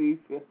made me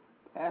feel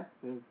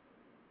passive.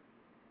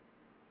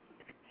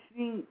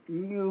 Seeing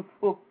you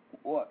for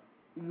what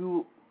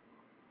you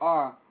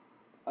are,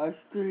 a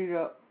straight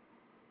up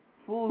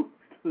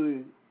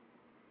foolishly,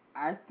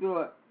 I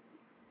thought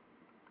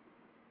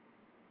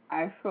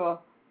I saw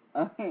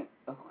a hint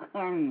of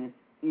kindness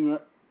in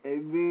your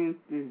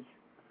advances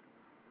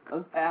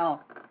of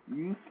how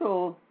you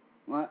sold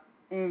my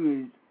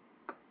image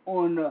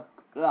on the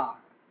block.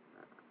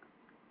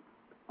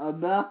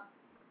 About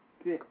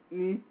that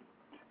needs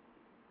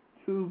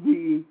to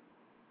be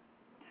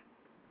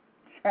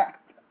chapped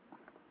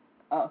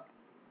up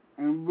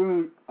and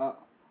burned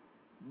up.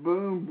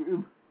 Burn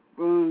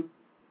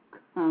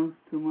comes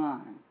to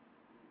mind.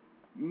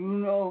 You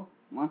know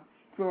my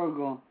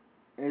struggle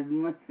as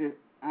much as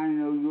I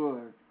know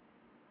yours,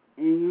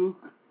 and you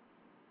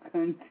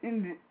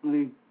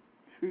contingently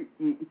treat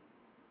me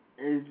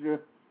as a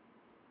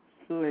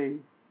slave.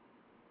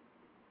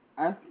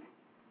 I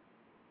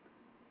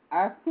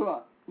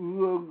thought we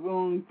were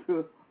going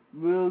to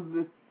build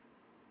this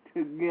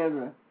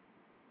together.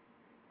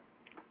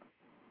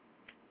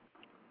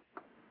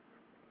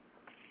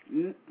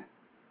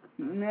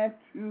 Not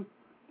you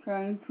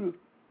trying to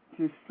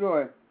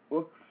destroy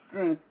what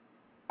strength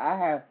I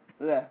have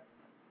left.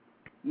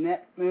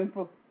 Not meant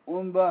for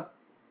one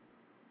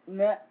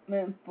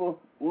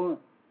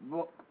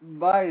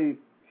body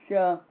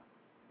shall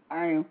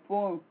I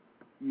inform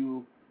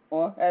you,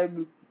 or have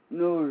you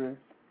noticed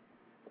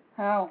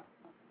how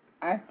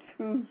I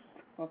choose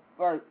to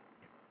fight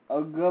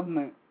a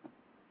government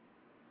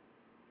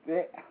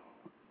that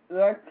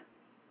likes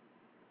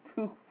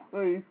to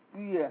place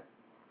fear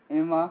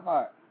in my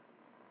heart?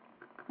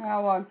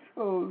 How I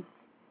chose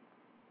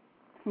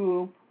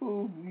to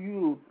improve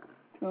you,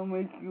 to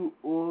make you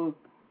all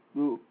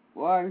the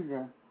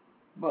wiser,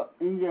 but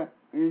in your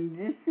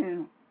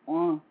addition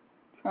on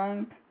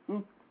trying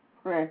to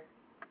press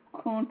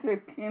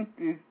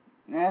consequences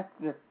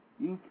after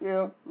you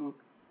fail to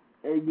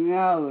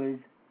acknowledge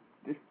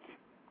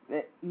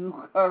that you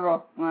cut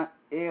off my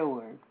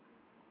airways.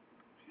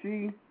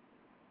 See,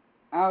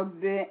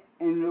 out there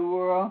in the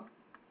world,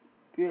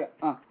 there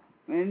are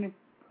many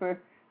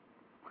precious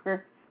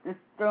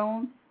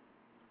stones.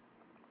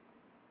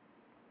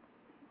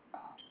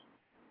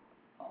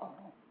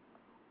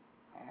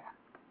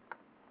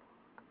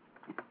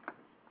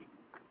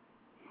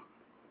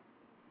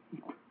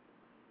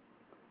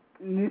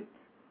 this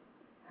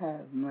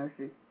have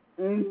mercy.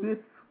 In this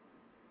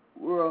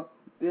world,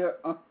 there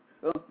are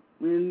so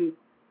many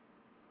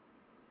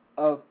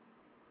of,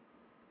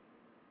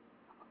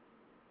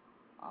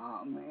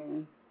 oh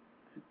man,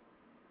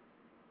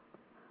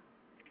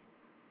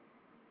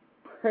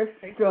 precious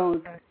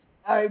stones.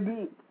 I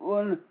be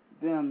one of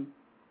them.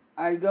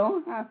 I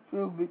don't have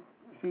to be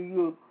to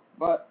you,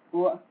 but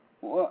what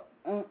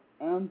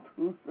and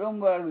to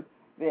somebody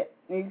that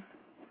makes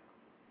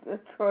the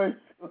choice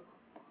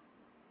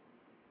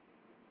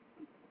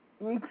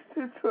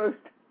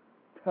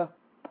to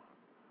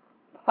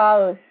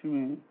polish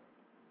me.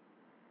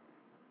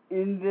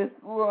 In this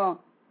world,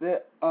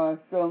 there are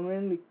so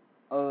many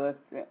of us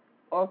that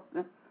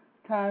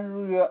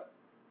oftentimes we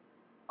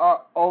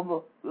are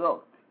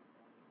overlooked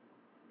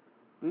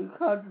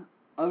because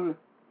of the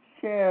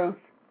shares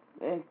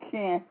that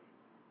cast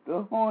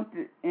the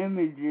haunted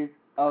images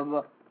of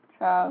a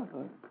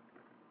childhood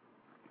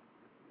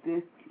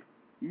that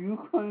you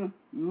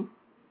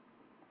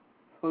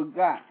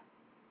forgot.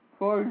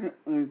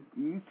 Fortunately,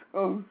 you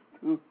chose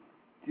to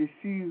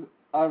deceive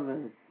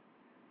others.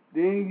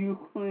 Then you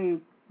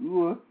claim you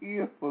were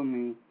here for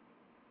me.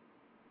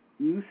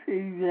 You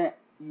say that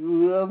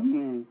you love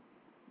me.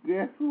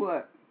 Guess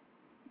what?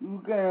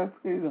 You gotta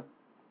pay the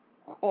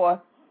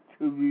cost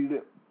to be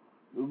the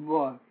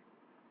boss.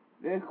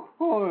 That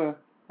quota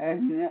has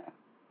not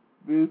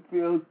been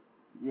filled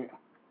yet.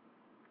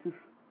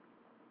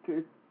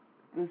 The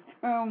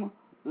term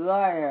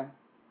liar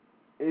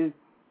is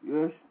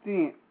your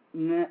stint,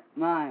 not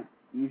mine,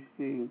 you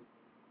see.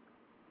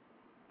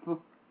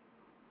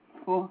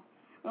 For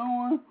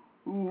someone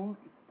who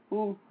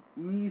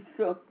reads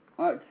so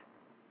much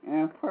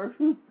and a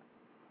person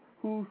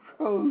who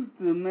chose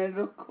the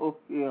medical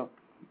field,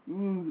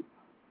 you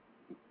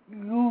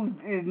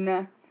did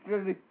not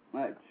study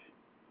much.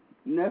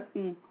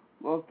 Nothing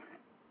but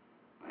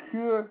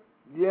pure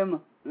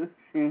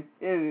demolition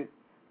hidden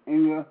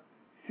in your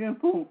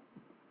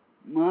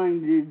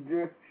simple-minded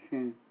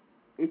direction.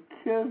 It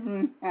kills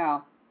me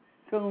how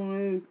so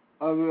many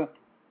of your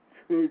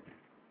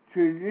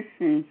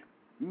traditions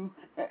you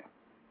kept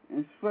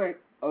in spite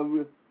of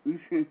your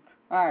recent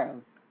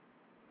trials.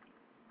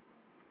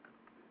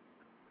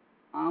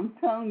 I'm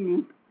telling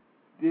you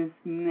this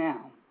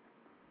now.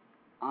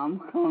 I'm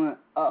coming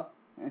up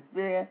and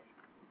fast.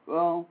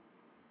 Well,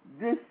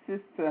 this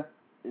sister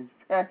is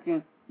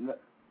packing the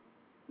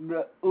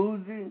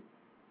Uzi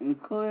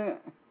and clearing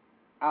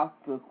out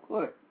the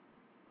clip.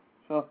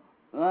 So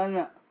line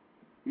up.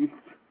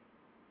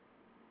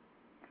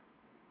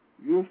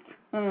 Your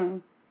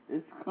turn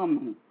is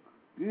coming.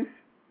 This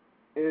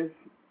is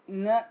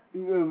not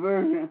your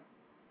version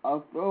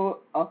of throw it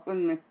up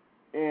in the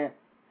air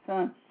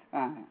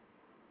sunshine.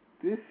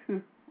 This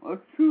is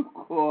what you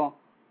call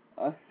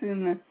a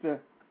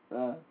sinister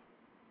love.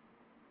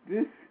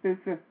 This is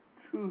the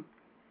truth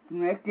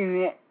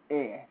smacking that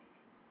ass.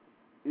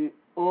 And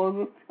all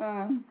the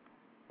time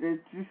that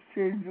you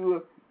said you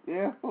were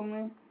there for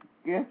me,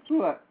 guess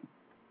what?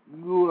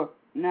 You were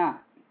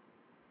not.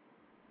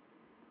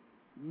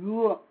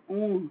 You are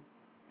on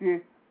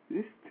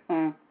this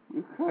time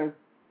because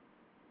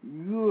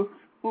you're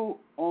too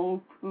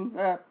old to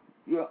have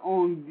your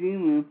own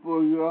demon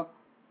for your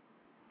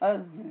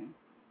husband.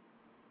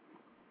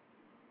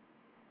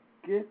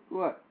 Guess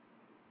what?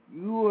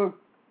 You are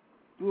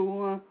the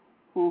one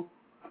who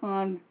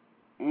conned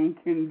and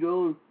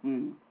condoled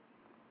me.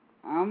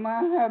 I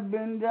might have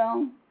been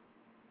down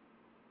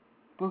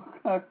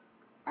because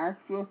I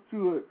thought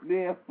you were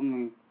there for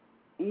me.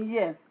 And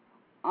yes,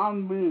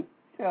 I'm being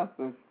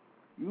selfish.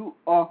 You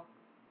are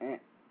an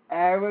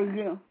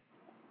arrogant,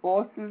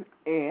 horse's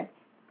ass.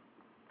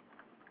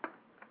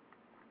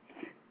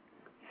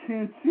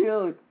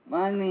 Sincerely,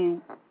 my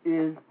name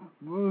is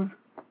Bruce,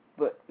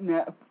 but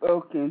not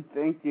broken.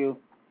 Thank you.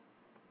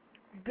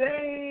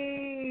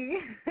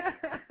 Dang.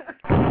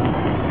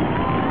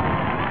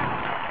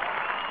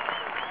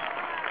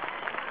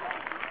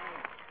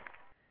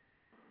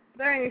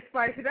 Dang,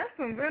 Spicy, that's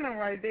some venom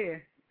right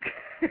there.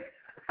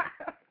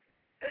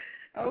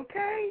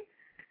 Okay?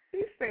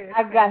 He said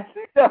I got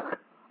stuck.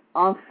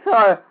 I'm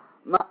sorry.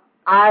 My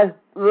eyes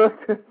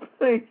looked at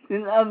place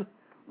and I was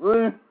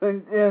rooting for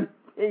them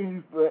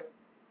pigs, but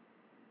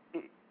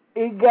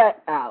it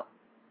got out.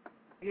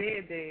 Yeah,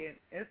 it did.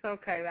 It's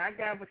okay. I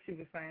got what you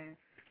were saying.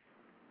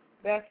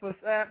 That's what's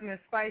up, Miss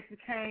Spicy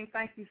Kane.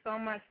 Thank you so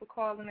much for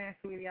calling in,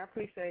 sweetie. I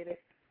appreciate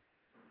it.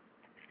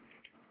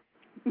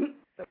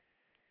 So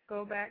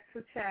go back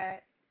to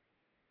chat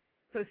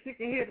so she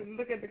can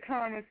look at the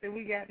comments that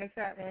we got in the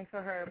chat room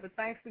for her. But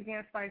thanks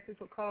again, Spicy,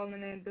 for calling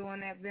in and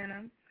doing that,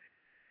 Venom.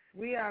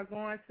 We are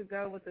going to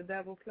go with the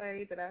double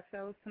play that I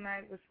chose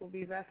tonight, which will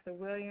be Vesta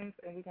Williams,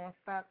 and we're going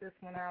to start this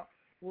one out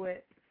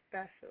with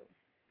Special,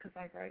 because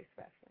I'm very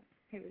special.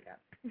 Here we go.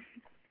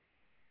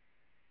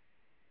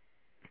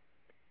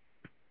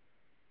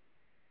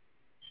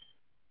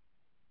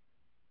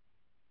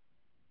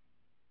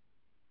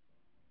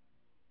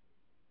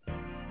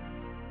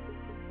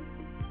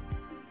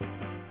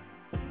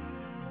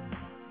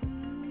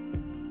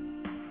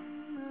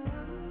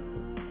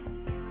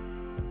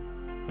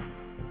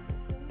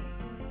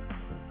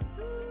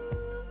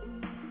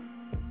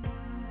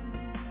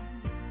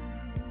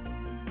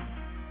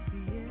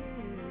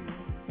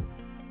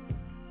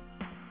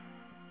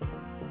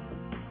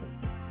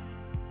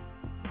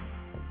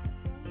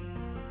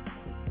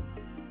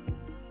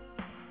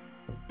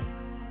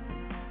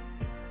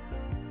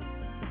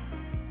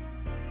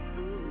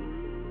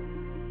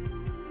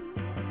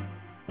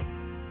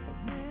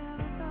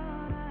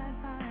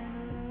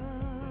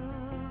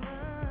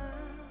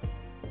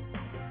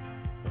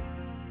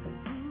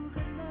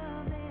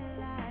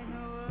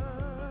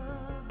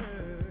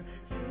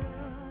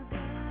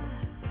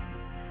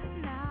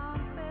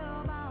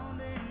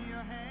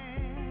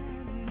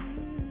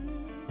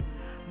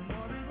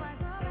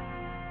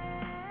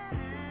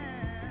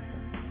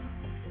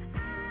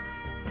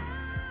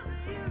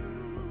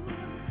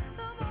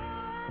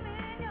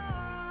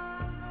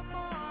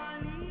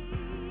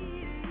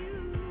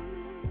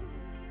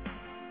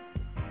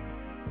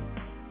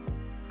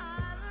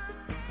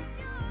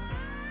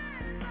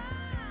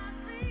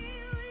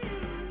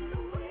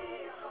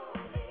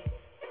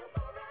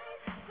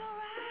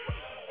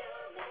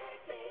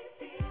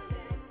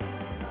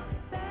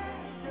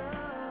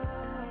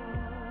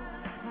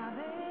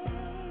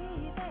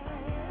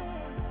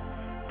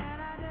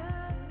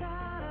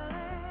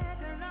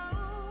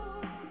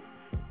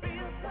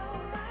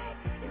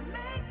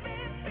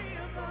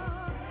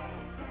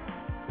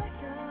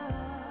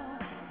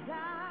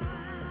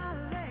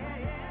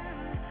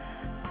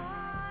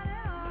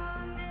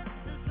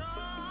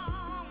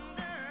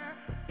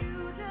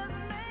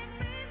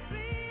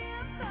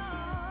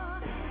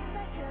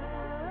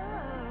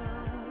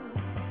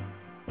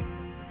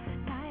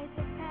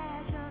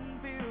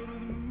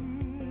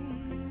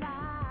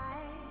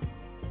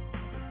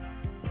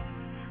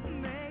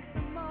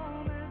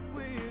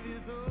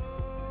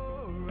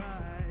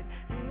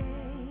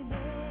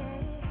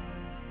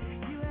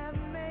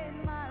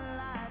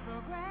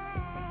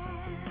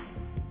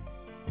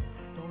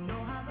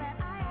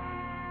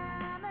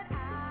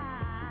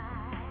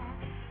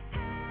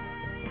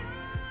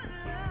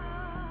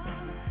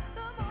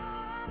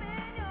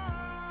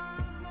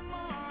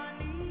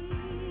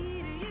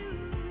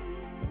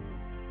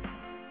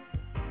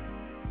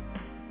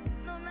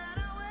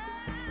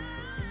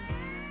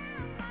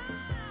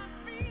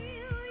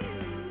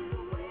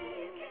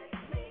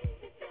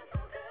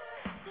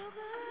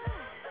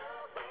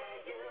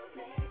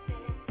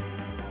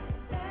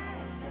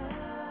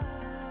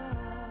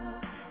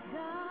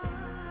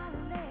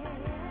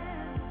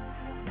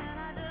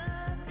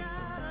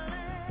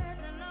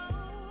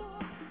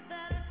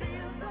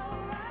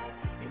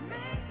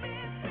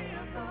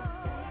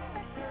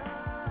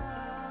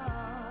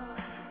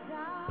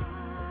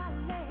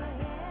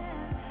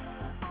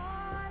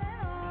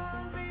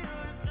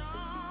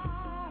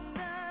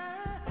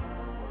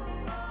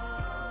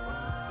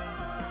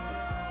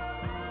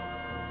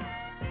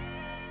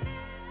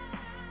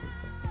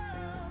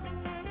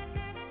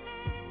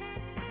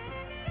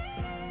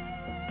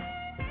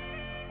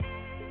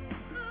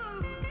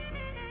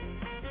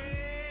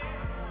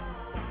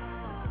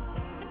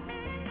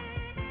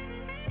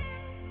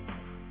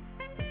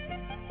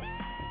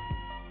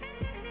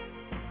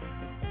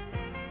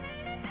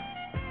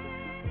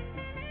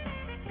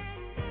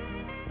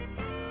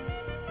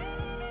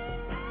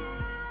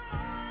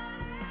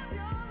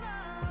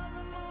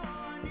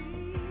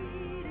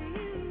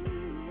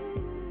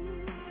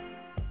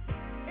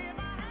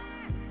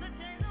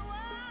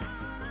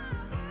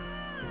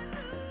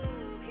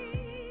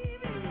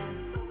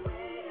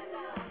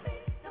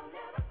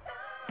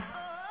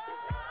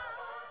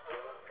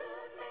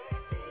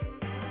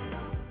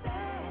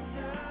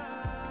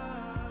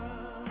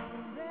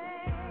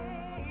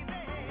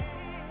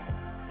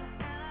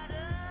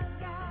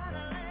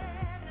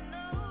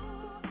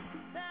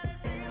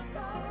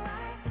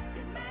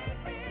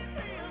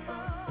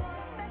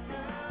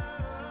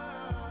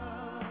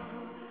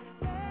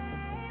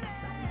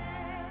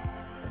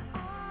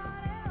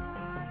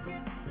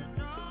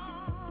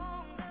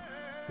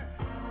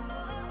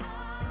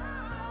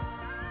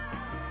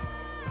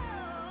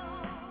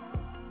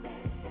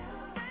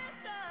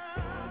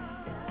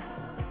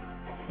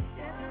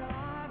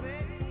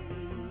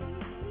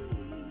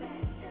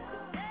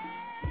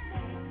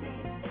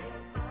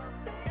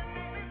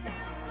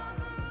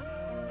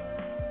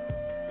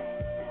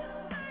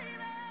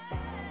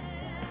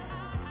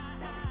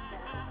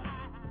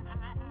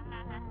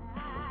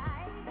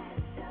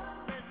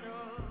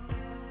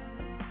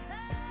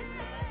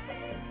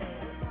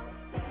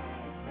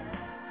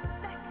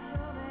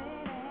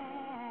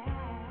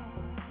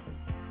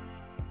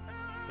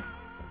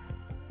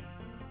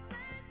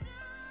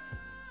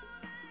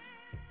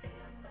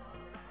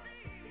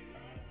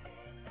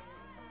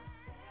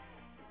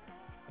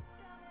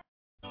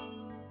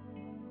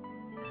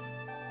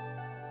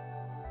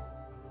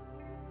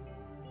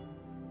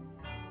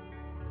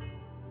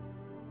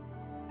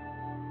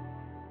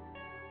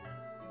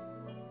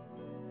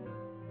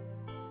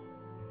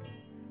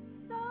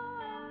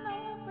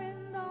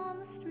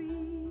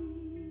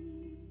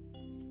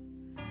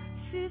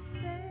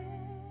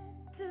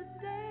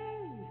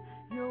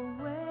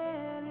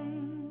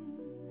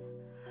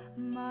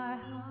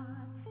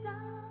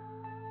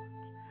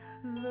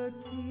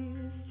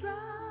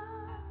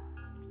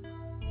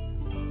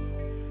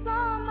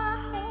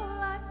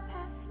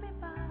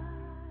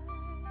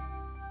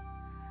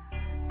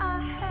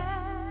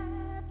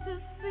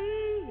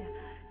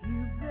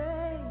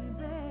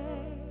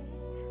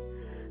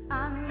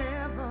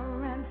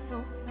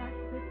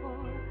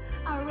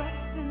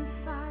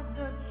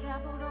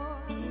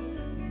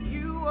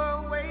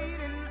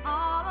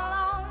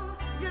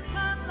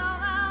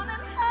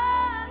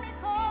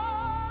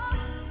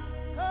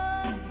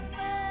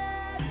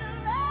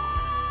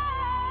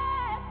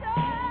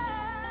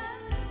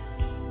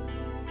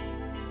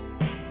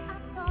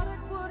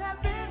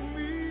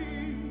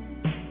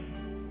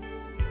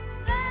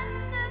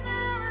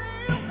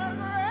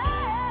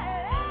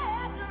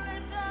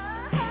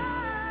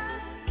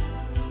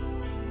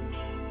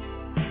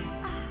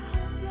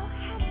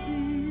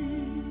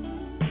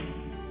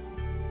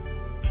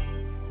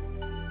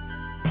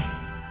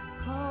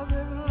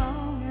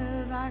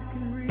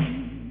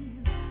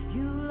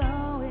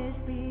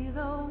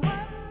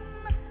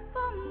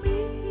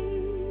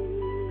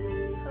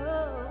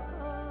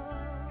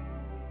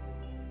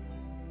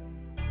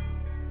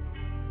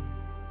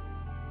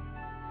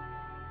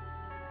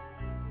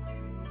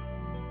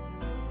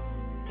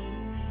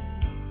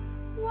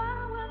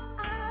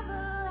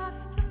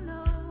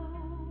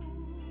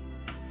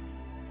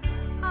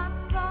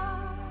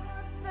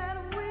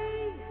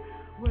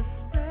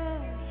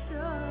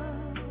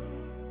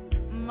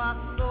 my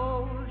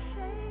soul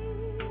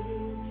shakes,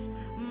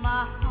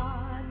 my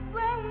heart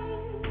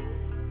breaks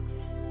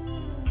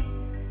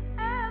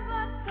as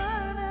I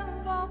turn and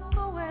walk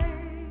away.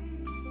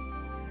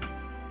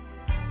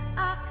 I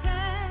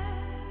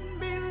can't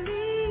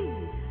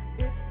believe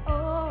it's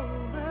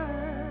over.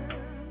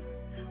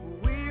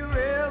 We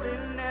really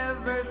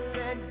never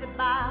said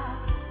goodbye.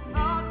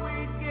 Thought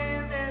we'd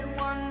give it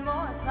one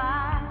more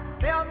try.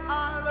 Felt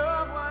our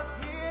love was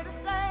here to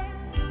stay,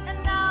 and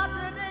now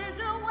today's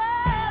your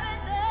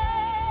wedding day.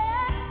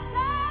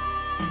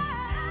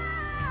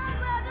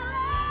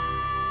 Congratulations.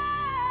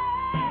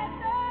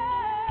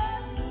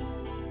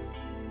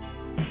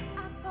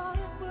 I thought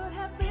it would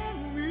have been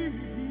me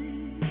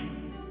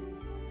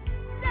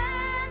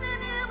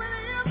standing here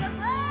with you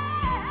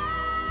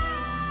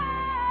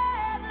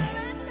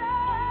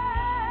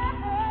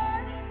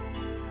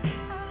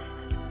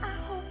I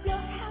hope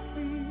you're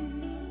happy.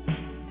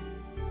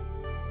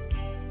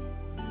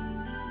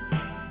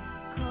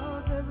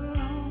 'Cause as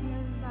long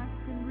as I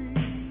can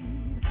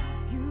read,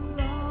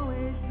 you'll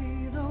always be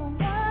the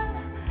one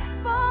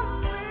for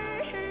me.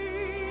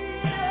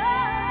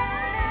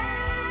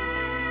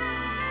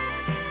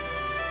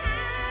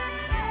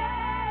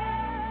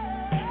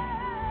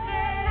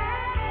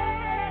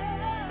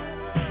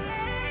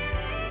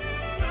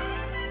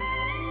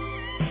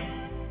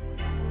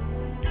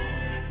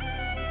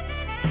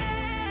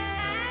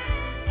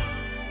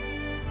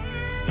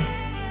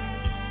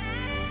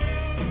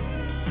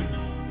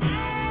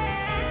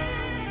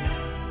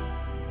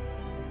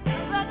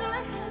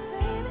 Congratulations,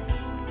 baby.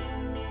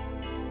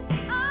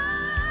 I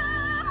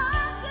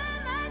can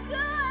make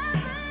you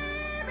happy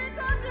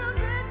because you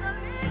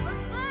didn't even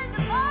say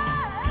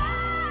goodbye.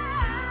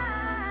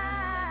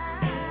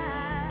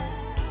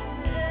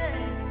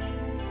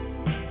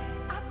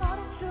 I thought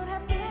it should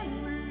have been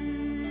me.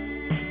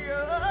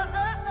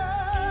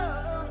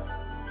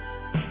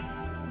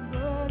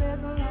 But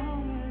as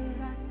long as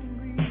I can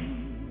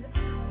breathe,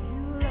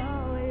 you'll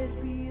always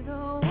be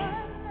the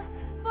one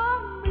for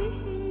me.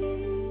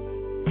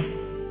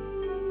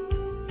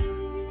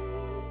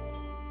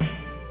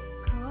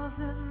 'Cause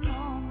as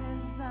long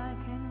as I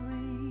can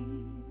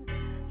breathe,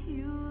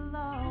 you'll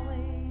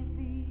always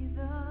be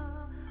the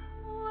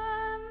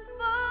one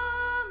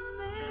for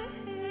me.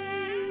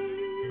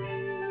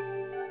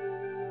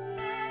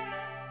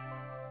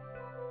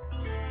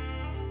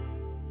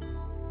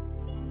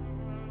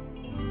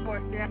 Of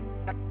course, yeah.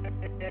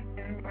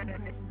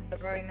 The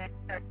very next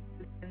text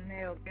is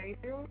Neil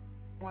Gabriel,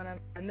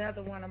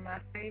 another one of my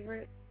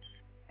favorites,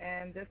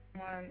 and this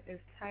one is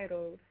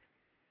titled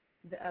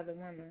 "The Other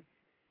Woman."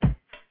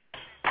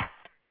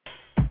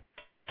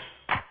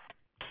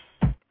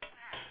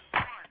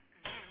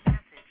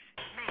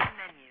 Main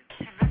menu.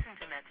 To listen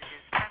to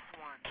messages, press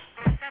 1.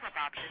 For setup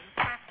options,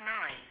 press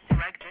 9. To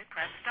exit,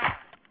 press star.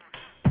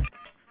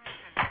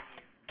 Listen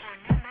menu. For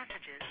new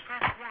messages,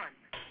 press 1.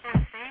 For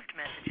saved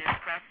messages,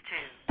 press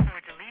 2. For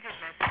deleted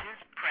messages,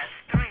 press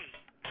 3.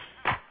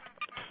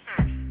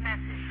 Search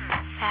message.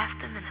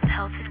 Faster than a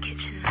pelted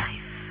kitchen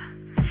knife,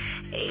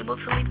 able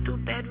to leap through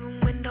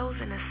bedroom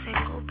windows in a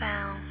single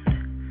bound.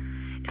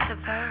 It's a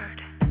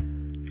bird.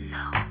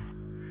 No.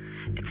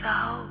 It's a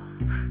hoe.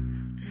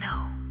 No.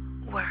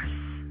 Worse.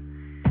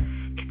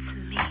 It's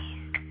me,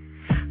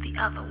 the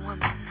other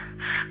woman,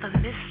 the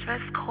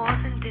mistress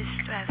causing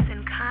distress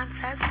in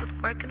contest with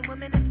working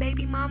women and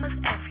baby mamas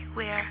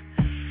everywhere.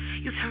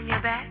 You turn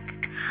your back,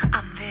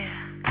 I'm there.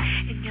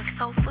 In your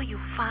sofa you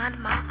find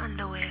my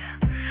underwear.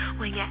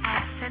 When you're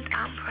absent,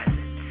 I'm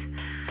present,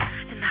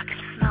 and I can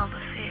smell the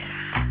fear.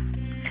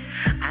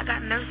 I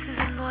got nurses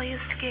and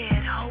lawyers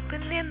scared,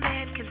 hoping their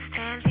man can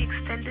stand the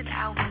extended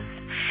hours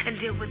and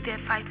deal with their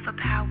fight for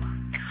power,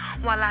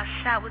 while I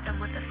shower them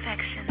with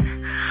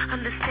affection.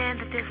 Understand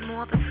that there's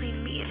more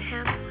between me and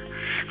him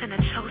than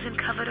a chosen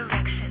covered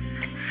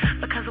erection.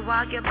 Because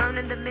while you're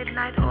burning the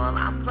midnight oil,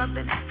 I'm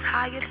rubbing his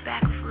tired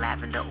back with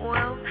lavender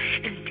oil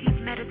in deep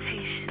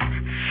meditation.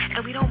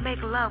 And we don't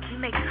make love, we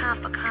make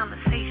time for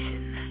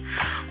conversation.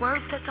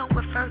 Words that don't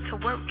refer to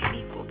work and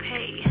equal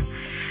pay,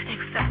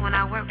 except when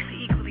I work to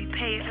equally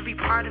pay every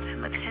part of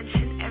him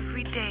attention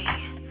every day.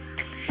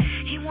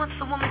 He wants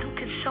a woman who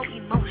can show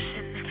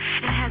emotion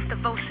and has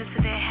devotion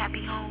to their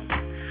happy home.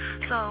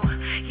 So,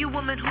 you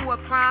women who are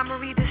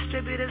primary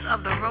distributors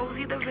of the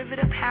rosy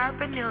derivative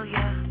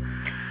paraphernalia,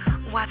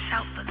 watch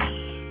out for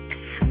me,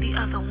 the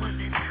other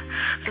woman,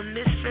 the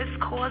mistress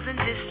causing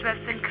distress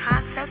in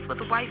contest with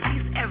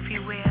wifeys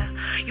everywhere.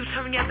 You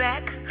turn your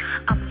back,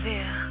 I'm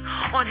there.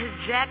 On his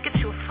jacket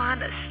you'll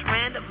find a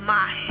strand of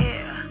my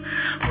hair.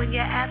 When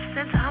you're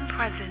absent, I'm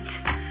present,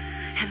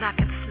 and I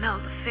can smell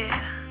the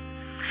fear.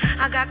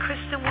 I got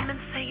Christian women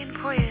saying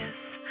prayers.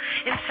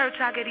 In church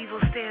I get evil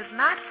stares,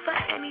 not for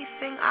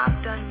anything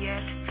I've done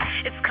yet.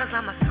 It's 'cause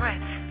I'm a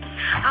threat.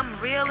 I'm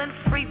real and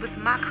free with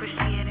my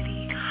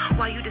Christianity,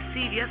 while you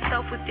deceive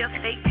yourself with your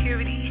fake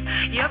purity.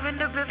 You're in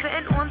the river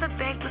and on the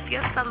bank with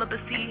your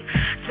celibacy.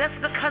 Just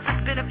because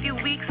it's been a few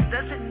weeks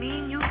doesn't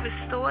mean you've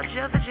restored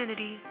your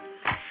virginity.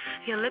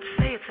 Your lips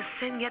say it's a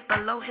sin, yet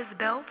below his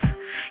belt,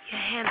 your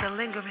hands are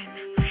lingering.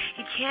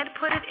 can't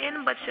put it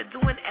in, but you're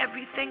doing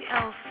everything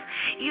else.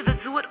 Either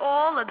do it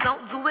all or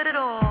don't do it at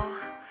all.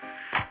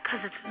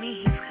 'Cause it's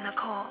me he's gonna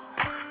call.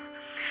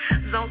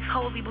 Don't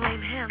totally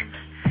blame him.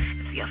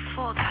 It's your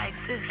fault I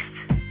exist.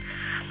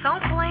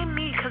 Don't blame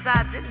me 'cause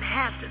I didn't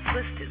have to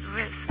twist his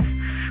wrist.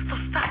 So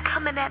stop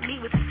coming at me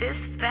with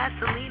fists,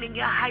 Vaseline, and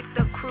your hyped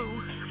up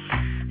crew.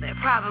 They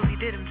probably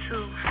did him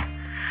too.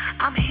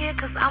 I'm here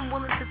 'cause I'm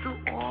willing to do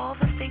all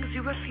the things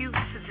you refuse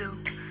to do.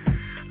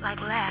 Like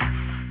laugh,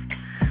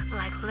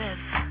 like live,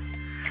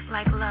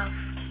 like love.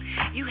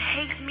 You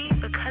hate me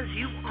because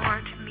you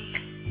aren't me.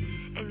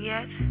 And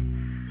yet,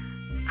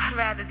 I'd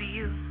rather be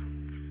you.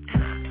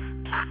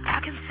 And I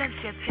can sense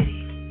your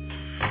pity.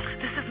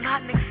 This is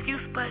not an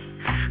excuse, but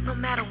no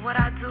matter what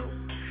I do,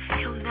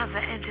 he'll never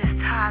end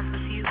his ties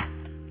with you.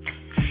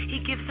 He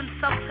gives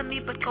himself to me,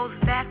 but goes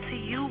back to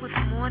you with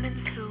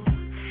morning too.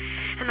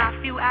 And our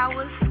few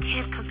hours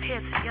can't compare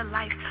to your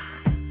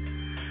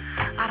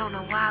lifetime. I don't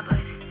know why, but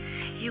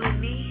you and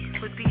me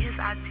would be his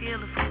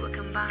ideal if we were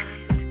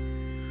combined.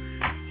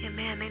 Your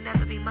man may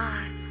never be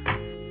mine,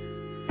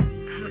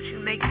 but you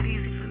make it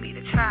easy for me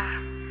to try.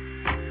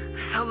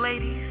 So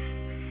ladies,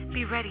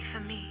 be ready for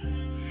me,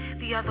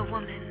 the other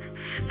woman,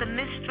 the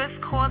mistress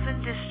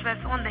causing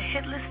distress on the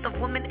hit list of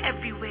women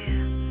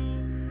everywhere.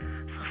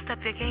 So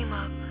step your game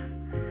up,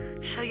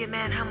 show your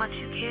man how much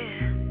you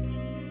care.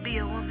 Be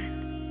a woman,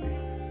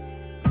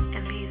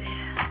 and be there.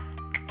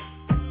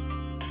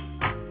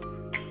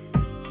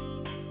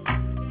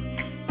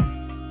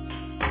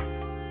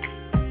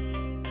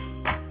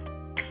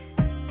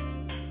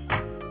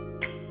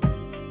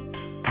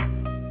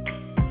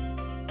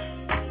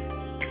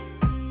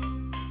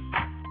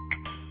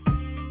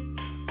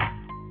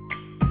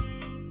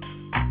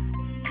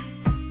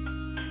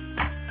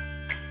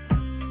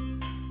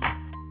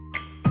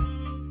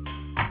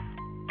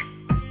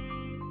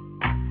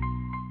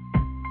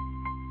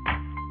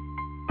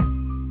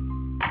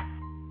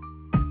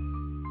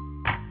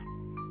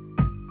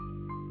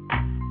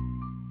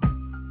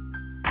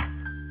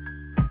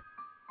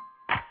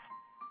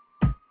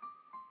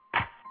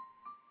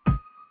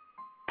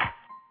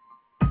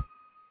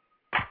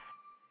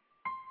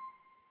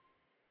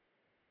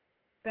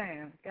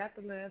 Damn, got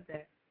to love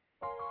that.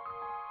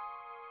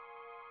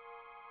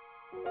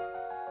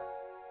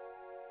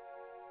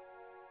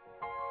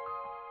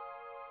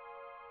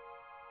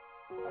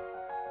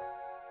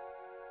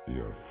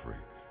 You're a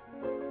freak.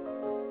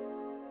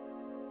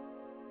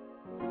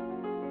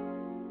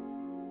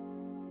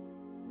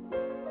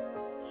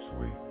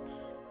 Sweet.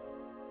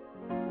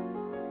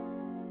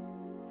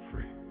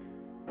 Freak.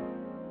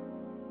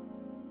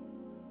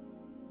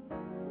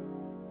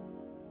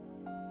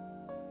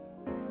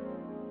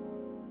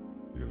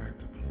 You like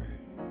to play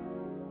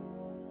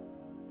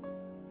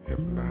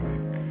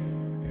hypnotic,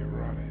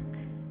 erotic,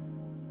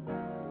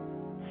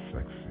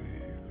 sexy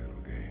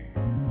little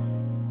games.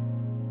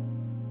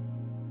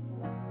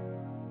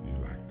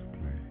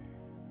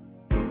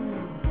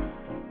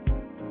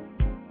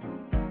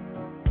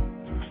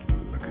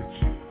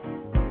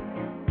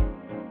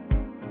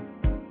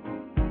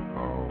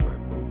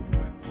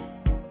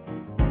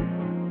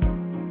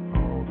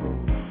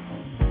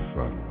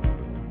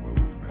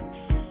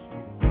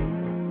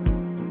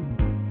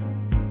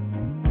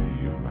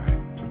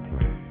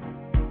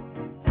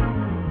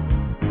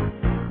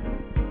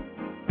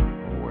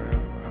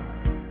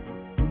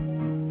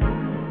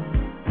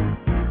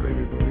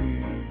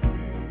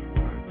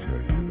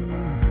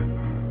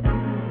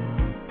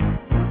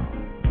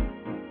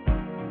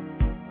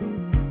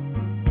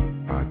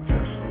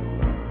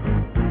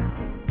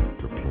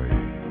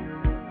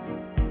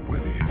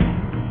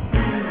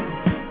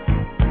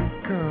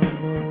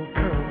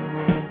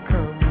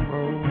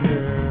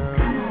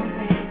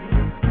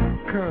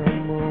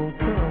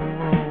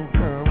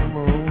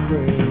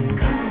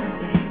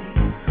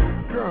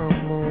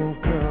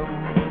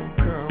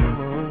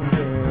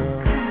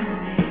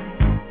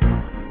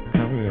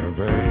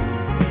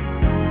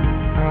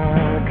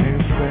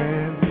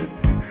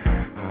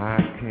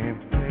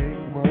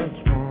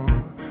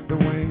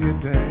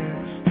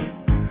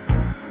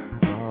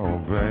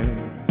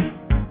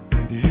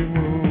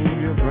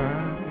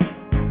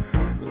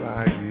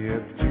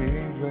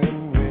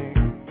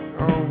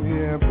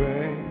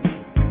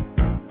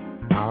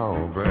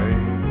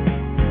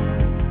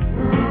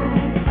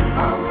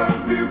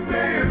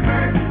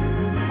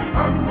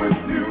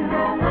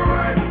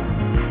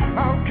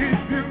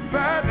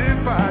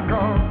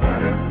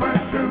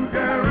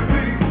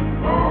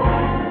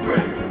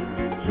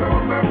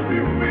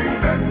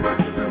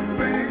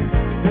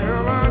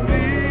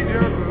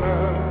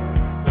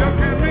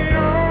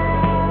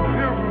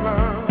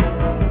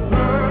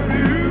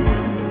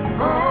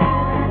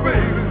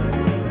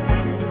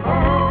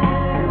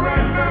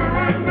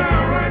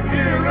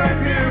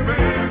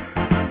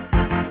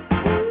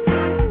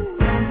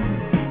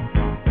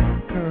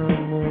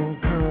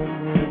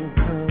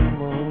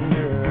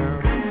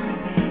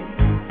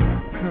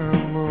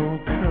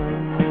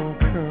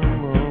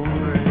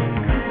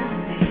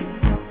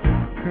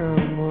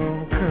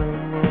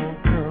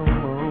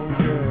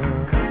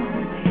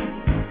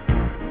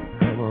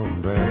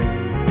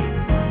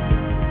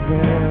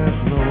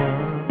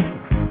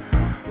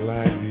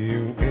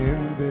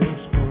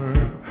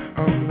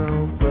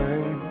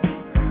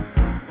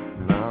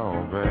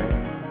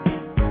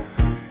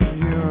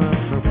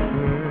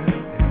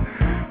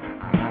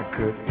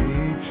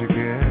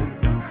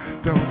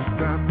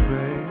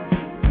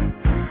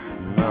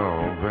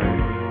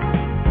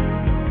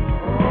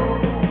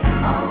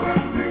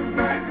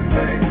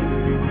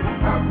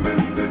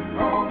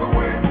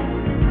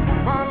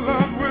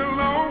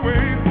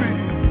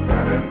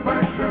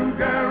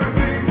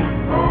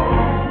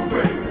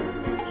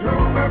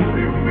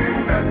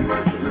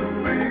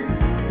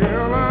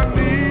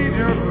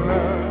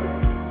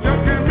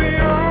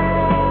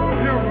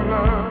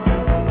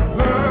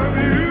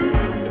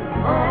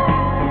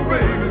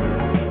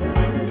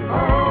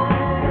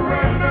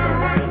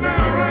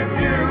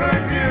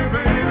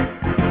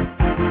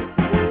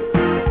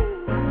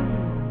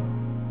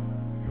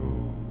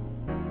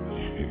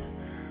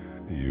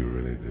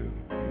 they do.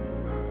 People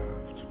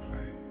love to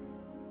play.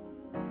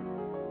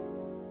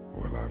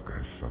 Well, I've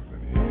got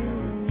something here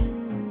that's,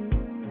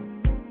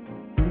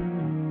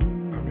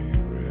 I mean,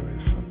 really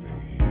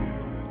something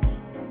here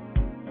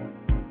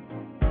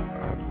that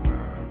I'd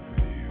love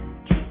for you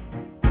to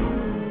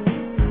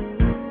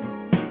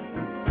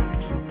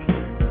play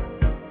with.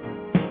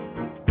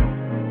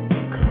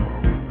 Come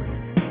on,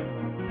 baby.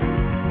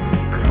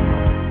 Come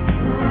on.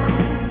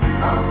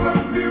 I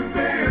love you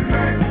day and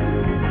night.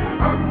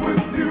 I'm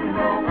with you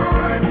all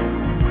night.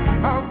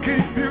 I'll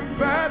keep you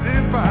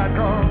satisfied,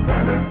 'cause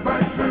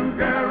satisfaction's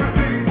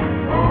guaranteed.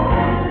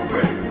 Oh,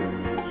 baby,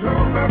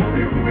 your love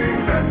you mean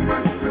that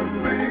much to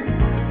me.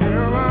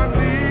 Girl, I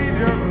need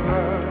your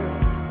love.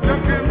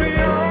 Just give me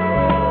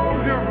all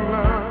your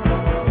love.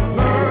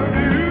 Love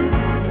you,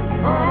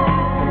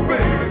 oh,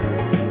 baby.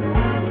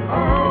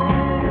 Oh,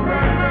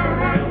 right now,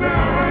 right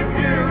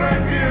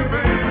here,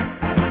 baby.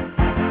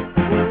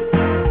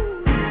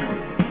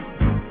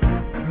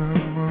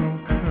 Come on,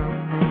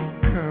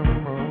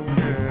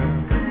 yeah.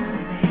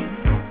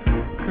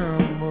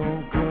 Come on,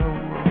 baby.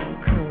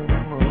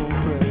 Come on,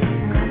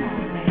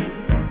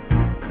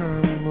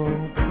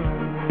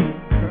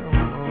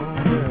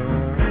 yeah.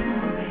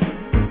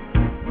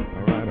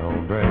 All right, on,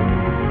 baby.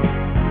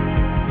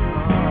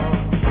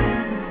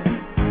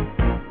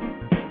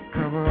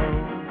 Come on.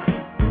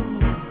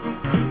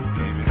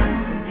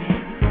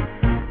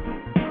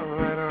 All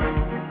right, on.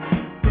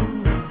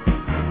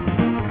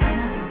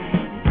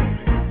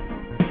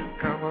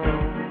 Come on.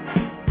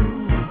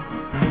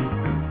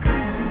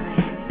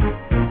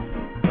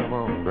 Come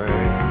on, baby.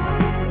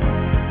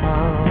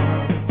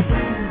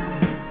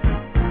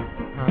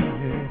 I'm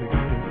here to get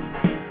it.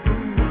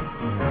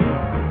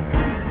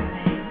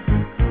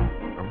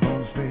 I'm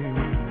gonna stay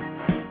with you.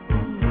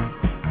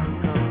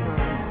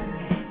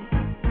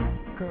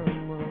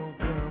 Come on.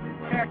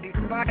 Happy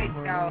fight,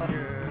 y'all.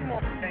 Come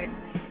on, baby.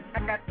 I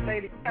got the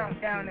latest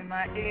countdown in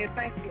my ear.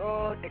 Thank you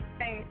all that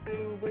came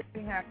through.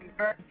 Wishing happy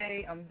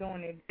birthday. I'm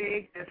doing it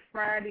big this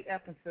Friday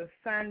up until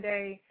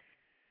Sunday.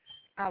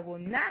 I will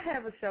not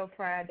have a show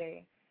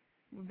Friday.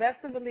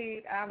 Best to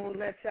believe I will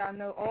let y'all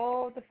know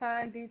all the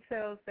fine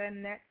details that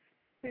next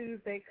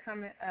Tuesday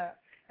coming up.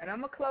 And I'm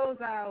going to close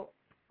out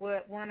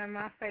with one of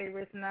my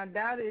favorites. And I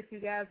doubt if you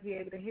guys be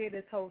able to hear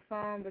this whole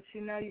song, but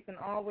you know you can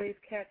always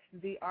catch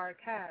the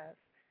archives.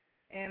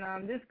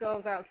 And this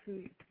goes out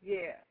to,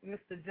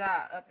 Mr.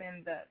 Ja up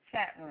in the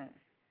chat room.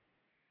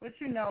 What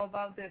you know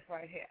about this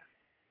right here?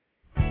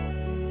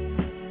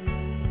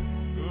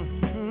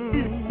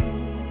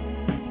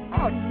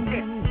 Oh,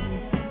 shit.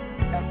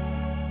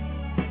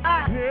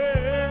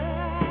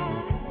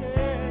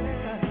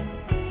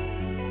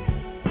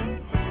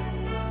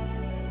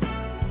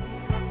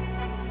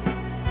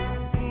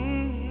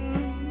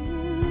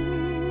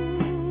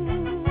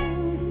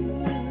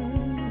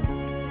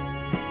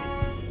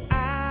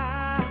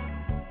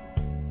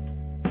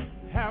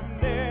 Have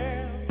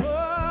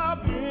never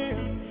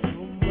been so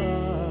much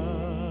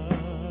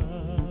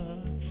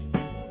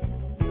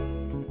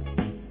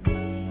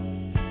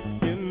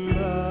in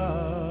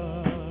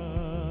love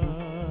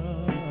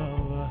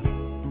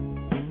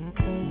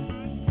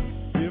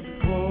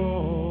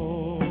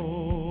before.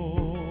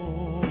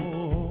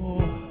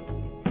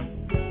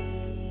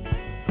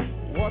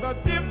 What a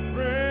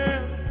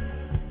difference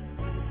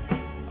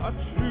a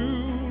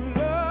true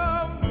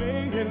love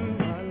made in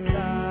my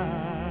life.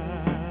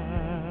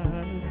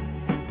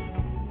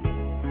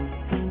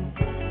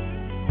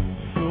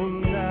 So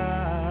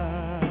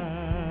nice,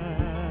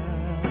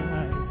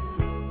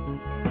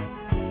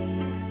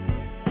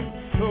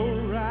 so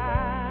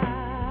right.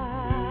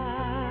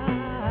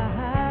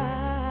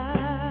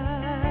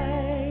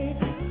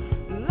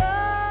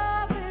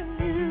 Loving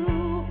you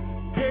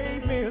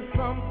gave me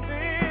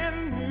something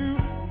new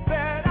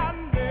that I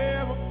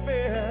never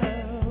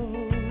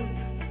felt,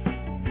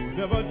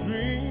 never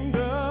dreamed of.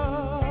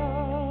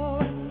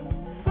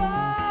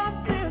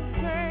 Something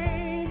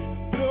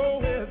changed,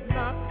 though it's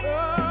not the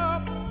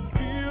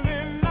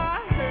feeling I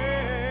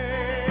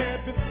had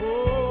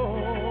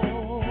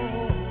before.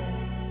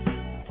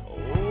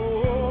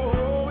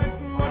 Oh,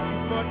 it's much,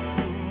 much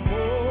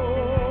more.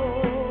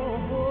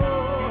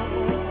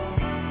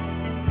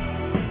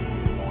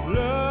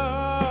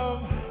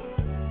 Love,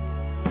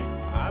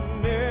 I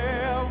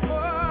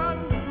never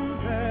knew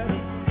that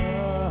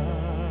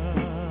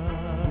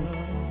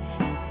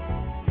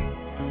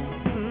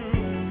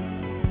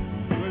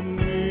with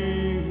me.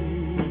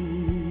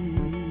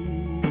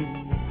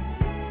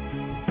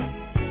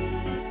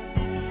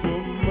 So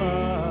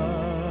much.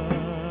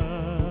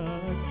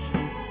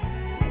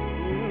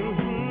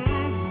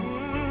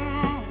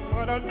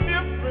 What a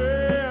difference